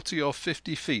rose 40 or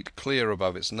 50 feet clear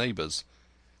above its neighbours,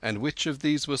 and which of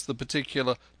these was the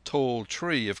particular tall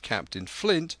tree of Captain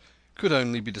Flint could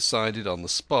only be decided on the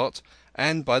spot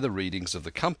and by the readings of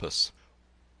the compass.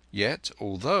 Yet,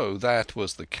 although that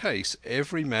was the case,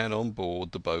 every man on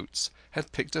board the boats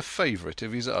had picked a favourite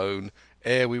of his own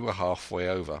ere we were halfway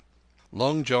over,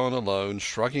 Long John alone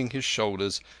shrugging his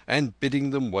shoulders and bidding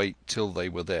them wait till they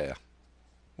were there.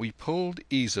 We pulled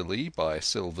easily by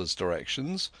Silver's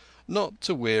directions, not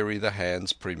to weary the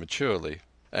hands prematurely,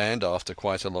 and after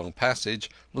quite a long passage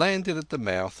landed at the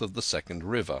mouth of the second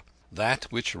river, that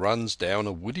which runs down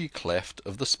a woody cleft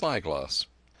of the spyglass.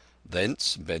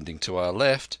 Thence, bending to our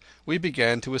left, we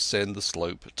began to ascend the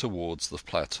slope towards the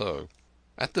plateau.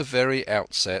 At the very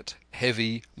outset,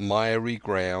 heavy, miry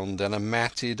ground and a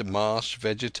matted marsh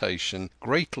vegetation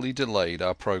greatly delayed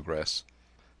our progress,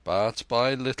 but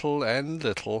by little and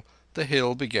little the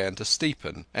hill began to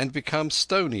steepen and become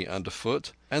stony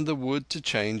underfoot, and the wood to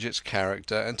change its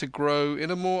character and to grow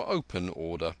in a more open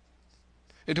order.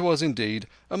 It was indeed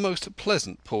a most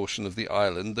pleasant portion of the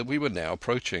island that we were now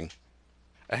approaching.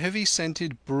 A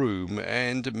heavy-scented broom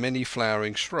and many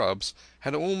flowering shrubs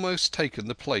had almost taken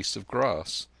the place of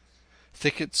grass.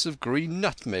 Thickets of green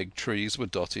nutmeg trees were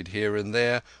dotted here and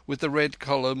there with the red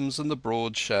columns and the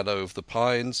broad shadow of the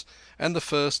pines, and the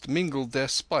first mingled their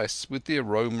spice with the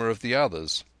aroma of the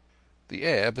others. The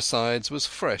air, besides, was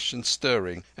fresh and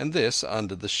stirring, and this,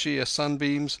 under the sheer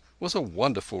sunbeams, was a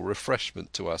wonderful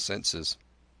refreshment to our senses.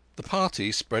 The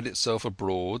party spread itself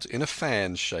abroad in a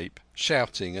fan shape,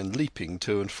 shouting and leaping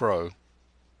to and fro.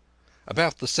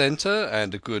 About the centre,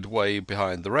 and a good way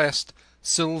behind the rest,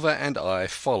 Silver and I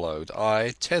followed,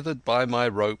 I tethered by my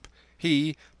rope,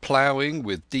 he ploughing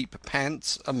with deep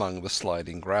pants among the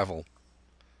sliding gravel.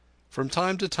 From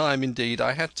time to time, indeed,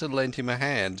 I had to lend him a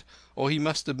hand, or he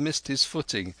must have missed his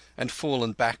footing and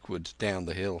fallen backward down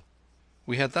the hill.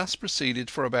 We had thus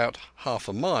proceeded for about half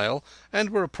a mile,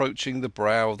 and were approaching the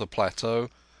brow of the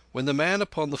plateau, when the man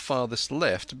upon the farthest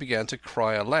left began to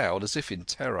cry aloud as if in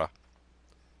terror.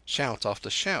 Shout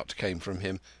after shout came from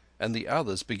him, and the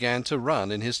others began to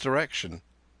run in his direction.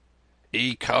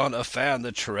 "He can't have found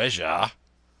the treasure,"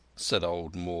 said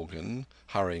old Morgan,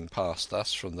 hurrying past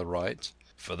us from the right,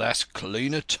 "for that's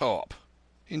clean atop."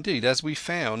 Indeed, as we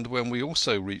found when we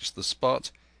also reached the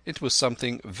spot, it was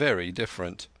something very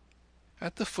different.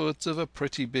 At the foot of a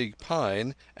pretty big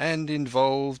pine, and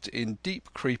involved in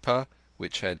deep creeper,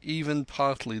 which had even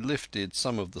partly lifted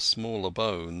some of the smaller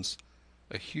bones,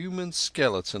 a human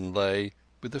skeleton lay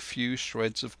with a few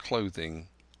shreds of clothing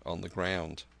on the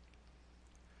ground.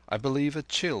 I believe a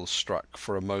chill struck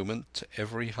for a moment to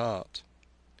every heart.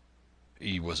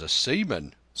 "He was a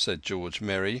seaman," said George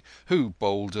Merry, who,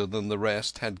 bolder than the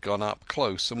rest, had gone up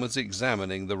close and was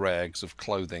examining the rags of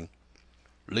clothing.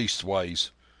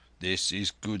 "Leastways, this is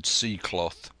good sea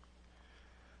cloth."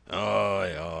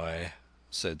 "Ay, ay,"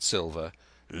 said Silver.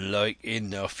 "Like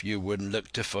enough you wouldn't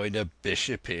look to find a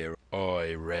bishop here,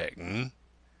 I reckon.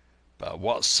 But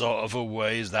what sort of a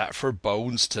way is that for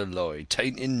bones to lie,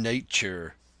 tainting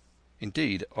nature?"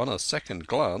 Indeed, on a second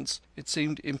glance, it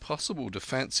seemed impossible to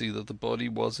fancy that the body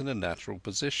was in a natural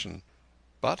position.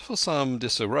 But for some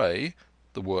disarray,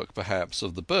 the work perhaps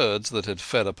of the birds that had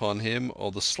fed upon him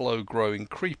or the slow-growing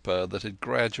creeper that had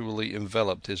gradually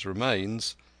enveloped his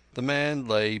remains, the man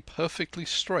lay perfectly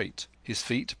straight, his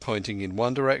feet pointing in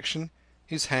one direction,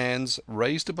 his hands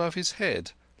raised above his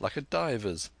head like a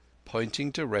diver's,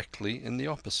 pointing directly in the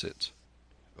opposite.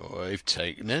 "I've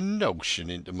taken a notion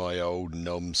into my old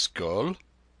numbskull,"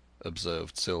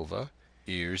 observed Silver.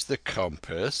 "Here's the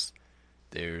compass.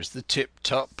 There's the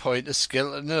tip-top point of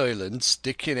Skeleton Island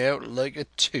sticking out like a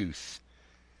tooth.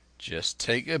 Just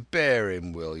take a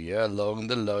bearing, will ye, along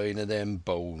the line of them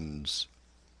bones."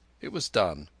 It was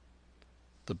done.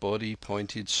 The body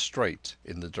pointed straight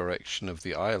in the direction of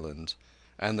the island,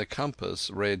 and the compass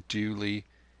read duly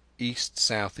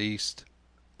east-south-east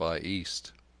by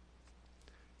east.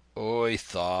 "I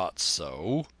thought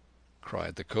so,"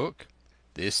 cried the cook.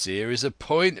 "This here is a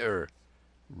pointer.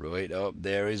 Right up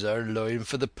there is our line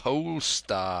for the Pole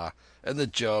Star and the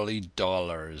Jolly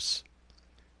Dollars.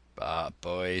 But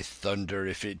by thunder,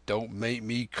 if it don't make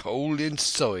me cold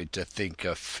inside to think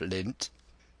of Flint.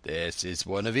 This is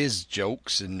one of his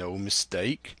jokes, and no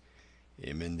mistake.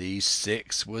 Him and these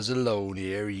 6 was alone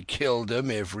here. He killed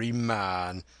 'em every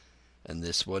man, and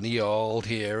this one he hauled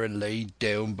here and laid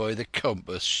down by the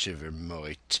compass. Shiver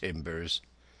my timbers!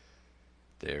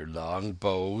 They're long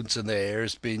bones, and the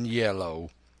hair's been yellow.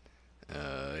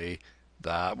 Aye,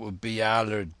 that would be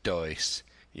Allardyce.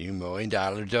 You mind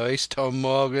Allardyce, Tom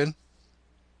Morgan?"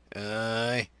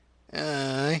 "Aye,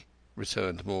 aye,"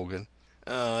 returned Morgan.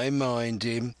 "I mind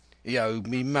him. He owed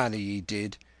me money, he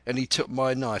did, and he took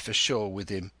my knife ashore with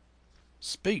him."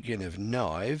 "Speaking of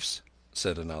knives,"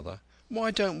 said another,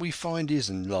 "why don't we find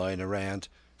his'n lying around?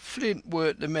 Flint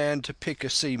weren't the man to pick a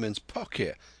seaman's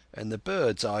pocket, and the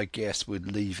birds, I guess,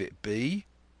 would leave it be."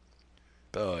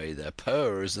 "By the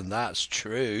powers, and that's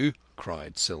true!"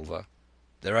 cried Silver.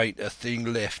 "There ain't a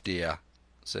thing left here,"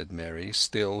 said Mary,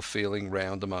 still feeling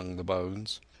round among the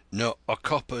bones. "Not a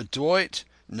copper Dwight,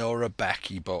 nor a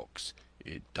baccy box.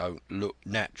 It don't look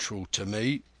natural to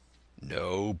me."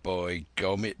 "No, by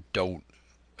gum, it don't,"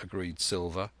 agreed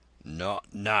Silver.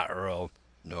 "Not nat'ral,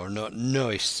 nor not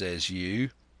nice, says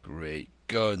you. Great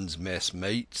guns,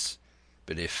 messmates!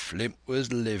 But if Flint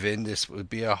was living, this would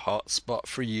be a hot spot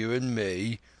for you and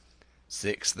me.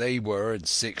 6 they were, and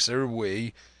 6 are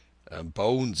we, and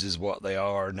bones is what they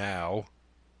are now."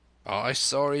 "I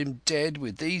saw him dead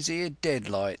with these here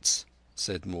deadlights,"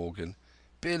 said Morgan.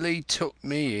 "Billy took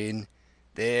me in.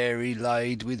 There he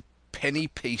laid with penny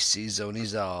pieces on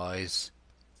his eyes."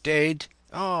 "Dead?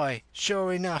 Ay,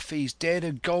 sure enough he's dead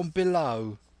and gone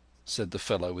below," said the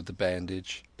fellow with the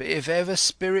bandage. "But if ever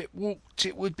spirit walked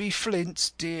it would be Flint's,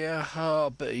 dear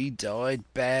heart. But he died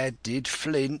bad, did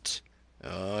Flint."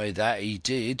 "Ay, that he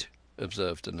did,"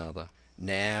 observed another.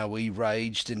 "Now he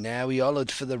raged, and now he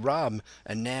hollered for the rum,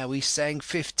 and now he sang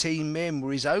 15 men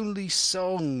were his only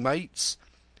song, mates.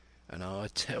 And I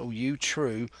tell you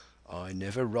true, I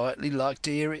never rightly liked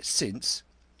to hear it since.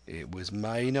 It was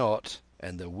main hot,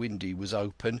 and the windy was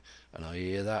open, and I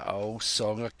hear that old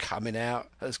song a coming out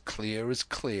as clear,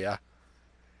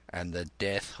 and the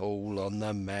death haul on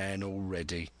the man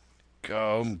already."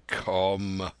 "Come,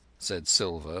 come," said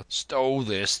Silver, "stow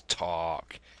this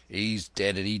talk. He's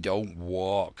dead and he don't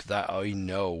walk, that I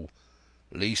know.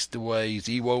 Leastways,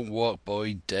 he won't walk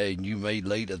by day, and you may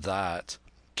lay to that.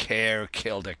 Care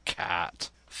killed a cat.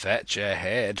 Fetch a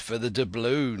head for the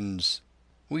doubloons."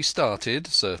 We started,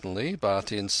 certainly,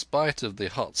 but in spite of the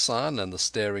hot sun and the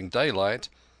staring daylight,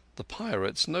 the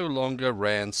pirates no longer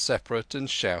ran separate and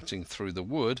shouting through the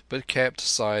wood, but kept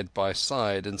side by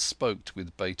side and spoke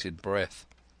with bated breath.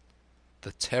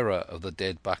 The terror of the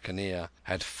dead buccaneer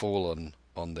had fallen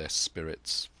on their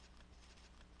spirits.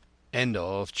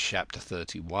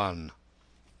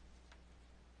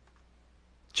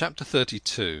 Chapter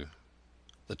 32.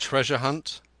 The Treasure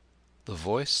Hunt. The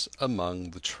Voice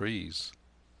among the Trees.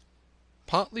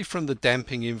 Partly from the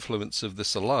damping influence of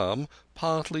this alarm,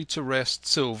 partly to rest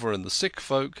Silver and the sick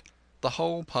folk, the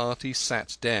whole party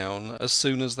sat down as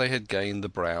soon as they had gained the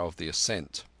brow of the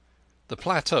ascent. The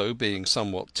plateau being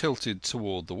somewhat tilted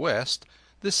toward the west,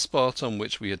 this spot on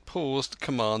which we had paused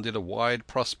commanded a wide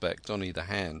prospect on either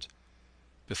hand.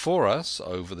 Before us,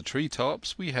 over the tree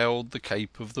tops, we held the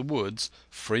cape of the woods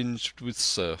fringed with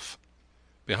surf.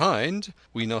 Behind,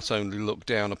 we not only looked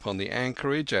down upon the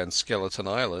anchorage and Skeleton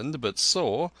Island, but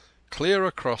saw, clear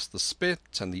across the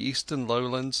spit and the eastern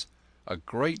lowlands, a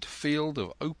great field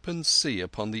of open sea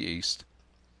upon the east.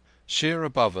 Sheer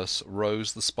above us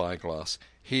rose the spyglass,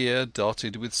 here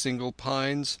dotted with single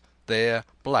pines, there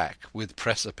black with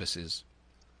precipices.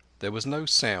 There was no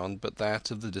sound but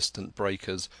that of the distant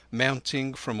breakers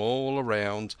mounting from all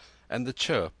around and the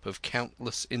chirp of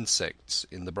countless insects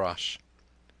in the brush.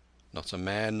 Not a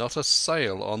man, not a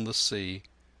sail on the sea.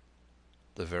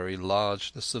 The very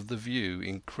largeness of the view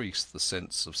increased the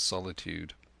sense of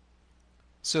solitude.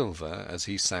 Silver, as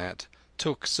he sat,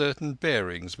 took certain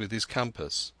bearings with his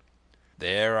compass.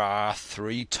 "There are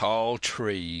 3 tall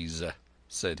trees,"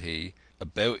 said he,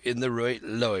 "about in the right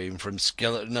line from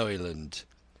Skeleton Island.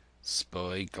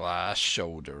 Spyglass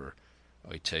shoulder.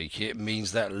 I take it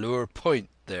means that lower point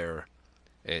there.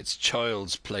 It's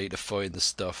child's play to find the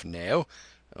stuff now.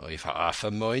 I've half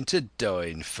a mind to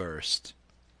dine first."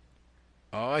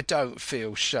 "I don't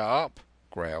feel sharp,"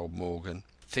 growled Morgan.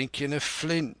 "Thinking of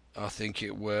Flint, I think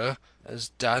it were. has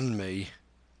done me.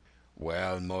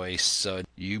 Well, my son,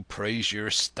 you praise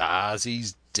your stars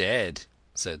he's dead,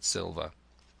 said Silver.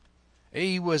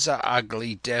 He was a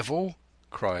ugly devil,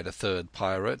 cried a third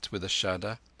pirate with a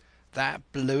shudder. That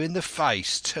blue in the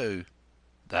face too.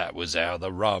 That was how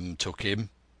the rum took him,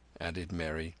 added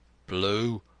Merry.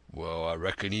 Blue? Well, I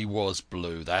reckon he was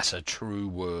blue. That's a true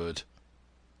word.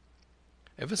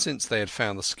 Ever since they had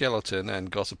found the skeleton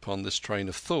and got upon this train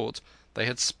of thought, they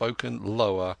had spoken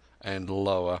lower and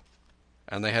lower,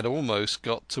 and they had almost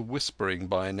got to whispering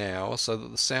by now, so that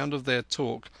the sound of their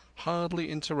talk hardly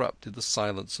interrupted the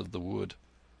silence of the wood.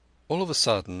 All of a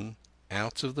sudden,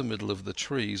 out of the middle of the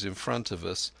trees in front of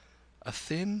us, a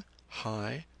thin,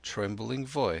 high, trembling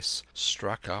voice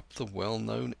struck up the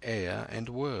well-known air and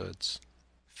words.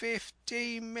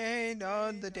 50 men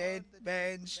on the dead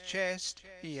man's chest,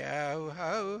 yo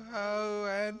ho ho,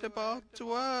 and a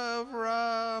bottle of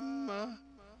rum.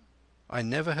 I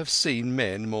never have seen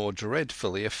men more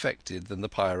dreadfully affected than the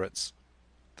pirates.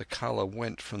 The colour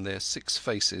went from their 6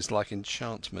 faces like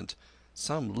enchantment.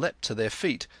 Some leapt to their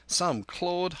feet, some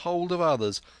clawed hold of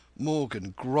others.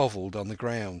 Morgan grovelled on the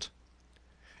ground.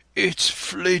 "It's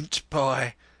Flint,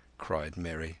 by!" cried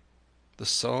Merry. The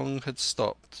song had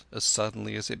stopped as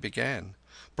suddenly as it began,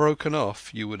 broken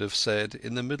off, you would have said,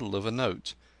 in the middle of a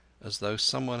note, as though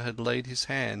someone had laid his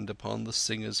hand upon the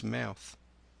singer's mouth.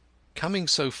 Coming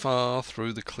so far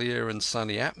through the clear and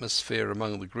sunny atmosphere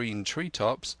among the green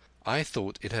tree-tops, I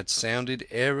thought it had sounded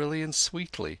airily and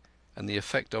sweetly, and the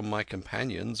effect on my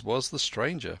companions was the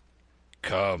stranger.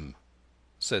 "Come,"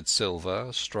 said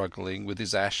Silver, struggling with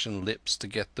his ashen lips to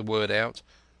get the word out.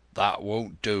 "That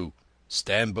won't do.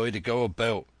 Stand by to go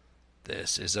about.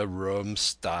 This is a rum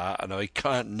start, and I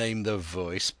can't name the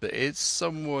voice, but it's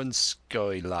someone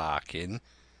skylarking.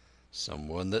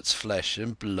 Someone that's flesh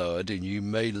and blood, and you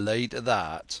may lay to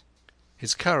that."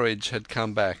 His courage had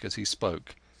come back as he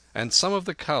spoke, and some of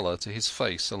the colour to his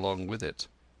face along with it.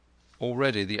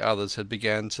 Already the others had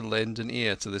begun to lend an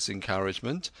ear to this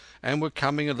encouragement, and were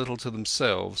coming a little to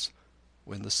themselves,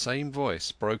 when the same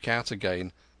voice broke out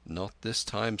again, not this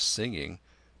time singing,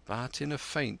 but in a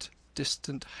faint,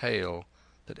 distant hail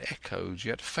that echoed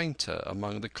yet fainter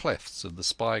among the clefts of the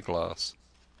spyglass.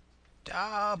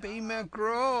 "Darby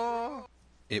McGraw,"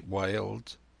 it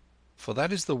wailed, for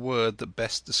that is the word that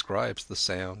best describes the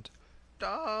sound.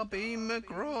 "Darby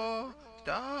McGraw,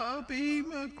 Darby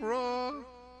McGraw."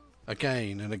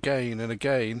 Again and again and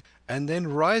again, and then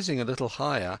rising a little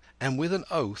higher, and with an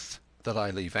oath that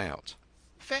I leave out.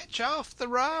 "Fetch off the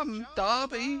rum,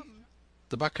 Darby."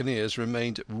 The buccaneers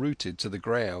remained rooted to the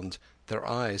ground, their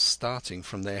eyes starting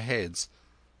from their heads.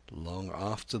 Long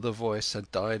after the voice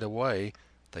had died away,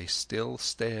 they still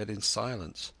stared in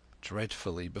silence,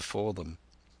 dreadfully before them.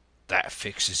 "That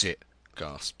fixes it,"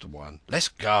 gasped one. "Let's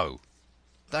go."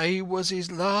 "They was his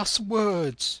last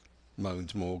words,"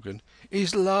 moaned Morgan.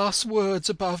 "His last words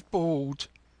above board."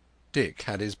 Dick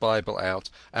had his Bible out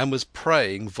and was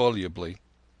praying volubly.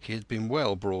 He had been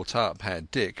well brought up, had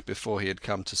Dick, before he had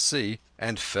come to sea,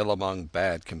 and fell among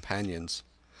bad companions.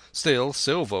 Still,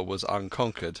 Silver was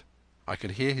unconquered. I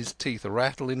could hear his teeth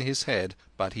rattle in his head,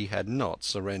 but he had not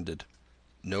surrendered.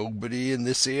 "Nobody in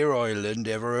this here island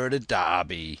ever heard of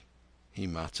Darby," he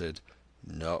muttered.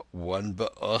 "Not one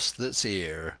but us that's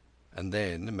here." And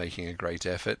then, making a great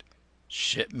effort,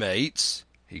 "Shipmates,"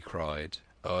 he cried,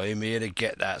 "I'm here to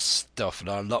get that stuff, and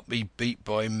I'll not be beat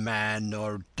by man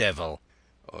nor devil.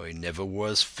 I never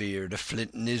was feared of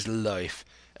Flint in his life,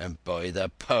 and by the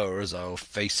powers I'll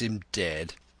face him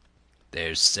dead.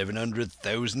 There's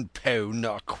 £700,000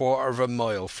 not a quarter of a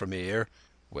mile from here.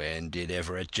 When did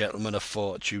ever a gentleman of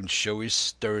fortune show his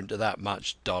stern to that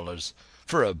much dollars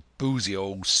for a boozy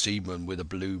old seaman with a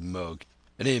blue mug,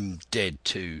 and him dead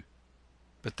too?"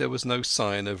 But there was no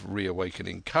sign of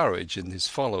reawakening courage in his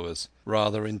followers,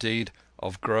 rather, indeed,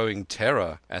 of growing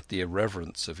terror at the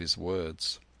irreverence of his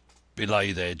words.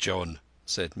 "Belay there, John,"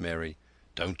 said Merry.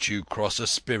 "Don't you cross a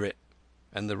spirit."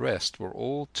 And the rest were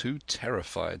all too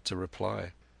terrified to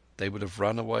reply. They would have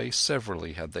run away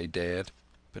severally had they dared,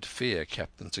 but fear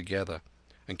kept them together,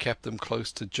 and kept them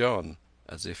close to John,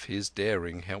 as if his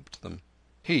daring helped them.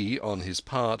 He, on his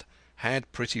part,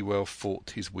 had pretty well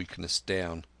fought his weakness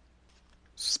down.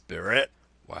 "Spirit?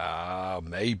 Well,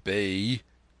 maybe,"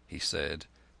 he said,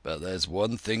 "but there's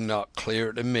one thing not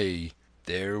clear to me.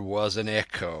 There was an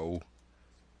echo.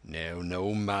 Now,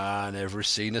 no man ever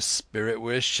seen a spirit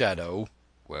with a shadow.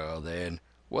 Well then,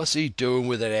 what's he doing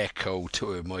with an echo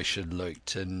to him, I should like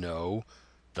to know?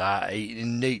 That ain't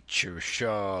in nature,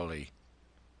 surely."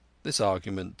 This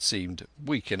argument seemed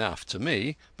weak enough to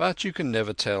me, but you can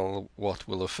never tell what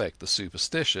will affect the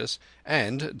superstitious,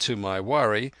 and, to my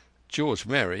worry, George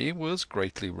Merry was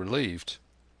greatly relieved.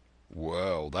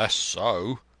 "Well, that's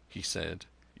so," he said.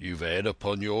 "You've head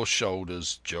upon your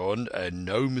shoulders, John, and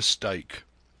no mistake.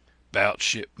 'Bout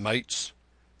shipmates,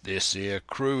 this here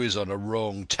crew is on a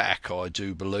wrong tack, I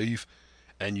do believe,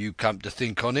 and you come to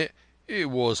think on it,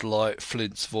 it was like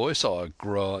Flint's voice, I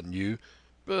grant you,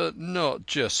 but not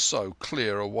just so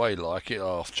clear away like it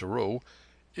after all.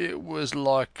 It was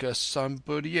like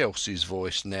somebody else's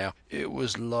voice now. It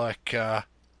was like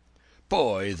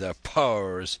By the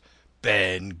powers,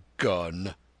 Ben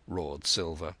Gunn!" roared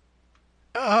Silver.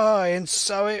 "Ay, and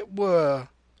so it were,"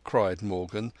 cried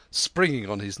Morgan, springing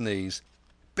on his knees.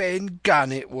 "Ben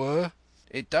Gunn it were."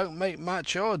 "It don't make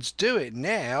much odds, do it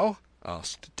now?"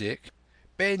 asked Dick.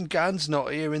 "Ben Gunn's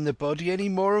not here in the body any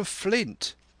more of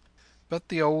Flint." But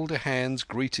the older hands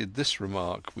greeted this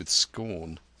remark with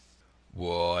scorn.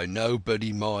 "Why,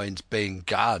 nobody minds Ben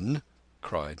Gunn,"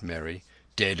 cried Merry.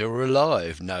 "Dead or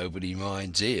alive, nobody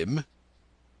minds him."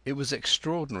 It was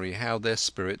extraordinary how their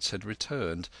spirits had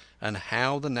returned, and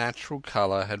how the natural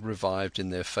colour had revived in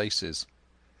their faces.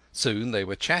 Soon they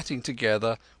were chatting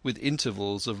together, with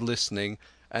intervals of listening,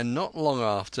 and not long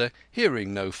after,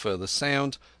 hearing no further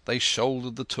sound, they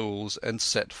shouldered the tools and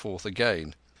set forth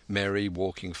again, Merry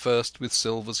walking first with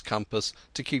Silver's compass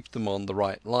to keep them on the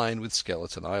right line with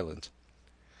Skeleton Island.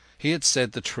 He had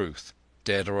said the truth.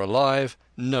 Dead or alive,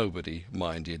 nobody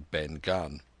minded Ben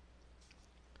Gunn.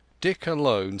 Dick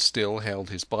alone still held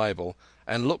his Bible,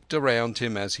 and looked around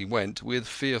him as he went with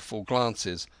fearful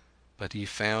glances, but he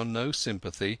found no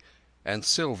sympathy, and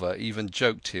Silver even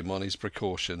joked him on his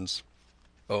precautions.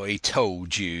 "I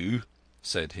told you,"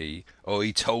 said he,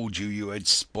 "I told you you had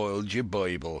spoiled your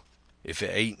Bible. If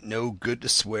it ain't no good to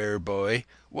swear by,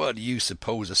 what do you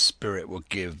suppose a spirit will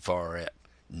give for it?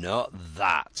 Not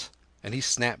that!" And he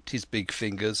snapped his big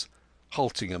fingers,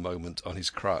 halting a moment on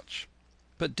his crutch.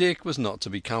 But Dick was not to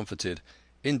be comforted.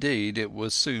 Indeed, it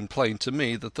was soon plain to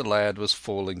me that the lad was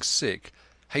falling sick,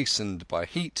 hastened by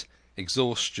heat,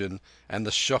 exhaustion, and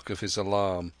the shock of his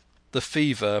alarm. The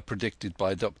fever predicted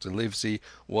by Dr. Livesey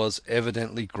was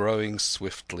evidently growing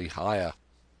swiftly higher.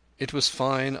 It was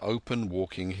fine open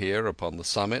walking here upon the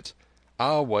summit.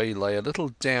 Our way lay a little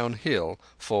downhill,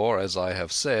 for, as I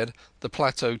have said, the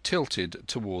plateau tilted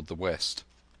toward the west.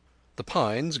 The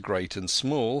pines, great and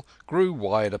small, grew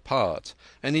wide apart,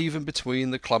 and even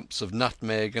between the clumps of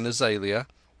nutmeg and azalea,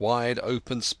 wide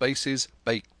open spaces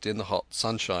baked in the hot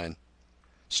sunshine.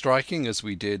 Striking as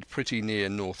we did pretty near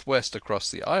northwest across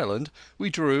the island, we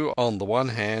drew, on the one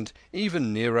hand,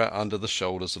 even nearer under the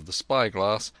shoulders of the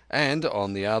spyglass, and,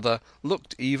 on the other,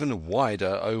 looked even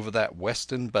wider over that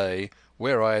western bay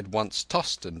where I had once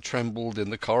tossed and trembled in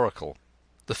the coracle.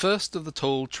 The first of the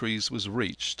tall trees was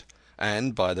reached,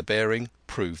 and by the bearing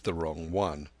proved the wrong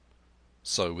one.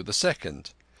 So with the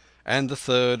second, and the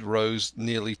third rose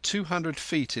nearly 200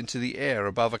 feet into the air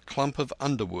above a clump of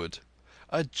underwood,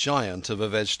 a giant of a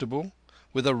vegetable,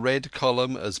 with a red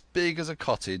column as big as a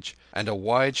cottage, and a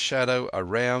wide shadow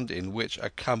around in which a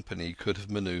company could have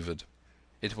manoeuvred.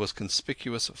 It was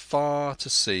conspicuous far to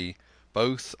sea,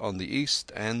 both on the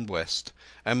east and west,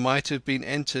 and might have been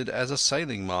entered as a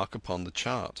sailing mark upon the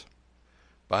chart.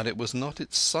 But it was not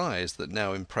its size that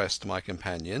now impressed my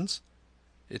companions.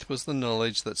 It was the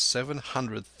knowledge that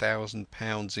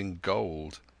 £700,000 in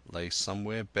gold lay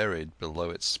somewhere buried below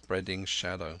its spreading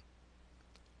shadow.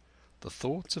 The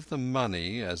thought of the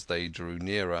money, as they drew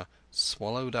nearer,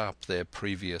 swallowed up their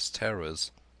previous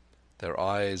terrors. Their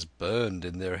eyes burned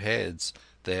in their heads,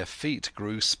 their feet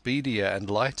grew speedier and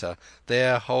lighter,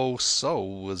 their whole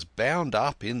soul was bound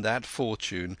up in that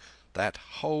fortune, that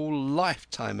whole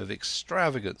lifetime of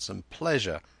extravagance and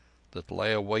pleasure that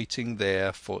lay awaiting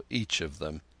there for each of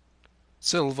them.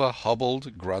 Silver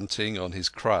hobbled grunting on his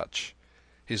crutch.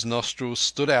 His nostrils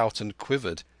stood out and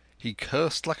quivered. He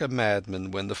cursed like a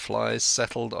madman when the flies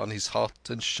settled on his hot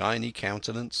and shiny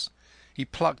countenance. He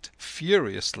plucked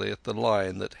furiously at the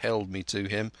line that held me to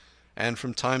him, and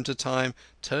from time to time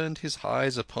turned his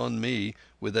eyes upon me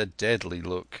with a deadly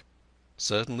look.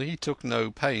 Certainly he took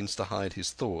no pains to hide his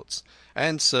thoughts,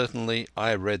 and certainly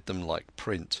I read them like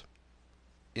print.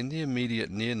 In the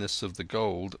immediate nearness of the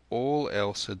gold all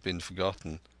else had been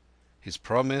forgotten. His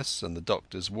promise and the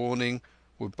doctor's warning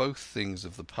were both things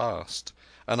of the past,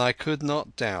 and I could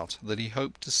not doubt that he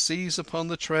hoped to seize upon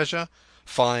the treasure,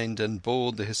 find and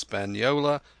board the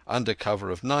Hispaniola under cover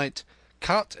of night,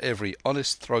 cut every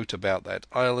honest throat about that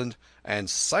island, and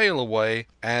sail away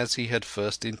as he had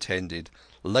first intended,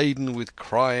 laden with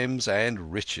crimes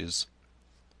and riches.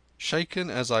 Shaken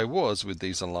as I was with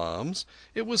these alarms,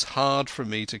 it was hard for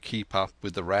me to keep up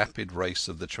with the rapid race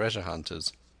of the treasure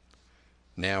hunters.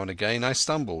 Now and again I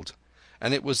stumbled,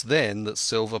 and it was then that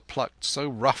Silver plucked so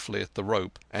roughly at the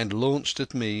rope and launched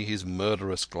at me his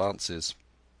murderous glances.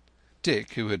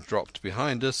 Dick, who had dropped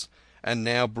behind us and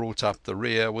now brought up the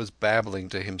rear, was babbling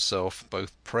to himself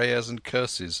both prayers and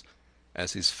curses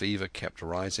as his fever kept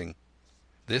rising.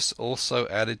 This also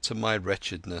added to my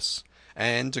wretchedness,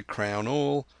 and, to crown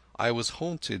all, I was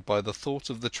haunted by the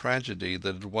thought of the tragedy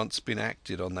that had once been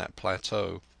acted on that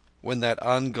plateau, when that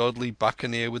ungodly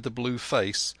buccaneer with the blue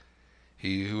face,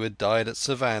 he who had died at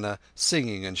Savannah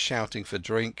singing and shouting for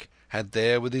drink, had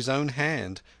there with his own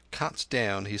hand cut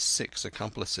down his 6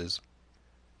 accomplices.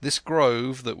 This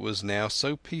grove that was now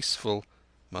so peaceful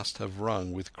must have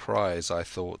rung with cries, I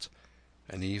thought,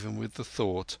 and even with the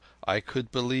thought I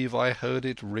could believe I heard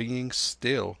it ringing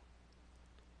still.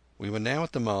 We were now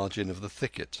at the margin of the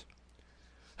thicket.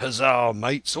 "Huzzah,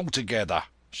 mates, all together!"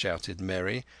 shouted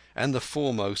Merry, and the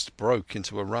foremost broke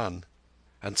into a run.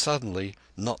 And suddenly,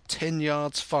 not 10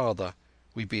 yards farther,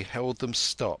 we beheld them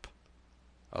stop.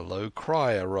 A low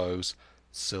cry arose.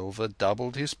 Silver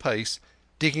doubled his pace,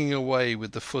 digging away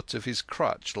with the foot of his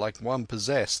crutch like one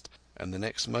possessed, and the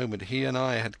next moment he and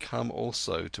I had come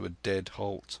also to a dead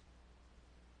halt.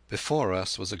 Before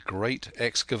us was a great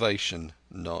excavation,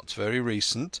 not very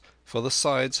recent, for the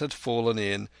sides had fallen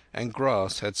in and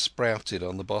grass had sprouted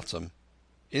on the bottom.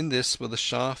 In this were the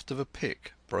shaft of a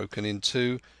pick broken in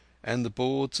 2, and the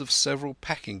boards of several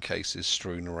packing cases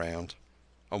strewn around.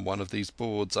 On one of these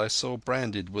boards I saw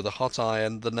branded with a hot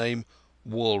iron the name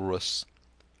Walrus,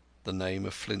 the name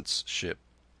of Flint's ship.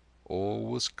 All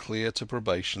was clear to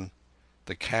probation.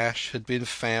 The cash had been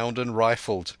found and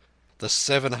rifled. The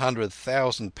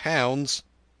 £700,000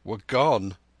 were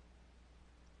gone.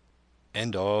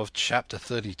 End of chapter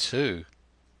 32.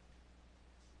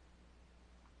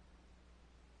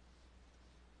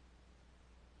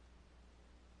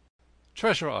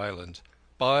 Treasure Island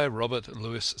by Robert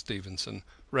Louis Stevenson.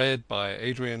 Read by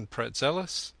Adrian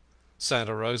Pretzelis.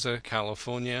 Santa Rosa,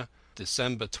 California,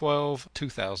 December 12,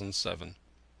 2007.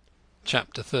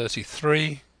 Chapter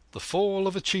 33. The Fall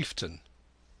of a Chieftain.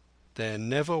 There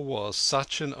never was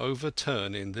such an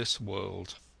overturn in this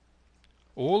world.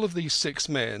 All of these 6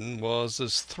 men was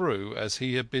as through as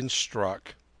he had been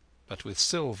struck, but with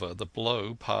Silver the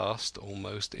blow passed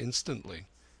almost instantly.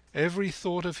 Every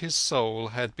thought of his soul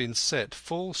had been set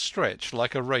full stretch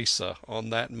like a racer on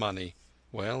that money.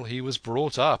 Well, he was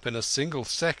brought up in a single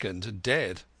second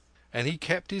dead, and he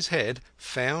kept his head,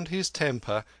 found his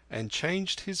temper, and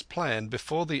changed his plan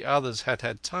before the others had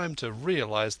had time to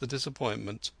realize the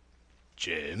disappointment.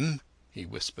 "Jim," he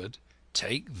whispered,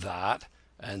 "take that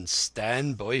and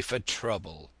stand by for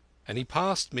trouble." And he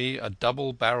passed me a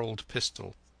double-barrelled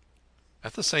pistol.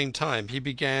 At the same time he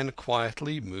began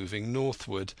quietly moving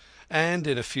northward, and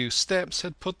in a few steps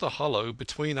had put the hollow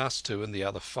between us 2 and the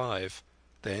other 5.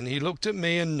 Then he looked at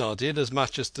me and nodded, as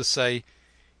much as to say,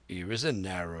 "Here is a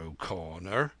narrow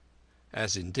corner,"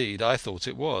 as indeed I thought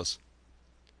it was.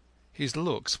 His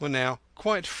looks were now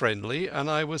quite friendly, and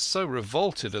I was so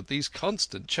revolted at these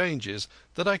constant changes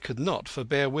that I could not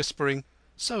forbear whispering,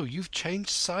 "So you've changed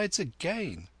sides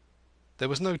again." There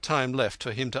was no time left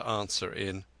for him to answer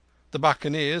in. The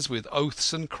buccaneers, with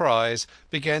oaths and cries,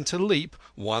 began to leap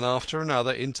one after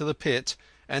another into the pit,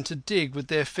 and to dig with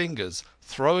their fingers,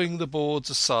 throwing the boards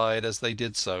aside as they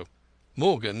did so.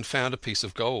 Morgan found a piece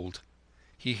of gold.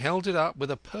 He held it up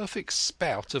with a perfect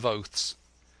spout of oaths.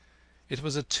 It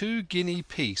was a 2-guinea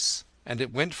piece, and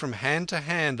it went from hand to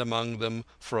hand among them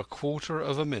for a quarter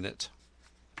of a minute.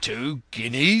 "2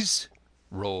 guineas?"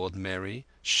 roared Merry,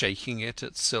 shaking it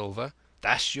at Silver.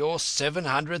 "That's your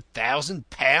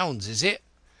 £700,000, is it?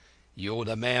 You're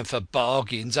the man for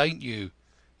bargains, ain't you?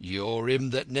 You're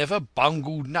him that never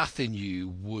bungled nothing, you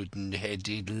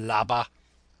wooden-headed lubber."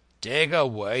 "Dig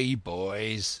away,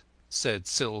 boys," said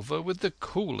Silver with the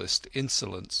coolest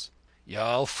insolence.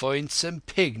 "You'll find some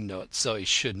pig nuts, I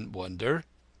shouldn't wonder."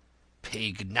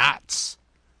 "Pig nuts!"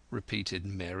 repeated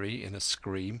Merry in a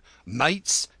scream.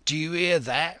 "Mates, do you hear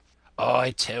that?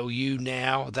 I tell you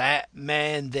now, that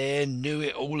man there knew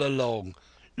it all along.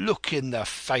 Look in the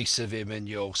face of him and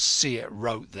you'll see it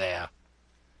wrote there."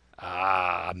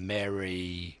 "Ah,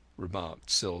 Merry," remarked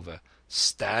Silver,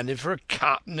 "standing for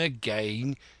cutting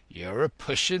again. You're a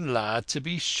pushing lad, to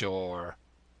be sure."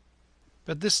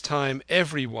 But this time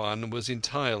every one was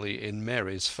entirely in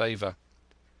Merry's favour.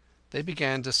 They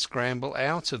began to scramble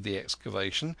out of the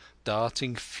excavation,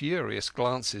 darting furious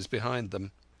glances behind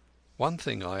them. One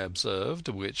thing I observed,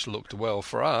 which looked well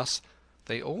for us: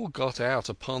 they all got out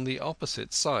upon the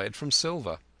opposite side from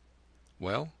Silver.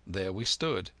 Well, there we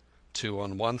stood, 2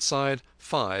 on one side,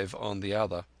 5 on the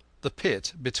other, the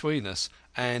pit between us,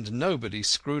 and nobody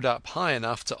screwed up high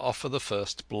enough to offer the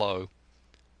first blow.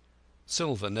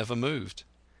 Silver never moved.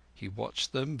 He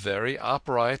watched them very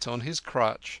upright on his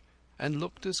crutch, and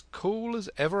looked as cool as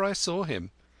ever I saw him.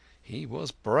 He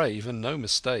was brave and no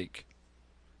mistake.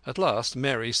 At last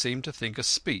Mary seemed to think a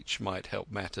speech might help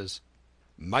matters.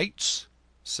 "Mates,"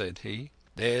 said he,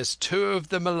 "there's 2 of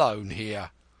them alone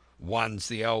here. One's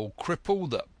the old cripple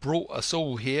that brought us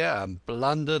all here and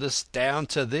blundered us down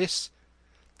to this.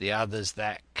 The other's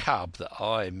that cub that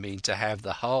I mean to have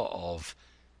the heart of.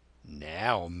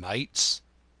 Now, mates."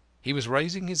 He was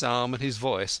raising his arm and his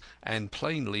voice, and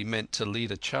plainly meant to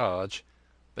lead a charge.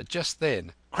 But just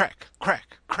then, crack,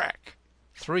 crack, crack,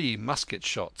 3 musket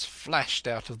shots flashed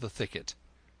out of the thicket.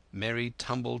 Mary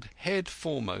tumbled head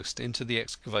foremost into the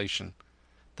excavation.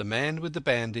 The man with the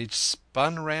bandage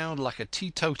spun round like a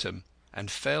teetotum, and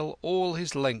fell all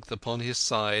his length upon his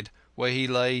side, where he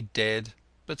lay dead,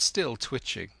 but still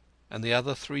twitching, and the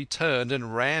other 3 turned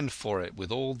and ran for it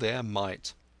with all their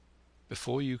might.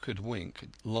 Before you could wink,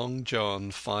 Long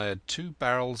John fired 2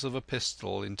 barrels of a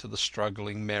pistol into the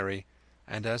struggling Mary,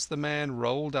 and as the man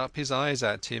rolled up his eyes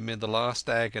at him in the last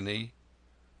agony,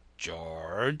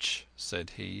 "George,"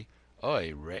 said he,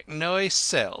 "I reckon I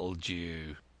settled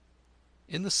you."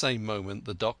 In the same moment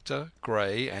the doctor,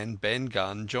 Gray, and Ben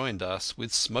Gunn joined us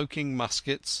with smoking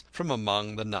muskets from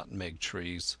among the nutmeg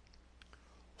trees.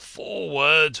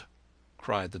 "Forward!"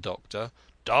 cried the doctor.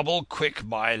 "Double quick,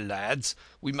 my lads.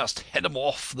 We must head 'em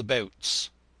off the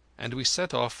boats." And we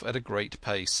set off at a great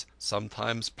pace,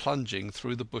 sometimes plunging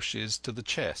through the bushes to the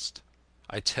chest.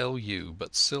 I tell you,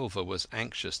 but Silver was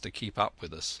anxious to keep up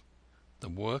with us. The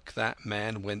work that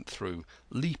man went through,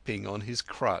 leaping on his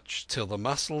crutch till the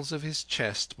muscles of his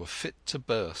chest were fit to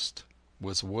burst,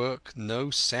 was work no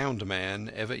sound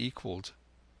man ever equalled,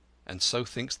 and so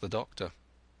thinks the doctor.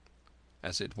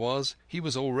 As it was, he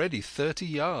was already 30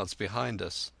 yards behind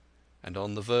us, and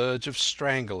on the verge of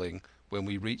strangling when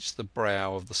we reached the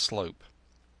brow of the slope.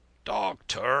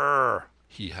 "Doctor,"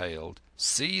 he hailed,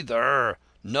 "see there!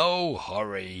 No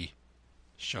hurry."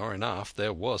 Sure enough,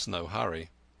 there was no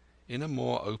hurry. In a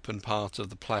more open part of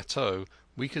the plateau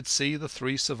we could see the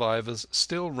 3 survivors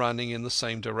still running in the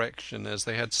same direction as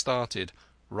they had started,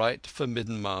 right for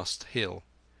Middenmast Hill.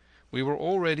 We were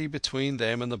already between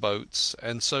them and the boats,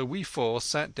 and so we 4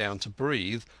 sat down to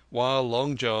breathe, while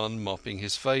Long John, mopping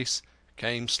his face,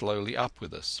 came slowly up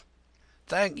with us.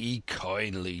 "Thank ye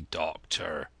kindly,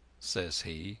 Doctor," says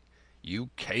he.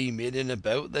 "You came in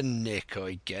about the nick,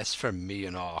 I guess, for me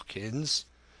and Hawkins.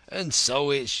 And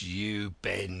so it's you,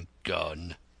 Ben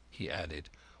Gunn," he added.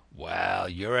 "Well,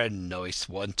 you're a nice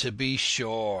one to be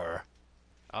sure."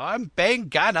 "I'm Ben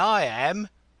Gunn, I am,"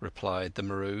 replied the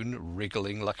Maroon,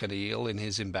 wriggling like an eel in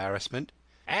his embarrassment.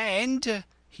 "And,"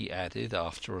 he added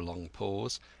after a long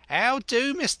pause, "how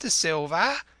do, Mr.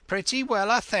 Silver? Pretty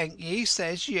well, I thank ye,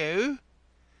 says you."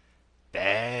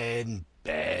 "Ben,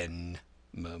 Ben,"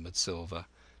 murmured Silver,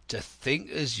 "to think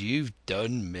as you've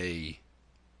done me."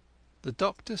 The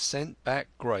doctor sent back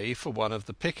Gray for one of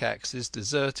the pickaxes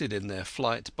deserted in their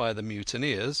flight by the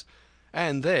mutineers,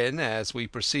 and then, as we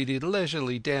proceeded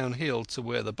leisurely downhill to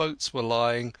where the boats were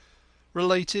lying,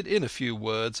 related in a few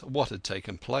words what had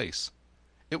taken place.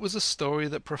 It was a story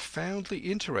that profoundly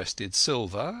interested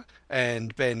Silver,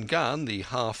 and Ben Gunn, the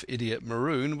half-idiot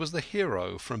Maroon, was the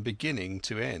hero from beginning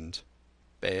to end.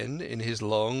 Ben, in his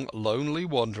long, lonely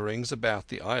wanderings about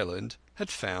the island, had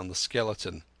found the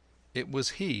skeleton. It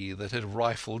was he that had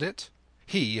rifled it.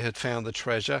 He had found the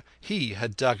treasure. He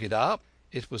had dug it up.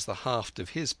 It was the haft of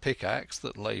his pickaxe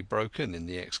that lay broken in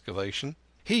the excavation.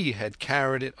 He had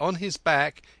carried it on his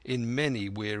back in many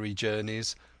weary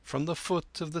journeys, from the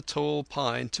foot of the tall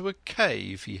pine to a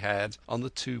cave he had on the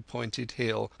 2-pointed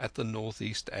hill at the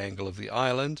northeast angle of the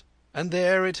island, and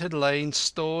there it had lain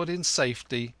stored in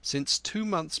safety since 2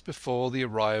 months before the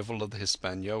arrival of the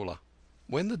Hispaniola.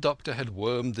 When the doctor had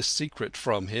wormed the secret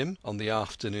from him on the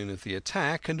afternoon of the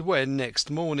attack, and when next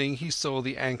morning he saw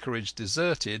the anchorage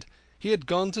deserted, he had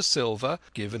gone to Silver,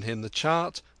 given him the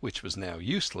chart, which was now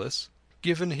useless,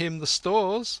 given him the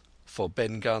stores, for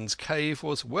Ben Gunn's cave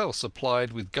was well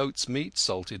supplied with goat's meat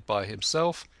salted by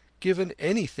himself, given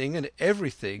anything and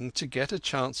everything to get a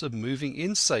chance of moving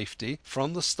in safety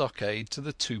from the stockade to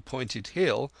the 2-pointed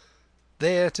hill,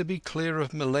 there to be clear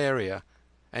of malaria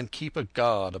and keep a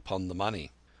guard upon the money.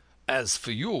 "As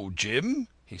for you, Jim,"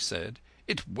 he said,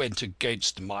 "it went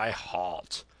against my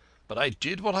heart, but I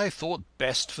did what I thought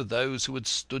best for those who had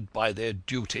stood by their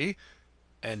duty,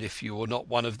 and if you were not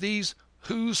one of these,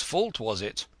 whose fault was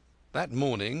it?" That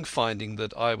morning, finding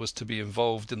that I was to be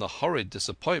involved in the horrid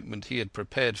disappointment he had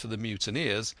prepared for the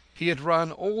mutineers, he had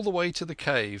run all the way to the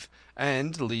cave,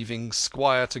 and, leaving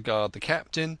Squire to guard the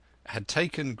captain, had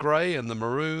taken Gray and the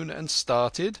Maroon and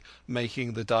started,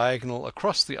 making the diagonal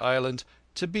across the island,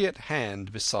 to be at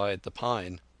hand beside the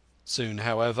pine. Soon,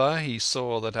 however, he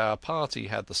saw that our party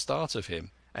had the start of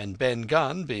him, and Ben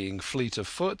Gunn, being fleet of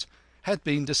foot, had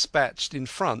been dispatched in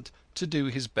front to do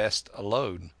his best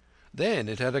alone. Then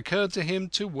it had occurred to him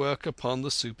to work upon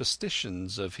the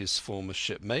superstitions of his former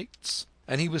shipmates,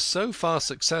 and he was so far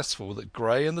successful that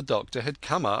Gray and the doctor had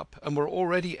come up and were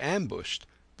already ambushed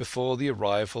before the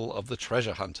arrival of the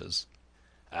treasure hunters.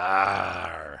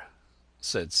 "Arr,"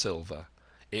 said Silver,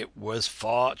 "it was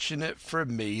fortunate for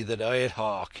me that I had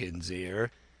Hawkins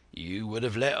here. You would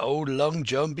have let old Long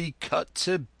John be cut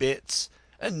to bits,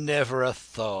 and never a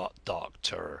thought,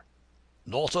 Doctor."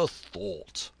 "Not a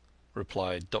thought,"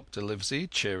 replied Dr. Livesey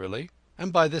cheerily,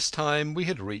 and by this time we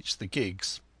had reached the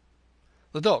gigs.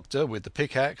 The doctor, with the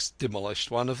pickaxe, demolished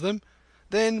one of them.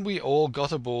 Then we all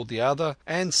got aboard the other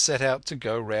and set out to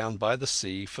go round by the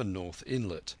sea for North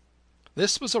Inlet.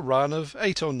 This was a run of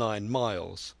 8 or 9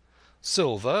 miles.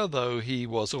 Silver, though he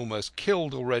was almost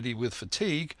killed already with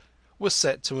fatigue, was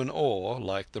set to an oar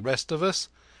like the rest of us,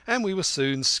 and we were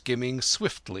soon skimming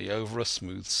swiftly over a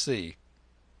smooth sea.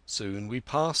 Soon we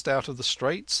passed out of the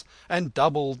straits and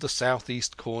doubled the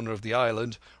southeast corner of the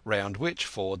island, round which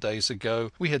 4 days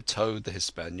ago we had towed the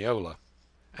Hispaniola.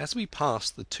 As we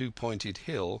passed the two-pointed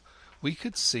hill we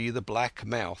could see the black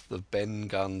mouth of Ben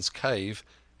Gunn's cave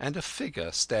and a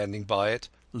figure standing by it,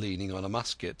 leaning on a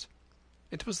musket.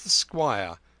 It was the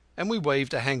squire, and we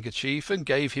waved a handkerchief and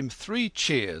gave him 3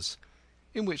 cheers,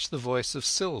 in which the voice of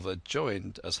Silver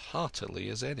joined as heartily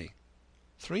as any.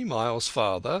 3 miles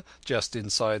farther, just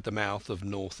inside the mouth of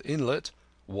North Inlet,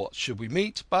 what should we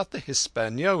meet but the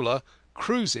Hispaniola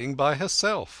cruising by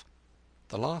herself?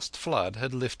 The last flood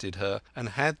had lifted her, and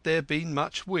had there been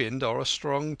much wind or a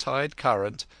strong tide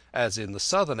current, as in the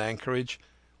southern anchorage,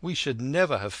 we should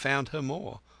never have found her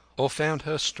more, or found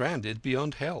her stranded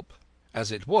beyond help.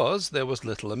 As it was, there was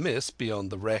little amiss beyond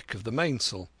the wreck of the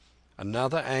mainsail.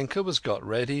 Another anchor was got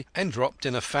ready and dropped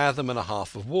in 1.5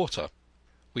 fathoms of water.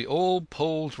 We all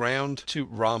pulled round to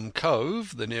Rum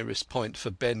Cove, the nearest point for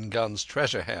Ben Gunn's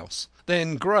treasure house.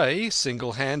 Then Gray,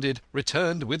 single-handed,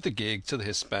 returned with the gig to the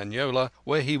Hispaniola,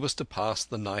 where he was to pass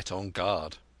the night on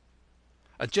guard.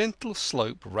 A gentle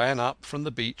slope ran up from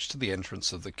the beach to the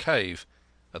entrance of the cave.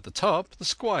 At the top the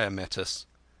squire met us.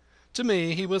 To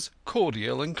me he was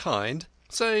cordial and kind,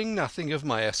 saying nothing of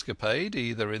my escapade,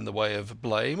 either in the way of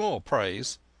blame or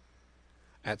praise.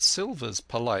 At Silver's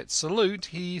polite salute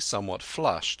he somewhat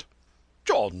flushed.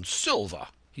 "John Silver,"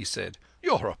 he said,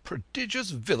 "you're a prodigious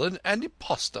villain and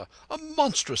impostor, a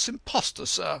monstrous impostor,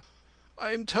 sir.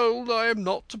 I am told I am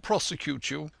not to prosecute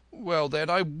you. Well,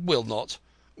 then, I will not.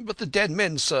 But the dead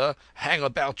men, sir, hang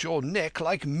about your neck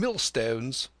like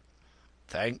millstones."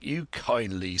 "Thank you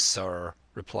kindly, sir,"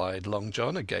 replied Long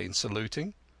John, again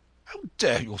saluting. "How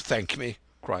dare you thank me?"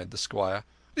 cried the squire.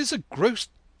 "It is a gross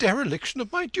dereliction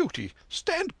of my duty.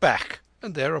 Stand back."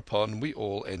 And thereupon we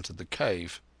all entered the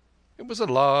cave. It was a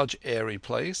large, airy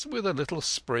place, with a little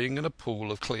spring and a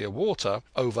pool of clear water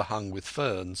overhung with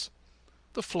ferns.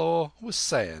 The floor was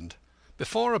sand.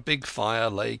 Before a big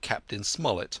fire lay Captain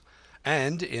Smollett,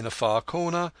 and in a far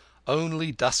corner,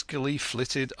 only duskily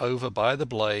flitted over by the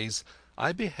blaze,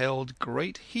 I beheld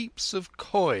great heaps of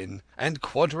coin and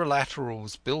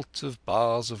quadrilaterals built of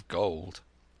bars of gold.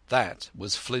 That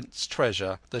was Flint's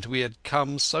treasure that we had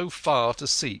come so far to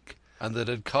seek, and that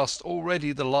had cost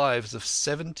already the lives of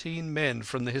 17 men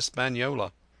from the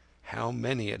Hispaniola. How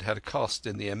many it had cost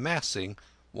in the amassing,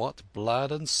 what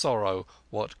blood and sorrow,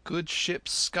 what good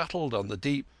ships scuttled on the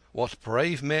deep, what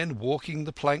brave men walking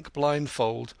the plank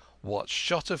blindfold, what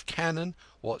shot of cannon,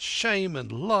 what shame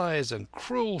and lies and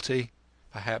cruelty,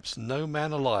 perhaps no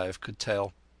man alive could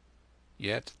tell.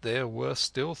 Yet there were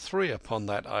still 3 upon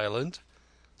that island,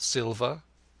 Silver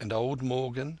and old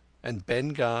Morgan and Ben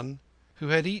Gunn, who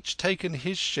had each taken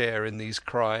his share in these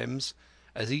crimes,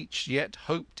 as each yet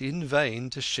hoped in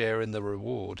vain to share in the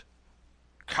reward.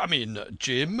 "Come in,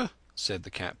 Jim," said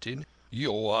the captain.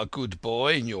 "You're a good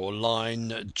boy in your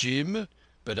line, Jim,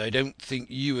 but I don't think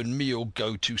you and me'll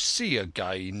go to sea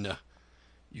again.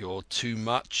 You're too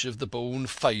much of the born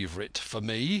favourite for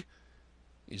me.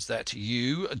 Is that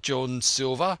you, John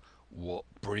Silver? What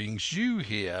brings you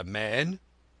here, man?"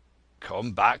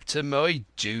 "Come back to my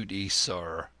duty,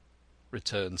 sir,"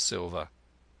 returned Silver.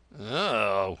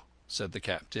 "Oh," said the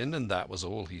captain, and that was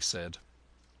all he said.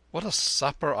 What a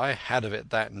supper I had of it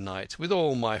that night, with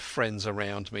all my friends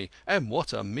around me, and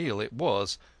what a meal it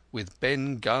was, with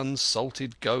Ben Gunn's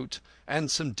salted goat, and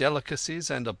some delicacies,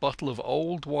 and a bottle of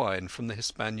old wine from the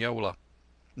Hispaniola.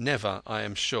 Never, I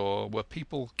am sure, were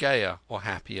people gayer or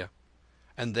happier.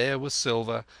 And there was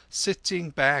Silver, sitting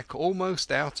back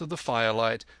almost out of the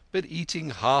firelight, but eating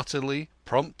heartily,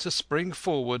 prompt to spring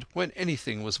forward when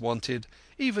anything was wanted,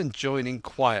 even joining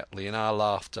quietly in our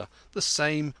laughter, the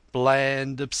same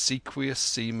bland, obsequious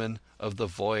seaman of the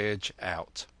voyage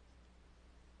out.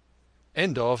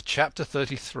 End of Chapter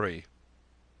 33.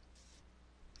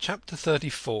 Chapter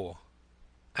 34.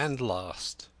 And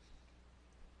last.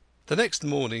 The next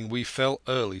morning we fell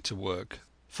early to work,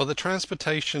 for the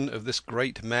transportation of this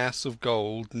great mass of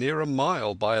gold near a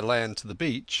mile by land to the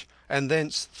beach, and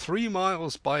thence 3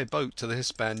 miles by boat to the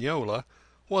Hispaniola,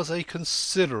 was a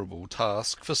considerable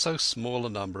task for so small a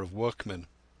number of workmen.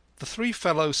 The 3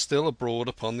 fellows still abroad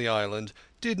upon the island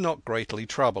did not greatly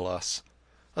trouble us.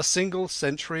 A single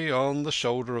sentry on the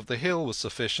shoulder of the hill was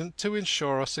sufficient to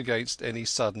ensure us against any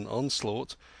sudden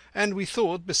onslaught, and we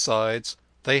thought, besides,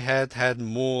 they had had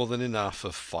more than enough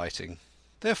of fighting.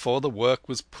 Therefore the work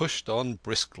was pushed on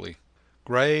briskly.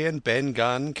 Gray and Ben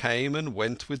Gunn came and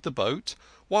went with the boat,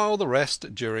 while the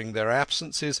rest, during their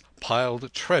absences,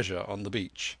 piled treasure on the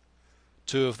beach.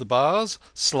 2 of the bars,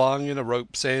 slung in a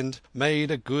rope's end, made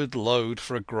a good load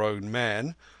for a grown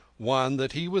man, one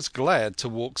that he was glad to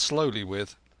walk slowly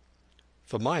with.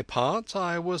 For my part,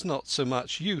 I was not so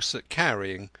much use at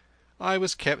carrying. I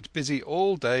was kept busy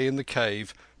all day in the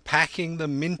cave, packing the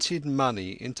minted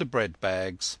money into bread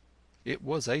bags. It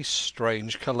was a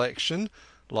strange collection,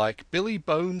 like Billy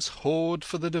Bones' hoard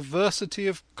for the diversity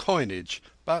of coinage,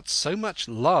 but so much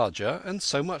larger and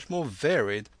so much more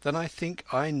varied that I think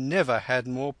I never had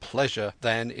more pleasure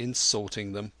than in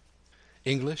sorting them.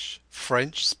 English,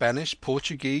 French, Spanish,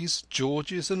 Portuguese,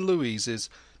 Georges and Louises,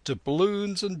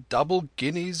 doubloons and double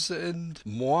guineas and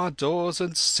mois d'ors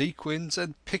and sequins,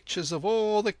 and pictures of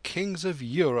all the kings of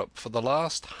Europe for the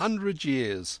last 100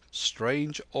 years,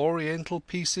 strange oriental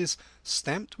pieces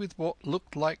stamped with what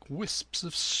looked like wisps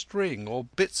of string or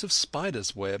bits of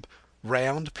spider's web,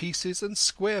 round pieces and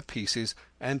square pieces,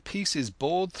 and pieces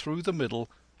bored through the middle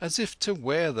as if to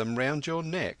wear them round your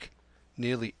neck.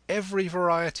 Nearly every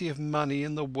variety of money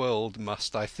in the world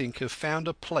must, I think, have found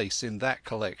a place in that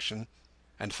collection,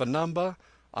 and for number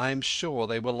I am sure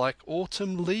they were like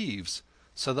autumn leaves,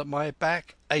 so that my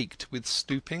back ached with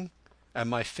stooping, and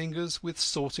my fingers with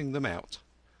sorting them out.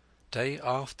 Day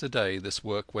after day this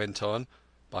work went on.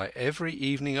 By every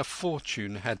evening a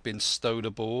fortune had been stowed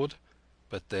aboard,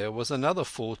 but there was another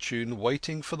fortune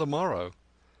waiting for the morrow.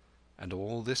 And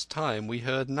all this time we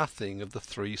heard nothing of the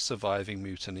 3 surviving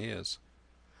mutineers.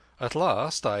 At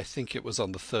last, I think it was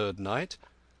on the 3rd night,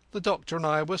 the doctor and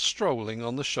I were strolling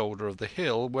on the shoulder of the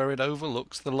hill where it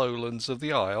overlooks the lowlands of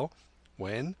the isle,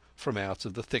 when, from out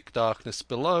of the thick darkness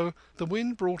below, the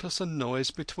wind brought us a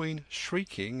noise between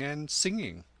shrieking and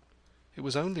singing. It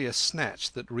was only a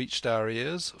snatch that reached our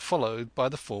ears, followed by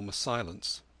the former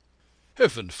silence.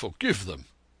 "Heaven forgive them,"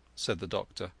 said the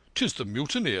doctor. "'Tis the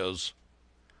mutineers."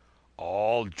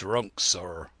 "All drunk,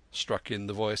 sir," struck in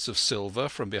the voice of Silver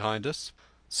from behind us.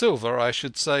 Silver, I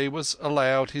should say, was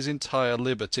allowed his entire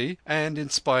liberty, and in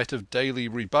spite of daily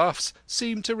rebuffs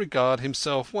seemed to regard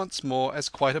himself once more as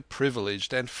quite a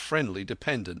privileged and friendly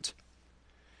dependent.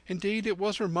 Indeed, it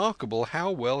was remarkable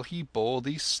how well he bore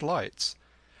these slights,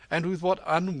 and with what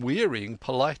unwearying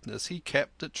politeness he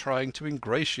kept at trying to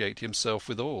ingratiate himself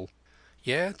with all.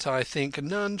 Yet I think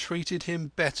none treated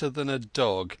him better than a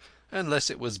dog, unless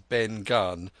it was Ben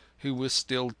Gunn, who was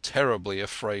still terribly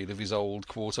afraid of his old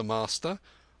quartermaster,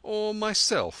 or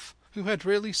myself, who had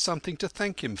really something to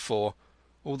thank him for,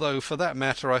 although for that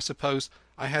matter I suppose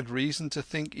I had reason to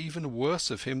think even worse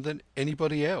of him than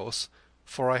anybody else,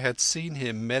 for I had seen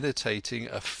him meditating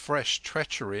a fresh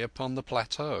treachery upon the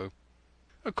plateau.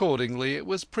 Accordingly it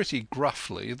was pretty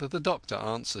gruffly that the doctor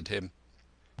answered him.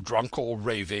 "Drunk or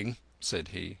raving?" said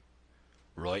he.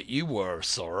 "Right you were,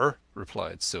 sir,"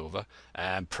 replied Silver,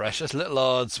 "and precious little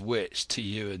odds which to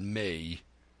you and me."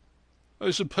 "I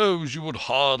suppose you would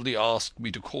hardly ask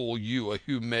me to call you a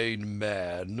humane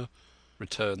man,"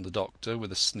 returned the doctor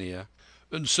with a sneer,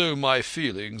 "and so my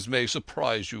feelings may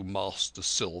surprise you, Master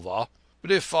Silver.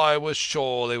 But if I was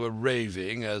sure they were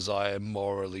raving, as I am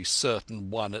morally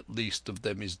certain one at least of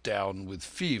them is down with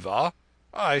fever,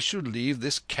 I should leave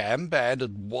this cam band at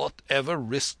whatever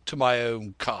risk to my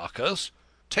own carcass,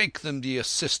 take them the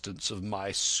assistance of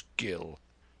my skill."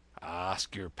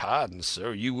 "Ask your pardon,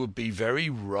 sir, you would be very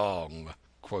wrong,"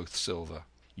 quoth Silver.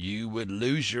 "You would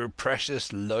lose your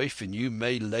precious life, and you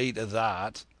may lay to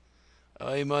that."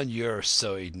 I'm on your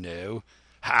side now,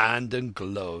 hand and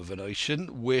glove, and I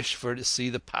shouldn't wish for to see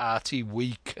the party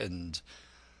weakened,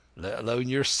 let alone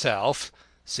yourself,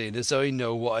 seeing as I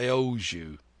know what I owes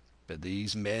you. But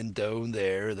these men down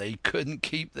there, they couldn't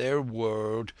keep their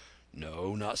word,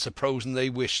 no, not supposing they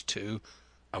wished to,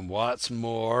 and what's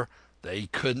more, they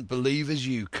couldn't believe as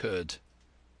you could."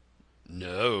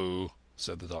 "No,"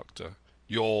 said the doctor.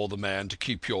 "You're the man to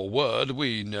keep your word,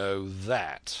 we know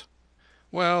that."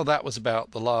 Well, that was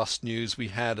about the last news we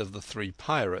had of the three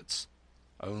pirates.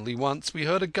 Only once we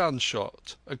heard a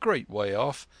gunshot a great way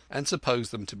off, and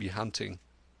supposed them to be hunting.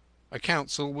 A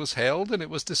council was held, and it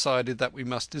was decided that we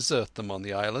must desert them on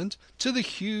the island, to the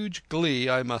huge glee,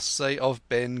 I must say, of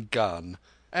Ben Gunn,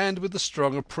 and with the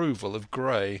strong approval of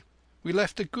Gray. We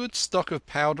left a good stock of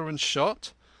powder and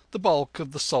shot, the bulk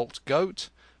of the salt goat,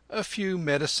 a few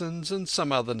medicines and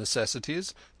some other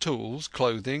necessities, tools,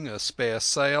 clothing, a spare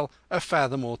sail, a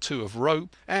fathom or two of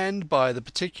rope, and, by the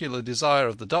particular desire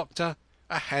of the doctor,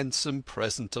 a handsome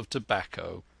present of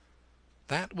tobacco.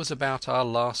 That was about our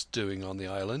last doing on the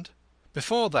island.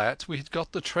 Before that we had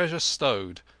got the treasure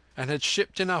stowed, and had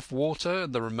shipped enough water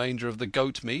and the remainder of the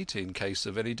goat meat in case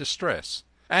of any distress.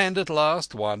 And at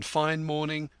last, one fine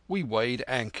morning, we weighed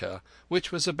anchor,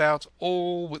 which was about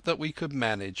all that we could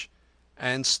manage,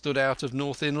 and stood out of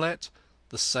North Inlet,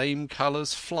 the same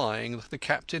colours flying that the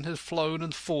captain had flown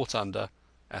and fought under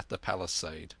at the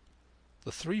palisade.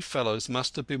 The three fellows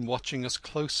must have been watching us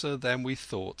closer than we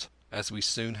thought, as we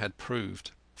soon had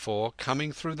proved, for,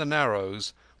 coming through the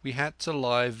Narrows, we had to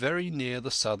lie very near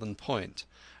the southern point,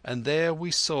 and there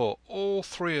we saw all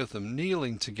three of them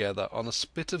kneeling together on a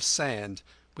spit of sand,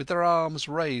 with their arms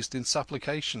raised in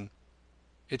supplication.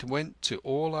 It went to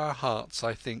all our hearts,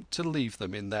 I think, to leave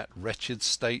them in that wretched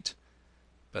state,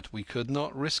 but we could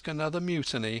not risk another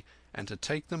mutiny, and to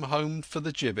take them home for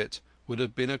the gibbet would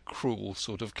have been a cruel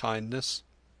sort of kindness.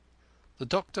 The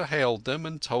doctor hailed them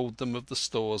and told them of the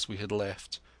stores we had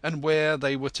left, and where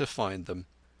they were to find them.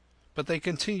 But they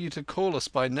continued to call us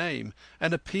by name,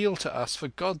 and appeal to us for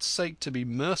God's sake to be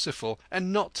merciful,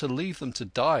 and not to leave them to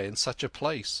die in such a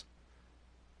place.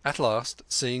 At last,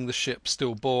 seeing the ship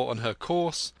still bore on her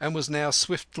course, and was now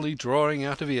swiftly drawing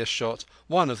out of earshot,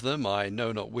 one of them, I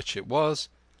know not which it was,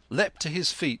 leapt to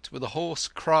his feet with a hoarse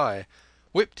cry,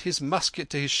 whipped his musket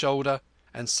to his shoulder,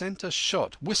 and sent a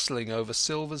shot whistling over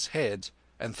Silver's head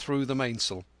and through the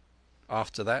mainsail.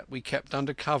 After that we kept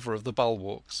under cover of the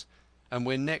bulwarks, and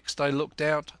when next I looked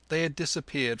out they had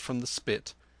disappeared from the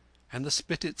spit, and the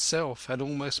spit itself had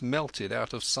almost melted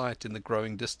out of sight in the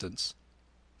growing distance.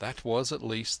 That was at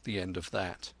least the end of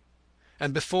that.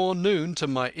 And before noon, to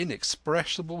my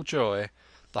inexpressible joy,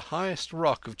 the highest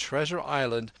rock of Treasure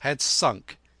Island had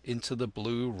sunk into the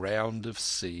blue round of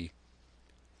sea.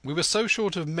 We were so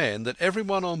short of men that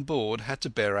everyone on board had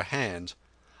to bear a hand,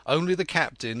 only the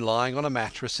captain lying on a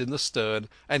mattress in the stern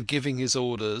and giving his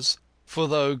orders, for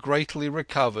though greatly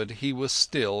recovered he was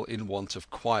still in want of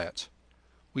quiet.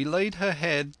 We laid her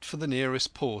head for the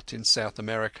nearest port in South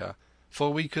America,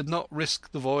 for we could not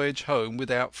risk the voyage home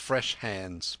without fresh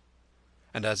hands.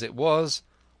 And as it was,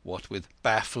 what with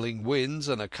baffling winds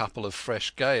and a couple of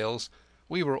fresh gales,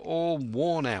 we were all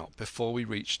worn out before we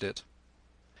reached it.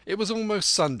 It was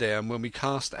almost sundown when we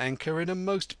cast anchor in a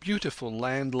most beautiful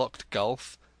landlocked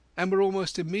gulf, and were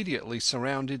almost immediately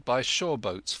surrounded by shore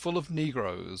boats full of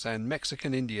negroes and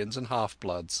Mexican Indians and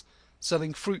half-bloods,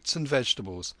 selling fruits and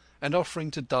vegetables, and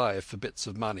offering to dive for bits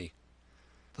of money.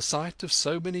 The sight of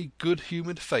so many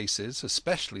good-humoured faces,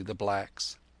 especially the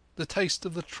blacks, the taste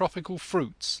of the tropical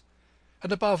fruits,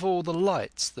 and above all the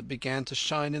lights that began to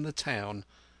shine in the town,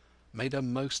 made a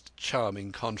most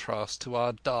charming contrast to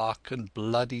our dark and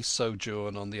bloody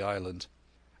sojourn on the island.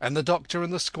 And the doctor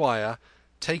and the squire,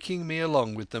 taking me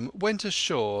along with them, went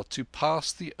ashore to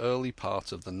pass the early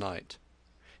part of the night.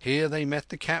 Here they met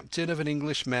the captain of an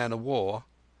English man-of-war,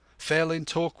 fell in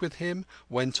talk with him,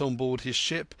 went on board his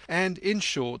ship, and, in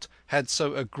short, had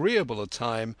so agreeable a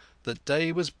time that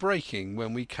day was breaking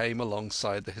when we came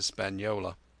alongside the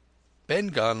Hispaniola. Ben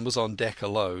Gunn was on deck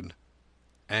alone,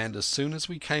 and as soon as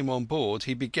we came on board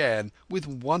he began, with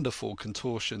wonderful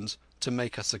contortions, to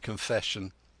make us a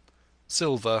confession.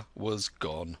 Silver was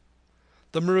gone.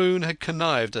 The Maroon had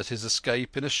connived at his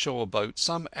escape in a shore boat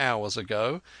some hours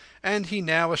ago, and he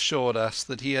now assured us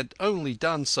that he had only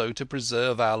done so to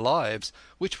preserve our lives,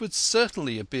 which would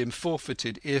certainly have been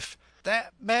forfeited if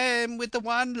 "that man with the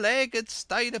one leg had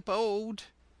stayed aboard."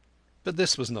 But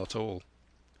this was not all.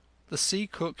 The sea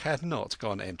cook had not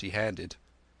gone empty-handed.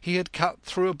 He had cut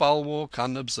through a bulwark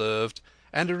unobserved,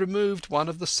 and had removed one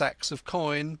of the sacks of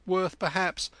coin, worth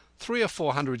perhaps 300 or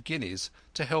 400 guineas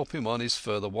to help him on his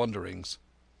further wanderings.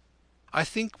 I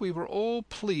think we were all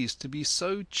pleased to be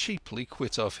so cheaply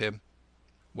quit of him.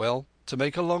 Well, to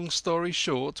make a long story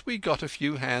short, we got a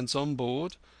few hands on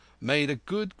board, made a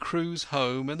good cruise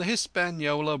home, and the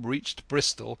Hispaniola reached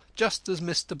Bristol just as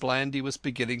Mr. Blandy was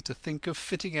beginning to think of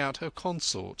fitting out her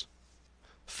consort.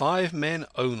 5 men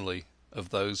only of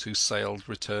those who sailed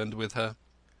returned with her.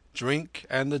 Drink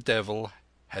and the devil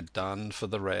had done for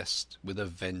the rest with a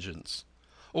vengeance,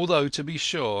 although, to be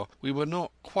sure, we were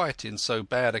not quite in so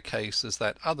bad a case as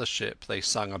that other ship they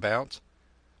sung about,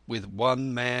 with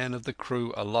 1 man of the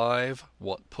crew alive,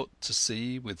 what put to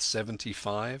sea with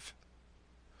 75.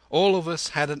 All of us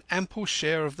had an ample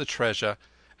share of the treasure,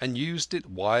 and used it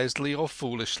wisely or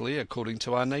foolishly according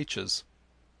to our natures.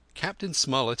 Captain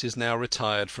Smollett is now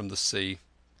retired from the sea.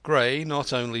 Gray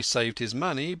not only saved his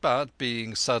money, but,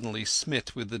 being suddenly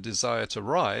smit with the desire to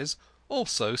rise,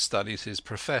 also studied his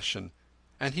profession,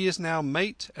 and he is now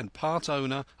mate and part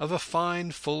owner of a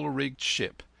fine full-rigged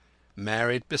ship,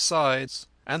 married besides,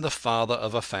 and the father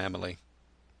of a family.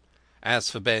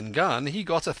 As for Ben Gunn, he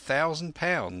got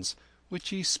 £1,000, which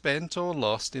he spent or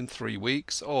lost in 3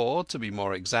 weeks, or, to be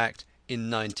more exact, in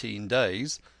 19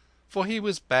 days, for he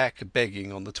was back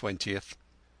begging on the 20th.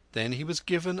 Then he was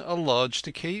given a lodge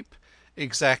to keep,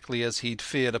 exactly as he'd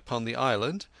feared upon the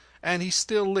island, and he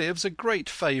still lives a great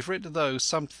favourite, though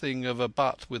something of a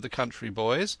butt with the country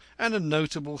boys, and a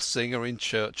notable singer in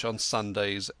church on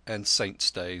Sundays and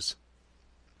saints' days.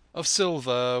 Of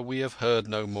Silver we have heard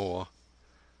no more.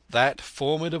 That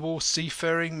formidable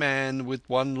seafaring man with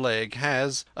 1 leg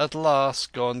has at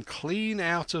last gone clean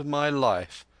out of my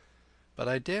life, but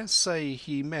I dare say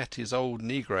he met his old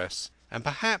negress, and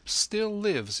perhaps still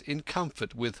lives in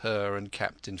comfort with her and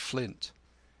Captain Flint.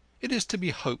 It is to be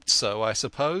hoped so, I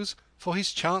suppose, for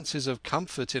his chances of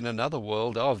comfort in another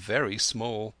world are very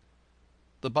small.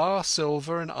 The bar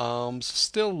silver and arms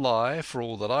still lie, for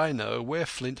all that I know, where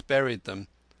Flint buried them,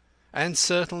 and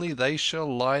certainly they shall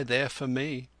lie there for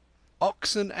me.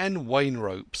 Oxen and wain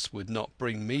ropes would not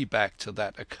bring me back to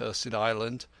that accursed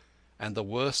island, and the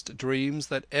worst dreams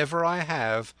that ever I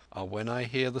have are when I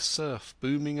hear the surf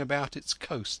booming about its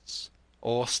coasts,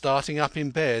 or starting up in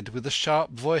bed with the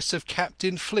sharp voice of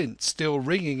Captain Flint still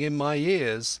ringing in my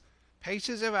ears.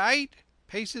 "Pieces of 8,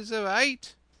 pieces of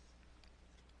 8."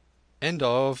 End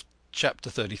of chapter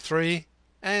 33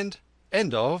 and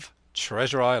end of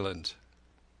Treasure Island.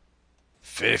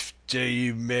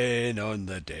 50 men on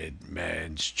the dead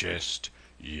man's chest.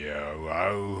 Yo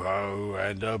ho ho,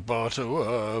 and a bottle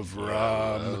of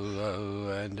rum. Yo ho ho,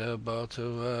 and a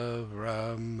bottle of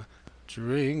rum.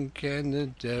 Drink and the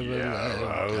devil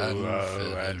have done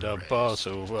for and a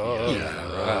bottle of rum. Yo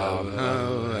ho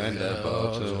ho, and a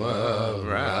bottle of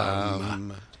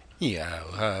rum. Yo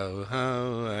ho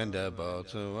ho, and a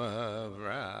bottle of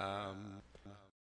rum.